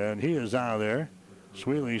 And he is out of there.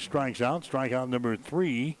 Sweeley strikes out. Strikeout number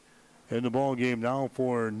 3 in the ball game now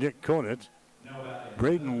for Nick Conant.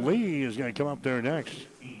 Braden Lee is going to come up there next.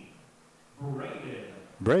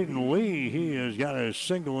 Braden Lee, he has got a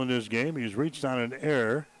single in this game. He's reached on an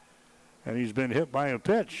error, and he's been hit by a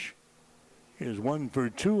pitch. He is 1 for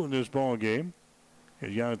 2 in this ball game.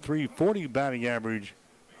 He's got a .340 batting average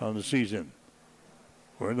on the season.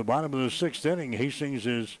 We're in the bottom of the 6th inning. Hastings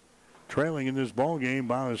is trailing in this ball game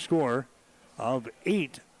by a score of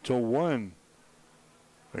 8-1.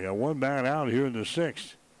 We got 1 man out here in the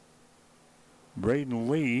 6th. Braden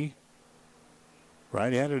Lee,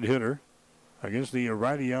 right-handed hitter, against the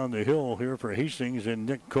righty on the hill here for Hastings and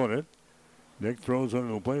Nick Conant. Nick throws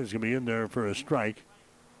under the plate. It's going to be in there for a strike.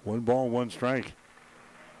 1 ball, 1 strike.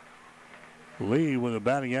 Lee with a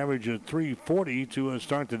batting average of .340 to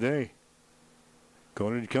start the day.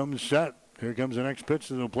 Conant comes set. Here comes the next pitch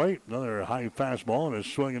to the plate. Another high fastball and a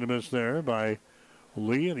swing and a miss there by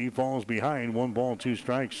Lee, and he falls behind. 1 ball, 2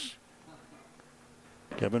 strikes.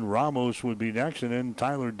 Kevin Ramos would be next, and then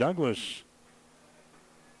Tyler Douglas.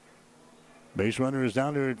 Base runner is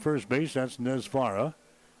down there at first base. That's Nesvara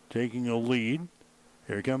taking a lead.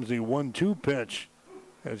 Here comes the 1-2 pitch.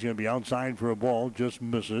 That's going to be outside for a ball. Just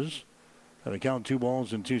misses. And the count 2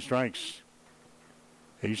 balls and 2 strikes.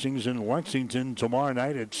 Hastings in Lexington tomorrow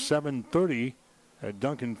night at 7:30 at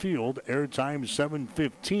Duncan Field. Airtime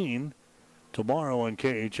 7:15 tomorrow on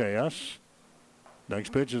KHAS.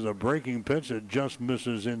 Next pitch is a breaking pitch that just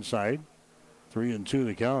misses inside. 3-2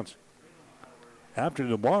 the count. After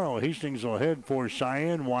tomorrow, Hastings will head for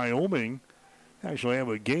Cheyenne, Wyoming. Actually have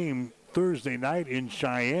a game Thursday night in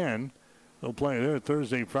Cheyenne. They'll play there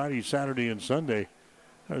Thursday, Friday, Saturday, and Sunday.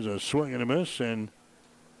 There's a swing and a miss, and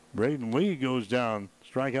Braden Lee goes down.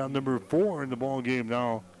 Strikeout number 4 in the ball game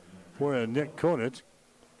now for Nick Conant.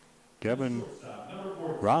 Kevin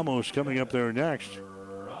Ramos coming up there next.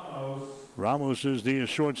 Ramos is the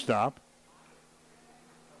shortstop.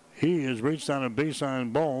 He has reached on a base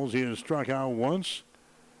on balls. He has struck out once,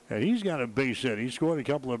 and he's got a base hit. He scored a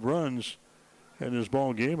couple of runs in this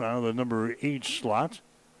ball game out of the number 8 slot.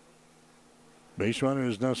 Base runner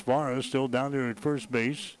is Nesvara, still down there at first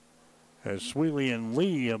base, as Sweely and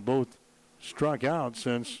Lee have both struck out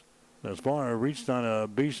since Nesvara reached on a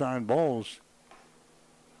base on balls.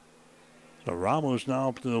 So Ramos now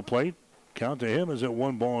up to the plate. Count to him is at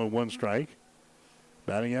 1 ball and 1 strike.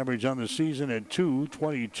 Batting average on the season at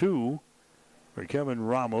 .222 for Kevin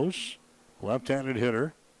Ramos, left-handed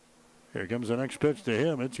hitter. Here comes the next pitch to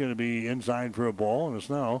him. It's going to be inside for a ball, and it's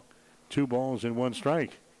now 2 balls and 1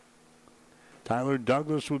 strike. Tyler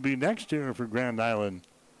Douglas would be next here for Grand Island.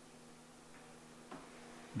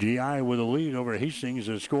 GI with a lead over Hastings.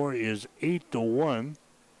 The score is 8-1.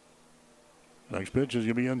 Next pitch is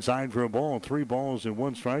going to be inside for a ball. 3 balls and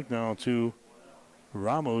 1 strike now to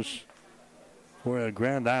Ramos for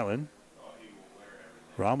Grand Island.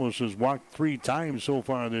 Ramos has walked 3 times so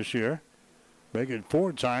far this year. Make it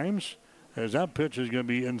 4 times, as that pitch is going to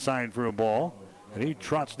be inside for a ball. And he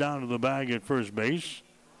trots down to the bag at first base.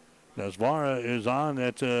 Nesvara is on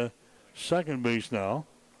at second base now.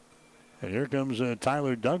 And here comes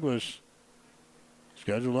Tyler Douglas,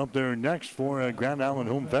 scheduled up there next for Grand Island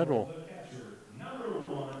Home Federal.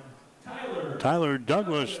 Tyler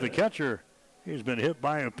Douglas, the catcher. He's been hit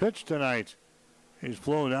by a pitch tonight. He's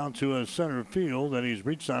flown out to a center field, and he's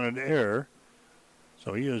reached on an error.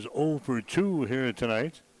 So he is 0 for 2 here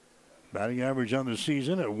tonight. Batting average on the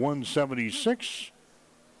season at 176.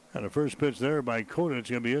 And the first pitch there by Coda, it's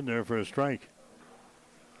going to be in there for a strike.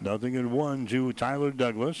 0-1 to Tyler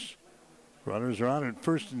Douglas. Runners are on at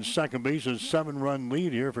first and second base. A 7-run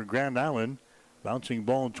lead here for Grand Island. Bouncing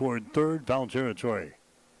ball toward third, foul territory.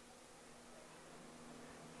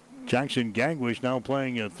 Jackson Gangwish now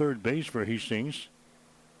playing at third base for Hastings.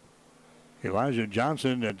 Elijah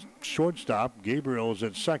Johnson at shortstop. Gabriel's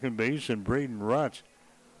at second base, and Braden Rutt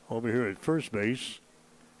over here at first base.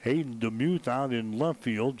 Hayden DeMuth out in left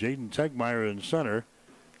field. Jaden Tegmeyer in center.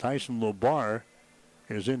 Tyson Lobar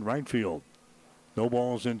is in right field. No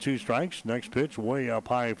balls and 2 strikes. Next pitch way up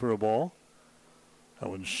high for a ball. That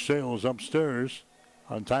one sails upstairs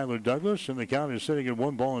on Tyler Douglas, and the count is sitting at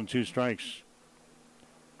 1 ball and 2 strikes.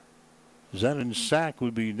 Zenon Sack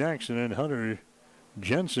would be next, and then Hunter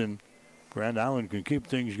Jensen. Grand Island can keep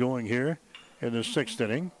things going here in the 6th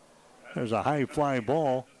inning. There's a high fly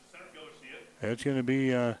ball. It's going to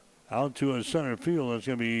be out to a center field. It's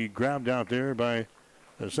going to be grabbed out there by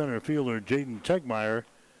the center fielder, Jaden Tegmeyer.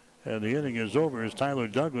 And the inning is over as Tyler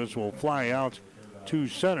Douglas will fly out to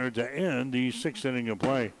center to end the 6th inning of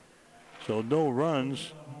play. So no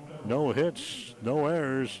runs, no hits, no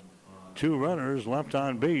errors, 2 runners left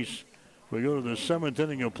on base. We go to the 7th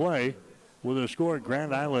inning of play with a score at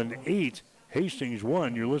Grand Island 8, Hastings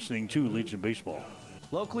 1. You're listening to Legion Baseball.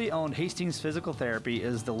 Locally owned Hastings Physical Therapy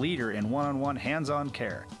is the leader in one-on-one hands-on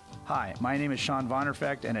care. Hi, my name is Sean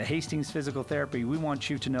Vonderfecht, and at Hastings Physical Therapy, we want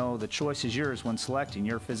you to know the choice is yours when selecting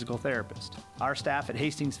your physical therapist. Our staff at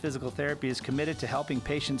Hastings Physical Therapy is committed to helping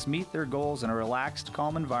patients meet their goals in a relaxed,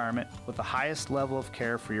 calm environment with the highest level of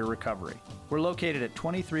care for your recovery. We're located at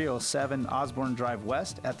 2307 Osborne Drive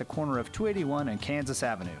West at the corner of 281 and Kansas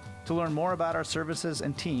Avenue. To learn more about our services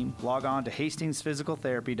and team, log on to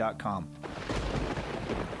hastingsphysicaltherapy.com.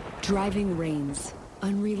 Driving rains,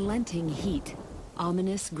 unrelenting heat,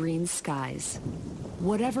 ominous green skies.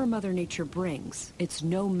 Whatever Mother Nature brings, it's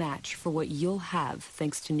no match for what you'll have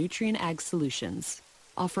thanks to Nutrien Ag Solutions,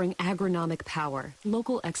 offering agronomic power,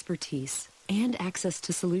 local expertise, and access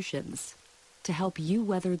to solutions to help you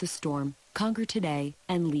weather the storm, conquer today,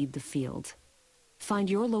 and lead the field. Find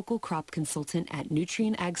your local crop consultant at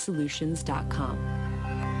nutrienagsolutions.com.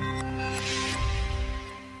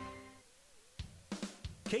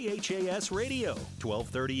 KHAS Radio,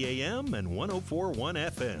 1230 AM and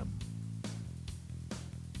 104.1 FM.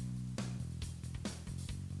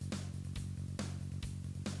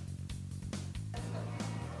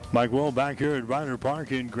 Mike Will back here at Ryder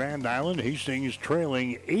Park in Grand Island. Hastings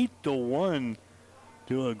trailing 8-1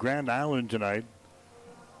 to Grand Island tonight.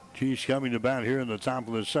 He's coming to bat here in the top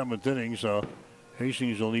of the 7th inning, so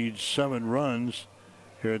Hastings will need 7 runs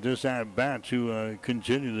here at this at-bat to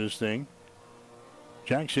continue this thing.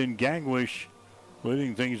 Jackson Gangwish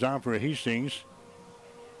leading things off for Hastings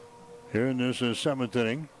here in this 7th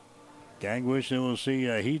inning. Gangwish, then we'll see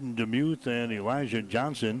Heaton Demuth and Elijah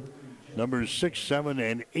Johnson, numbers 6, 7,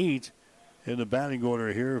 and 8 in the batting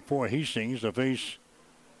order here for Hastings to face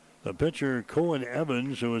the pitcher Cohen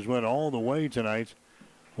Evans, who has went all the way tonight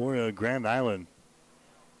for Grand Island.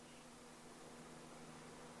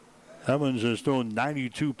 Evans has thrown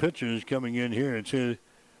 92 pitches coming in here to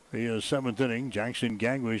the 7th inning. Jackson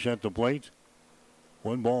Gangwish at the plate.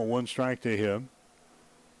 1 ball, 1 strike to him.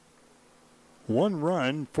 1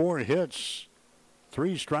 run, 4 hits,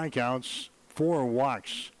 3 strikeouts, 4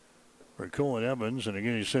 walks for Cohen Evans. And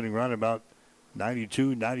again, he's sitting right about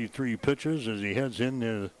 92, 93 pitches as he heads into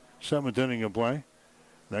the 7th inning of play.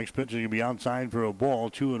 Next pitch is going to be outside for a ball,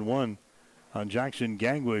 2-1 on Jackson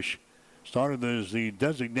Gangwish. Started as the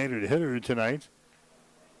designated hitter tonight.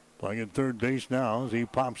 Playing at third base now as he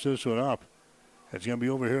pops this one up. It's going to be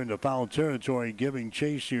over here in the foul territory, giving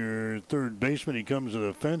chase your third baseman. He comes to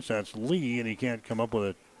the fence. That's Lee, and he can't come up with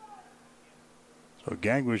it. So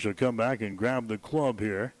Gangwish will come back and grab the club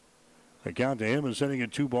here. The count to him is sitting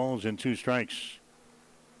at 2 balls and 2 strikes.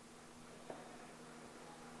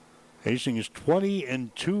 Hastings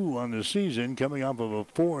 20-2 on the season, coming off of a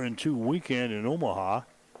 4-2 weekend in Omaha.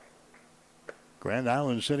 Grand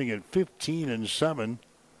Island sitting at 15-7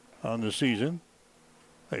 on the season.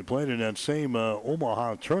 They played in that same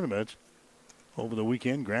Omaha tournament over the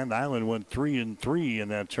weekend. Grand Island went 3-3 in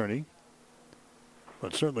that tourney.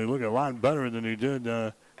 But certainly look a lot better than they did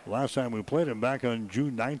last time we played them back on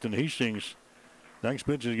June 9th in Hastings. Next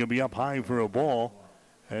pitch is going to be up high for a ball.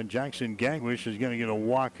 And Jackson Gangwish is going to get a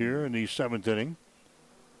walk here in the 7th inning.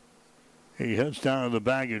 He heads down to the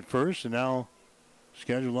bag at first, and now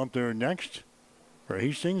scheduled up there next for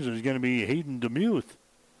Hastings is going to be Hayden Demuth.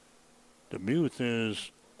 Demuth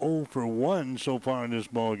is 0 for 1 so far in this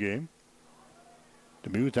ball game.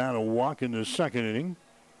 Demuth had a walk in the 2nd inning,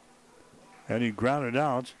 and he grounded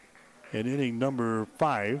out in inning number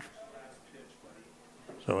 5.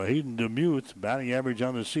 So Hayden Demuth, batting average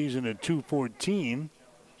on the season at .214.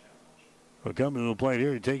 Will come to the plate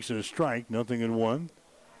here. He takes a strike, 0-1.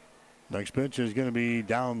 Next pitch is going to be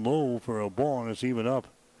down low for a ball, and it's even up.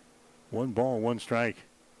 1 ball, 1 strike.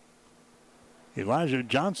 Elijah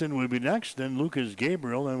Johnson will be next, then Lucas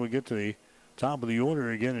Gabriel, and we get to the top of the order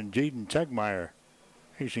again, and Jaden Tegmeyer.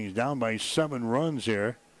 Hastings down by 7 runs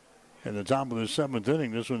here in the top of the 7th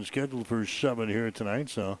inning. This one's scheduled for 7 here tonight,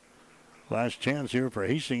 so last chance here for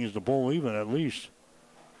Hastings to pull even at least.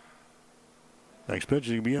 Next pitch is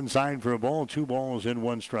going to be inside for a ball. 2 balls and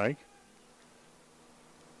 1 strike.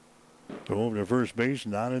 Throw over to first base,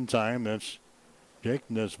 not in time. That's Jake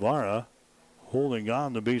Nesvara holding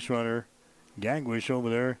on the base runner Gangwish over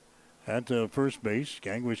there at first base.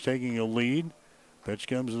 Gangwish taking a lead. Pitch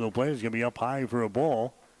comes to the plate. It's going to be up high for a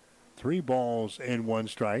ball. 3 balls and 1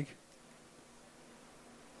 strike.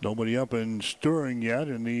 Nobody up and stirring yet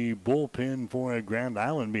in the bullpen for Grand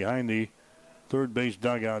Island behind the third base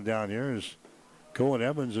dugout down here is Cohen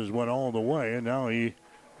Evans has went all the way, and now he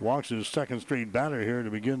walks his 2nd straight batter here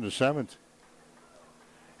to begin the 7th.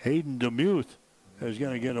 Hayden Demuth is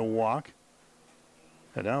going to get a walk.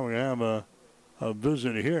 And now we're going to have a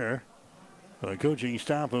visit here. The coaching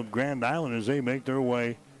staff of Grand Island as they make their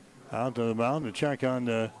way out to the mound to check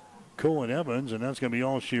on Cohen Evans, and that's going to be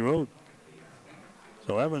all she wrote.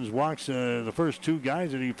 So Evans walks the first 2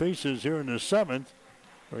 guys that he faces here in the 7th.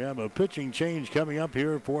 We have a pitching change coming up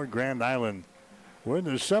here for Grand Island. We're in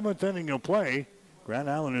the 7th inning of play. Grand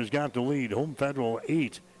Island has got the lead. Home Federal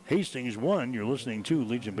 8, Hastings 1. You're listening to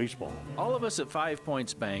Legion Baseball. All of us at 5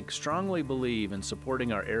 Points Bank strongly believe in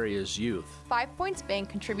supporting our area's youth. 5 Points Bank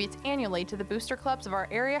contributes annually to the booster clubs of our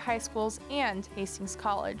area high schools and Hastings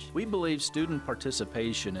College. We believe student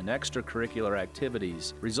participation in extracurricular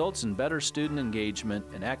activities results in better student engagement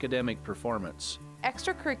and academic performance.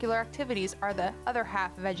 Extracurricular activities are the other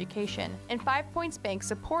half of education, and 5 Points Bank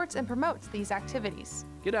supports and promotes these activities.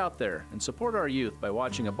 Get out there and support our youth by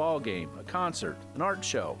watching a ball game, a concert, an art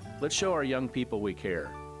show. Let's show our young people we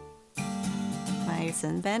care. My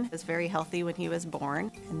son Ben was very healthy when he was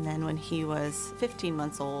born, and then when he was 15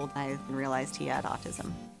 months old, I realized he had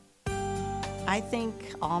autism. I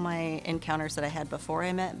think all my encounters that I had before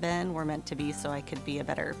I met Ben were meant to be so I could be a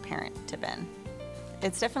better parent to Ben.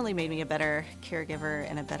 It's definitely made me a better caregiver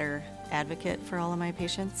and a better advocate for all of my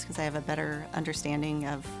patients because I have a better understanding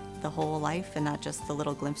of the whole life and not just the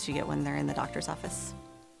little glimpse you get when they're in the doctor's office.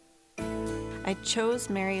 I I chose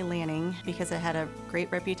Mary Lanning because it had a great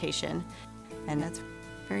reputation, and that's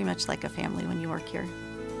very much like a family when you work here.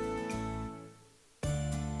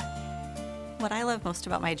 What I love most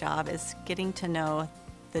about my job is getting to know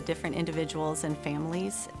the different individuals and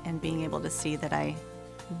families and being able to see that I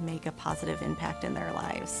make a positive impact in their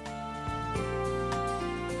lives.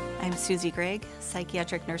 I'm Susie Gregg,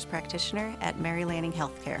 psychiatric nurse practitioner at Mary Lanning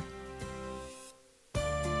Healthcare.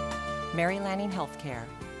 Mary Lanning Healthcare.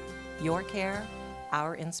 Your care,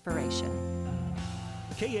 our inspiration.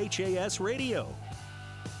 KHAS Radio.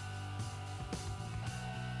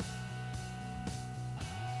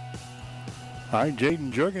 All right,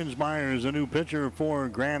 Jaden Jurgensmeyer is a new pitcher for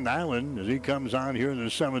Grand Island as he comes on here in the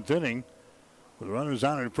 7th inning. With runners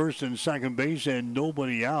on at first and second base and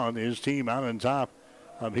nobody out, his team out on top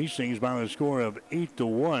of Hastings by the score of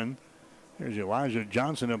 8-1. There's Elijah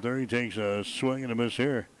Johnson up there. He takes a swing and a miss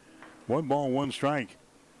here. 1 ball, 1 strike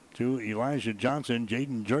to Elijah Johnson.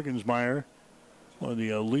 Jaden Jurgensmeyer, one of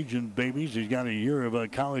the Legion babies. He's got a year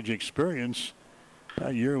of college experience.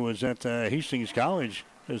 That year was at Hastings College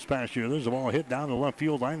this past year. There's a ball hit down the left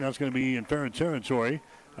field line. That's going to be in fair territory.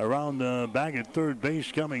 Around the bag at third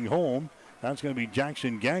base coming home. That's going to be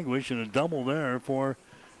Jackson Gangwish, and a double there for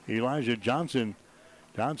Elijah Johnson.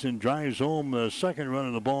 Johnson drives home the second run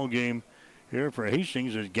of the ball game here for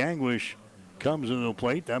Hastings as Gangwish comes to the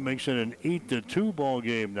plate. That makes it an 8-2 ball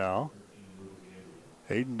game now.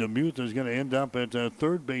 Hayden DeMuth is going to end up at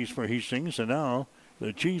third base for Hastings. And now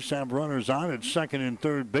the Chiefs have runners on at second and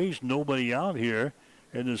third base. Nobody out here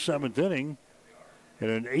in the 7th inning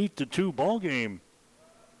in an 8-2 ball game.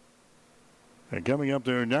 And coming up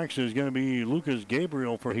there next is going to be Lucas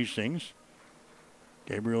Gabriel for Hastings.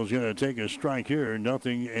 Gabriel's going to take a strike here.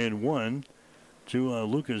 0-1 to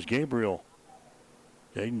Lucas Gabriel.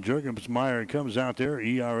 Jaden Jurgensmeyer comes out there.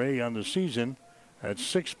 ERA on the season at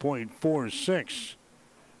 6.46.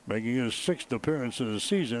 Making his 6th appearance of the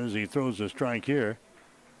season as he throws a strike here.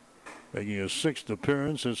 Making his 6th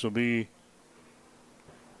appearance. This will be,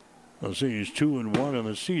 let's see, he's 2-1 on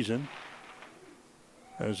the season.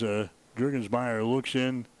 As Jurgensmeyer looks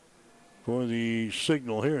in for the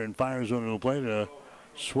signal here and fires onto the plate. A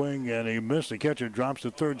swing and a miss. The catcher drops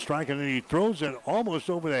the third strike, and then he throws it almost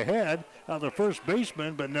over the head of the first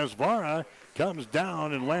baseman, but Nesvara comes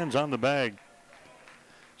down and lands on the bag.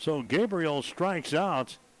 So Gabriel strikes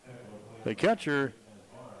out. The catcher,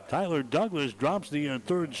 Tyler Douglas, drops the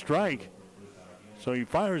third strike. So he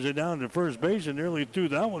fires it down to first base and nearly threw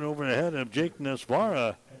that one over the head of Jake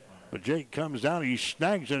Nesvara. But Jake comes down, he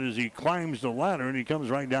snags it as he climbs the ladder, and he comes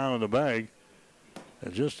right down on the bag.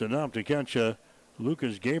 And just enough to catch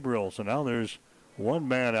Lucas Gabriel. So now there's one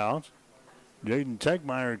man out. Jaden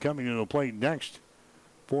Tegmeyer coming to the plate next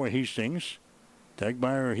for Hastings.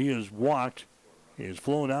 Tegmeyer, he is walked. He has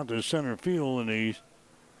flown out to center field, and he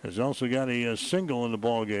has also got a single in the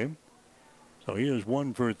ball game. So he is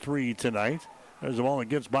 1 for 3 tonight. There's the ball that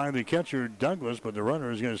gets by the catcher, Douglas, but the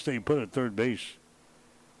runner is going to stay put at third base.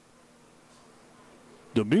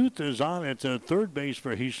 DeMuth is on at third base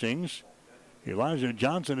for Hastings. Elijah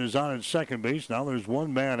Johnson is on at second base. Now there's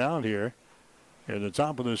one man out here. At the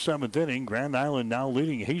top of the 7th inning, Grand Island now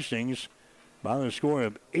leading Hastings by the score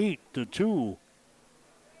of 8-2.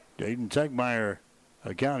 Jaden Tegmeyer,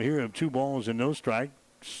 a count here of 2 balls and no strike.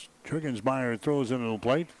 Jurgensmeyer throws into the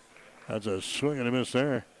plate. That's a swing and a miss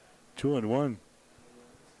there. 2-1.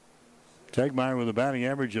 Tegmeyer with a batting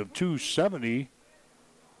average of .270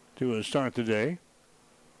 to start the day.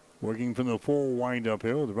 Working from the full windup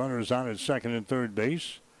here with the runners on at second and third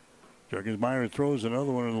base. Jurgensmeyer throws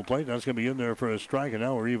another one on the plate. That's going to be in there for a strike, and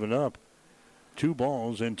now we're even up. 2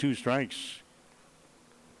 balls and 2 strikes.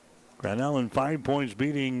 Grand Island 5 points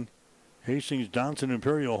beating Hastings Johnson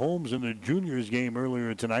Imperial Homes in the juniors game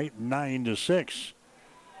earlier tonight, 9-6.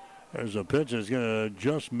 There's a pitch that's going to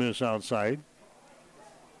just miss outside.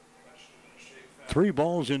 3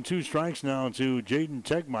 balls and 2 strikes now to Jaden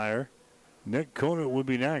Tegmeyer. Nick Conant will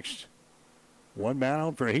be next. One man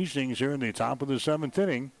out for Hastings here in the top of the 7th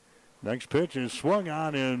inning. Next pitch is swung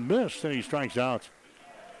on and missed, and he strikes out.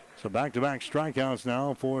 So back-to-back strikeouts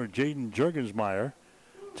now for Jaden Jurgensmeyer.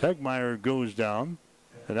 Tegmeyer goes down,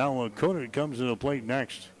 and now Conant comes to the plate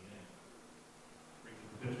next.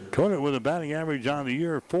 Conant with a batting average on the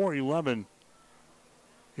year, .411.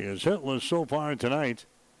 He is hitless so far tonight.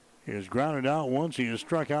 He has grounded out once, he has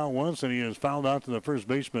struck out once, and he has fouled out to the first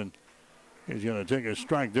baseman. He's going to take a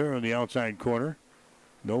strike there in the outside corner.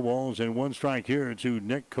 No balls and 1 strike here to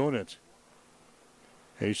Nick Conant.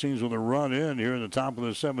 Hastings with a run in here in the top of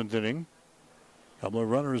the 7th inning. Couple of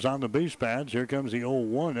runners on the base pads. Here comes the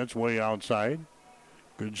 0-1. That's way outside.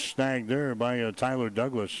 Good snag there by Tyler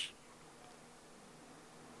Douglas.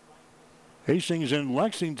 Hastings in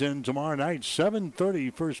Lexington tomorrow night,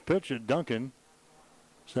 7:30 first pitch at Duncan.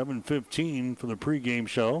 7:15 for the pregame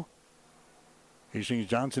show. Hastings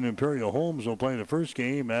Johnson Imperial Homes will play the first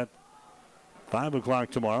game at 5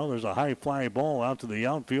 o'clock tomorrow. There's a high fly ball out to the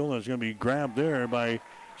outfield that's going to be grabbed there by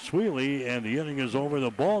Sweely, and the inning is over.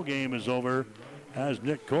 The ball game is over as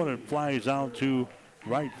Nick Conant flies out to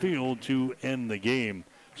right field to end the game.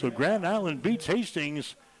 So Grand Island beats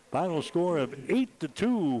Hastings. Final score of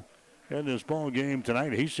 8-2 in this ball game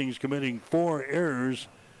tonight. Hastings committing 4 errors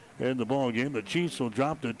in the ball game. The Chiefs will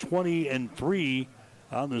drop to 20-3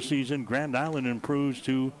 on the season. Grand Island improves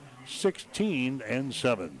to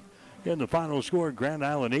 16-7. In the final score, Grand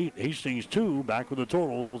Island 8, Hastings 2. Back with the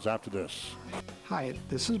totals after this. Hi,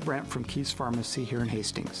 this is Brent from Keys Pharmacy here in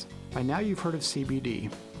Hastings. By now you've heard of CBD.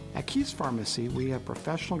 At Keys Pharmacy, we have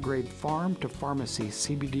professional-grade farm-to-pharmacy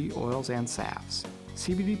CBD oils and salves.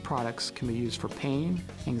 CBD products can be used for pain,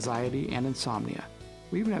 anxiety, and insomnia.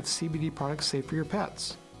 We even have CBD products safe for your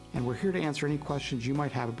pets. And we're here to answer any questions you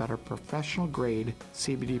might have about our professional-grade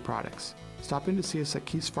CBD products. Stop in to see us at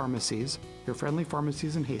Keys Pharmacies, your friendly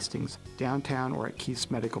pharmacies in Hastings, downtown, or at Keys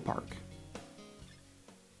Medical Park.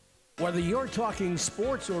 Whether you're talking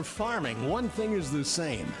sports or farming, one thing is the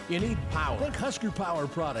same. You need power. Think Husker Power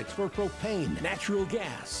products for propane, natural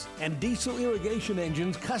gas, and diesel irrigation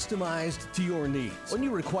engines customized to your needs. When you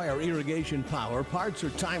require irrigation power, parts, or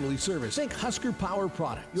timely service, think Husker Power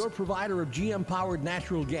products, your provider of GM-powered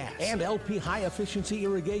natural gas and LP high-efficiency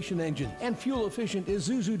irrigation engines and fuel-efficient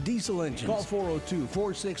Isuzu diesel engines. Call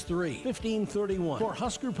 402-463-1531 for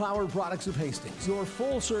Husker Power products of Hastings, your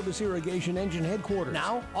full-service irrigation engine headquarters.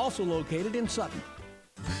 Now, also located in Sutton.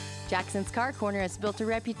 Jackson's Car Corner has built a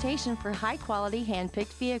reputation for high-quality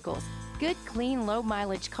hand-picked vehicles. Good, clean,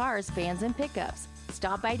 low-mileage cars, vans, and pickups.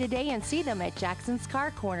 Stop by today and see them at Jackson's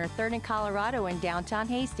Car Corner, 3rd and Colorado in downtown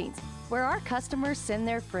Hastings, where our customers send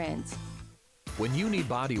their friends. When you need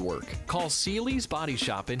body work, call Seeley's Body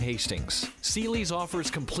Shop in Hastings. Seeley's offers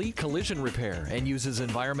complete collision repair and uses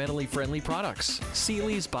environmentally friendly products.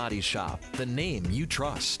 Seeley's Body Shop, the name you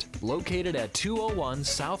trust. Located at 201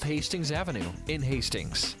 South Hastings Avenue in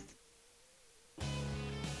Hastings.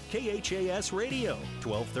 KHAS Radio,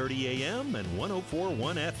 1230 AM and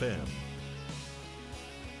 104.1 FM.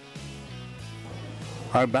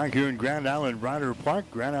 All right, back here in Grand Island Ryder Park.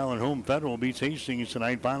 Grand Island Home Federal beats Hastings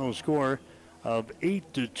tonight. Final score of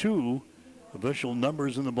 8-2. Official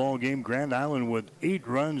numbers in the ball game. Grand Island with 8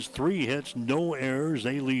 runs, 3 hits, no errors.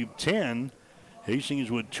 They leave 10.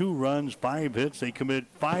 Hastings with 2 runs, 5 hits. They commit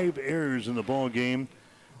 5 errors in the ball game.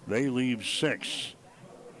 They leave 6.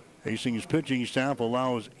 Hastings pitching staff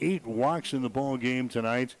allows 8 walks in the ball game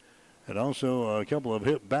tonight, and also a couple of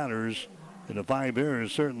hit batters. And the 5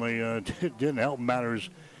 errors certainly didn't help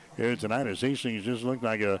matters here tonight, as Hastings just looked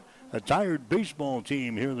like a tired baseball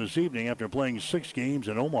team here this evening after playing 6 games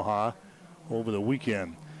in Omaha over the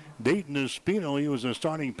weekend. Dayton Espino, he was a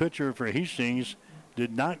starting pitcher for Hastings,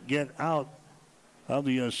 did not get out of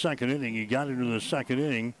the second inning. He got into the second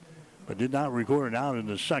inning, but did not record an out in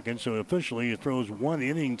the second. So officially, he throws 1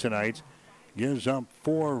 inning tonight, gives up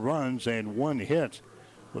 4 runs and 1 hit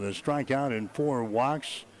with a strikeout and 4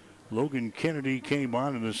 walks. Logan Kennedy came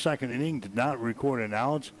on in the second inning, did not record an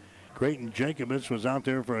out. Creighton Jacobitz was out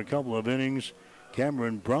there for a couple of innings.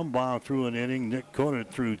 Cameron Brumbaugh threw an inning. Nick Conant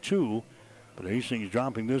threw 2. But Hastings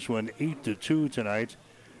dropping this one 8-2 tonight.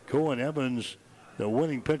 Cohen Evans, the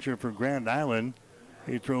winning pitcher for Grand Island.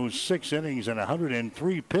 He throws 6 innings and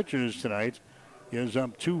 103 pitches tonight. Gives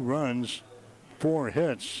up 2 runs, 4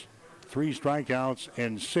 hits, 3 strikeouts,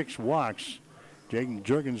 and 6 walks. Jaden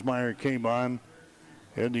Jurgensmeyer came on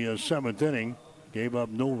in the 7th inning. Gave up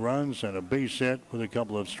no runs and a base hit with a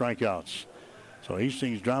couple of strikeouts. So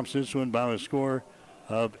Hastings drops this one by a score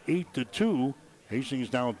of 8-2.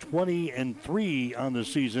 Hastings now 20-3 on the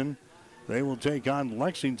season. They will take on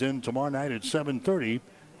Lexington tomorrow night at 7:30.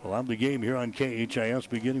 We'll have the game here on KHIS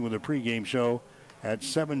beginning with a pregame show at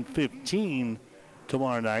 7:15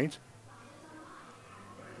 tomorrow night.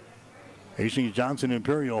 Hastings Johnson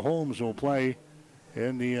Imperial Homes will play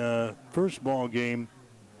in the first ball game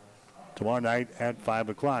tomorrow night at 5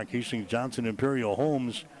 o'clock. Hastings Johnson Imperial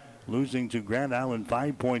Homes losing to Grand Island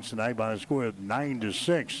 5 points tonight by a score of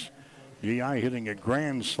 9-6. GI hitting a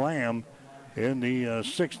grand slam in the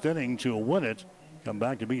 6th inning to win it. Come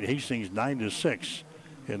back to beat Hastings 9-6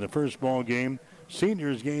 in the first ball game.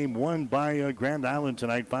 Seniors game won by Grand Island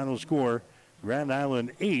tonight. Final score, Grand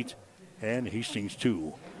Island 8 and Hastings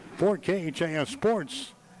 2. For KHAS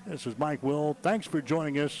Sports, this is Mike Will. Thanks for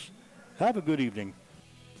joining us. Have a good evening.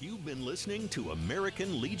 You've been listening to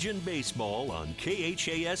American Legion Baseball on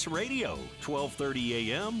KHAS Radio,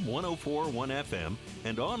 1230 AM, 1041 FM,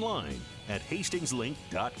 and online at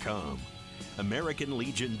hastingslink.com. American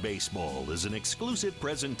Legion Baseball is an exclusive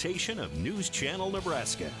presentation of News Channel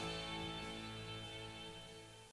Nebraska.